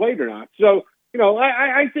if you played or not. So,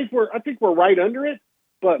 I think we're right under it.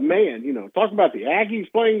 But man, talk about the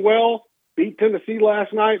Aggies playing well. Beat Tennessee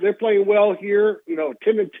last night. They're playing well here.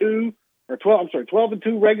 10-2 or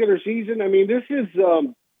 12-2 regular season. I mean, this has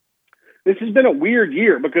been a weird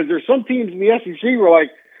year because there's some teams in the SEC who are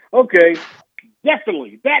like, okay,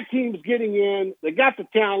 definitely that team's getting in. They got the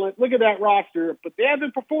talent. Look at that roster, but they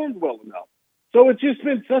haven't performed well enough. So it's just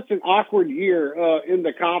been such an awkward year in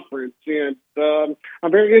the conference, and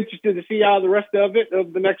I'm very interested to see how the rest of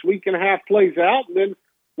the next week and a half plays out. And then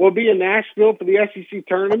we'll be in Nashville for the SEC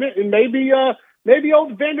tournament, and maybe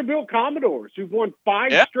old Vanderbilt Commodores, who've won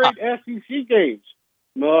 5 straight SEC games.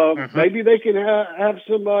 Maybe they can have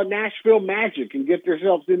some Nashville magic and get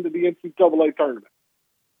themselves into the NCAA tournament.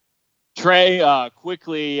 Trey,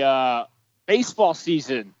 quickly, baseball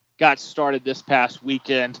season got started this past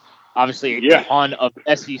weekend. Obviously, a ton of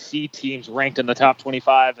SEC teams ranked in the top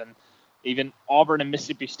 25, and even Auburn and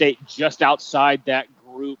Mississippi State just outside that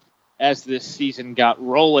group as this season got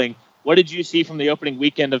rolling. What did you see from the opening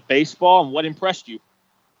weekend of baseball, and what impressed you?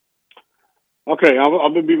 Okay, I'm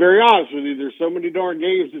going to be very honest with you. There's so many darn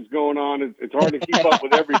games that's going on. It's hard to keep up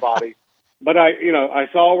with everybody. But I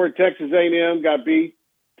saw where Texas A&M got beat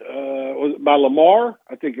by Lamar,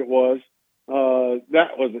 I think it was.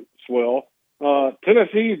 That wasn't swell.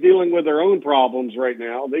 Tennessee's dealing with their own problems right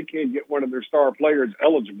now. They can't get one of their star players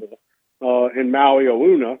eligible in Maui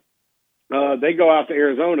Ouna. They go out to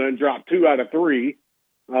Arizona and drop 2 out of 3.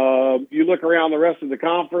 You look around the rest of the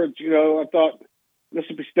conference, I thought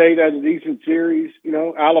Mississippi State had a decent series.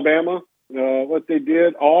 Alabama, what they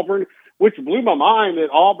did. Auburn, which blew my mind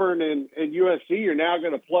that Auburn and USC are now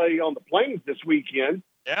going to play on the Plains this weekend.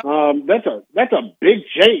 Yep. That's a big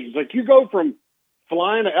change. Like you go from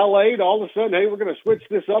flying to LA to all of a sudden, hey, we're going to switch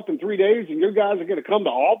this up in 3 days, and your guys are going to come to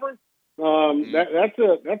Auburn.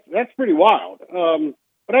 That's pretty wild.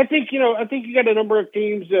 But I think you got a number of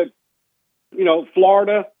teams that,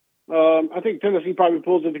 Florida. I think Tennessee probably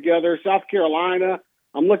pulls it together. South Carolina.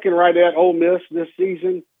 I'm looking right at Ole Miss this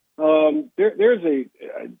season. There's an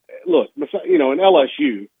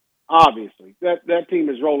LSU. Obviously, that team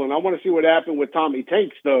is rolling. I want to see what happened with Tommy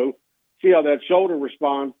Tanks, though. See how that shoulder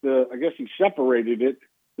responds. I guess he separated it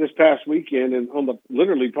this past weekend, and on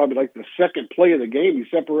literally probably like the second play of the game, he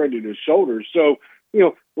separated his shoulders. So,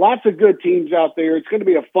 lots of good teams out there. It's going to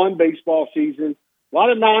be a fun baseball season. A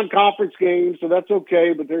lot of non-conference games, so that's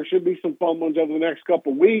okay, but there should be some fun ones over the next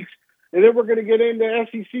couple of weeks. And then we're going to get into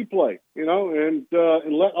SEC play, and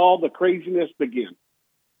let all the craziness begin.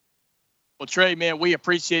 Well, Trey, man, we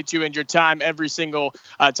appreciate you and your time every single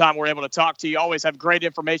time we're able to talk to you. You always have great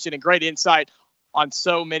information and great insight on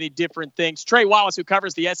so many different things. Trey Wallace, who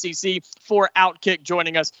covers the SEC for OutKick,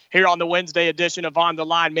 joining us here on the Wednesday edition of On the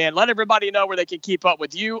Line. Man, let everybody know where they can keep up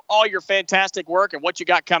with you, all your fantastic work, and what you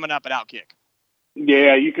got coming up at OutKick.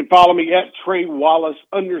 Yeah, you can follow me at Trey Wallace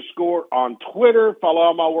 _ on Twitter. Follow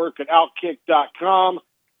all my work at OutKick.com.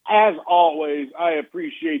 As always, I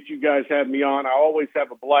appreciate you guys having me on. I always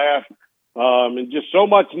have a blast. And just so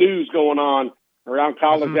much news going on around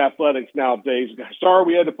college athletics nowadays. Sorry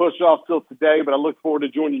we had to push off till today, but I look forward to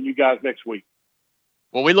joining you guys next week.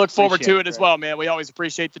 Well, we look forward to it as well, man. We always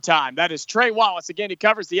appreciate the time. That is Trey Wallace. Again, he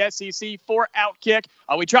covers the SEC for OutKick.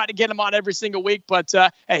 We try to get him on every single week, but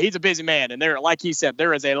hey, he's a busy man. And like he said,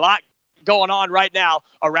 there is a lot going on right now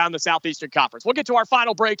around the Southeastern Conference. We'll get to our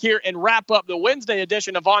final break here and wrap up the Wednesday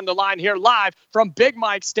edition of On the Line here live from Big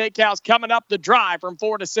Mike's Steakhouse. Coming up, the drive from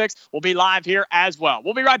 4 to 6 will be live here as well.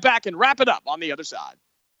 We'll be right back and wrap it up on the other side.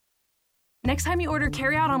 Next time you order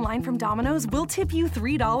carryout online from Domino's, we'll tip you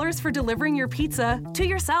 $3 for delivering your pizza to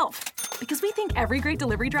yourself. Because we think every great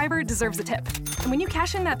delivery driver deserves a tip. And when you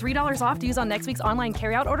cash in that $3 off to use on next week's online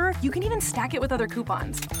carryout order, you can even stack it with other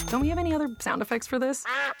coupons. Don't we have any other sound effects for this?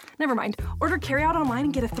 Never mind. Order carryout online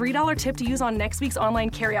and get a $3 tip to use on next week's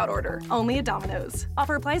online carryout order. Only at Domino's.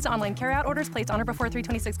 Offer applies to online carryout orders placed on or before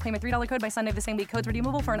 3/26. Claim a $3 code by Sunday of the same week. Codes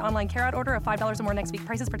redeemable for an online carryout order of $5 or more next week.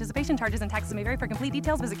 Prices, participation, charges, and taxes may vary. For complete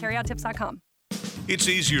details, visit carryouttips.com. It's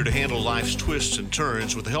easier to handle life's twists and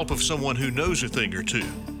turns with the help of someone who knows a thing or two.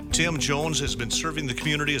 Tim Jones has been serving the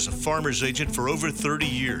community as a farmer's agent for over 30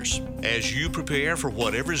 years. As you prepare for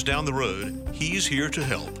whatever's down the road, he's here to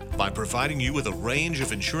help by providing you with a range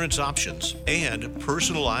of insurance options and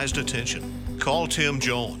personalized attention. Call Tim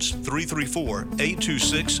Jones,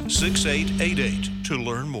 334-826-6888 to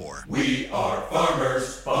learn more. We are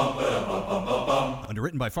farmers. Bum, ba, bum, bum, bum, bum.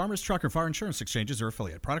 Underwritten by Farmers Truck or Fire Insurance Exchanges or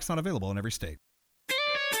affiliate. Products not available in every state.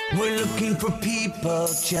 We're looking for people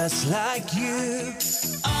just like you.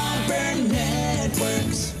 Auburn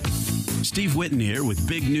Networks. Steve Whitten here with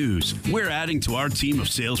big news. We're adding to our team of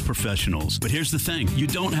sales professionals. But here's the thing. You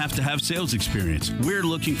don't have to have sales experience. We're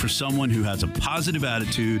looking for someone who has a positive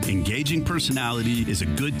attitude, engaging personality, is a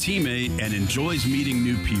good teammate, and enjoys meeting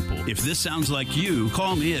new people. If this sounds like you,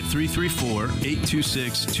 call me at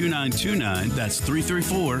 334-826-2929. That's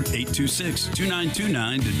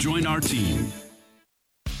 334-826-2929 to join our team.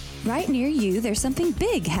 Right near you, there's something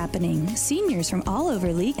big happening. Seniors from all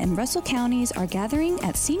over Leake and Russell counties are gathering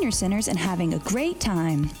at senior centers and having a great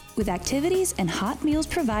time. With activities and hot meals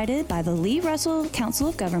provided by the Lee Russell Council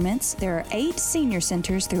of Governments, there are 8 senior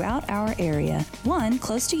centers throughout our area. One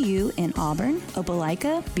close to you in Auburn,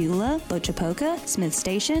 Opelika, Beulah, Bochapoca, Smith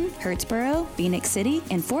Station, Hurtsboro, Phoenix City,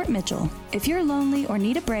 and Fort Mitchell. If you're lonely or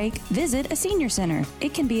need a break, visit a senior center.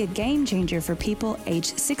 It can be a game changer for people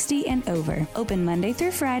aged 60 and over. Open Monday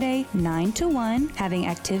through Friday, 9 to 1, having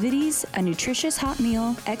activities, a nutritious hot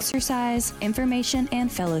meal, exercise, information,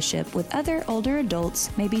 and fellowship with other older adults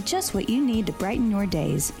may be just what you need to brighten your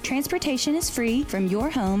days. Transportation is free from your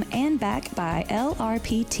home and back by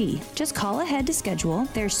LRPT. Just call ahead to schedule.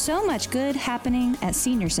 There's so much good happening at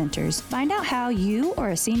senior centers. Find out how you or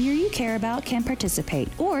a senior you care about can participate,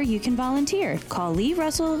 or you can volunteer. Call Lee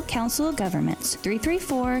Russell Council of Governments,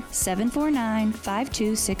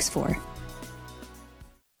 334-749-5264.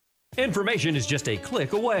 Information is just a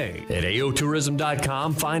click away. At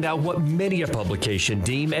AOTourism.com, find out what many a publication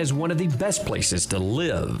deem as one of the best places to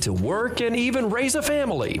live, to work, and even raise a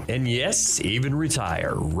family. And yes, even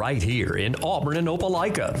retire right here in Auburn and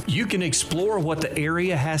Opelika. You can explore what the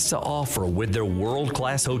area has to offer with their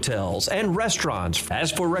world-class hotels and restaurants. As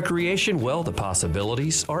for recreation, well, the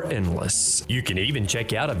possibilities are endless. You can even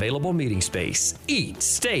check out available meeting space. Eat,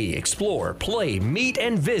 stay, explore, play, meet,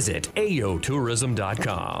 and visit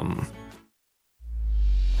AOTourism.com.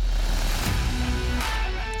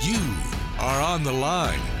 You are on the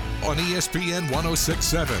line on ESPN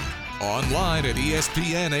 1067, online at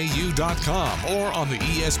ESPNAU.com or on the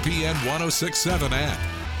ESPN 1067 app.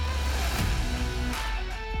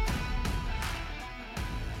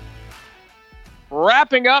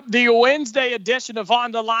 Wrapping up the Wednesday edition of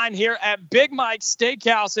On the Line here at Big Mike's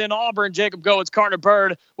Steakhouse in Auburn. Jacob Goins, Carter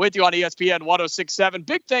Byrd with you on ESPN 1067.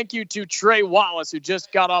 Big thank you to Trey Wallace, who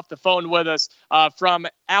just got off the phone with us from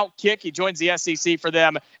OutKick. He joins the SEC for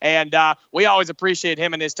them, and we always appreciate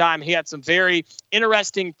him and his time. He had some very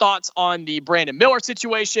interesting thoughts on the Brandon Miller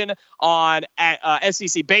situation, on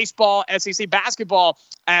SEC baseball, SEC basketball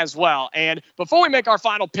as well. And before we make our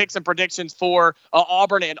final picks and predictions for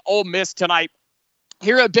Auburn and Ole Miss tonight,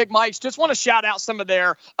 here at Big Mike's, just want to shout out some of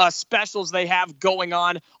their specials they have going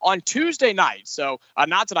on Tuesday nights. So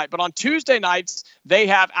not tonight, but on Tuesday nights, they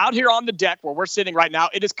have out here on the deck where we're sitting right now,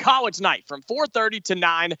 it is college night from 4:30 to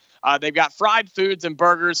 9. They've got fried foods and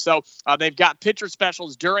burgers. So they've got pitcher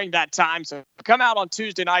specials during that time. So come out on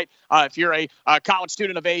Tuesday night. If you're a college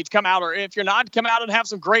student of age, come out. Or if you're not, come out and have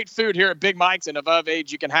some great food here at Big Mike's. And above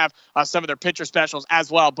age, you can have some of their pitcher specials as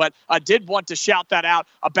well. But I did want to shout that out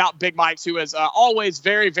about Big Mike's, who is always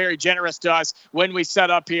very, very generous to us when we set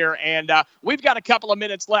up here. And we've got a couple of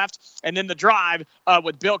minutes left. And then the drive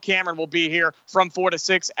with Bill Cameron will be here from 4 to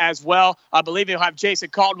 6 as well. I believe he'll have Jason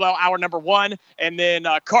Caldwell, hour number 1. And then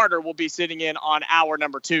Carter will be sitting in on hour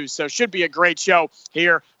number 2. So should be a great show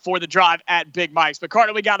here for the drive at Big Mike's. But,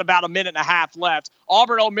 Carter, we got about a minute and a half left.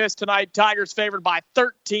 Auburn, Ole Miss tonight. Tigers favored by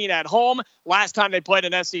 13 at home. Last time they played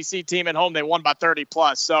an SEC team at home, they won by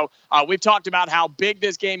 30+. So we've talked about how big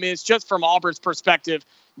this game is just from Auburn's perspective.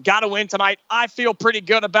 Got to win tonight. I feel pretty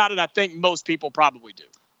good about it. I think most people probably do.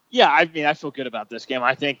 Yeah, I mean, I feel good about this game.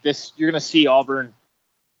 I think you're going to see Auburn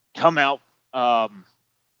come out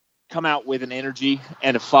with an energy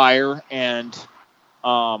and a fire, and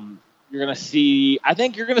you're going to see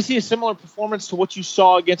a similar performance to what you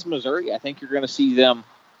saw against Missouri. I think you're going to see them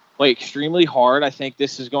play extremely hard. I think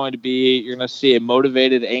this is going to be, you're going to see a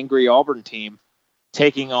motivated, angry Auburn team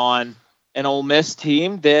taking on an Ole Miss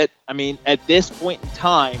team that, I mean, at this point in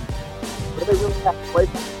time, what do they really have to play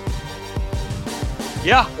for?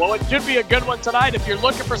 Yeah, well, it should be a good one tonight. If you're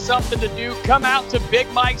looking for something to do, come out to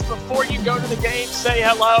Big Mike's before you go to the game. Say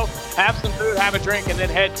hello, have some food, have a drink, and then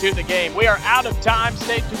head to the game. We are out of time.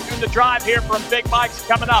 Stay tuned to the drive here from Big Mike's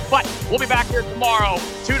coming up. But we'll be back here tomorrow,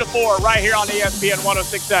 2 to 4, right here on ESPN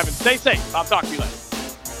 106.7. Stay safe. I'll talk to you later.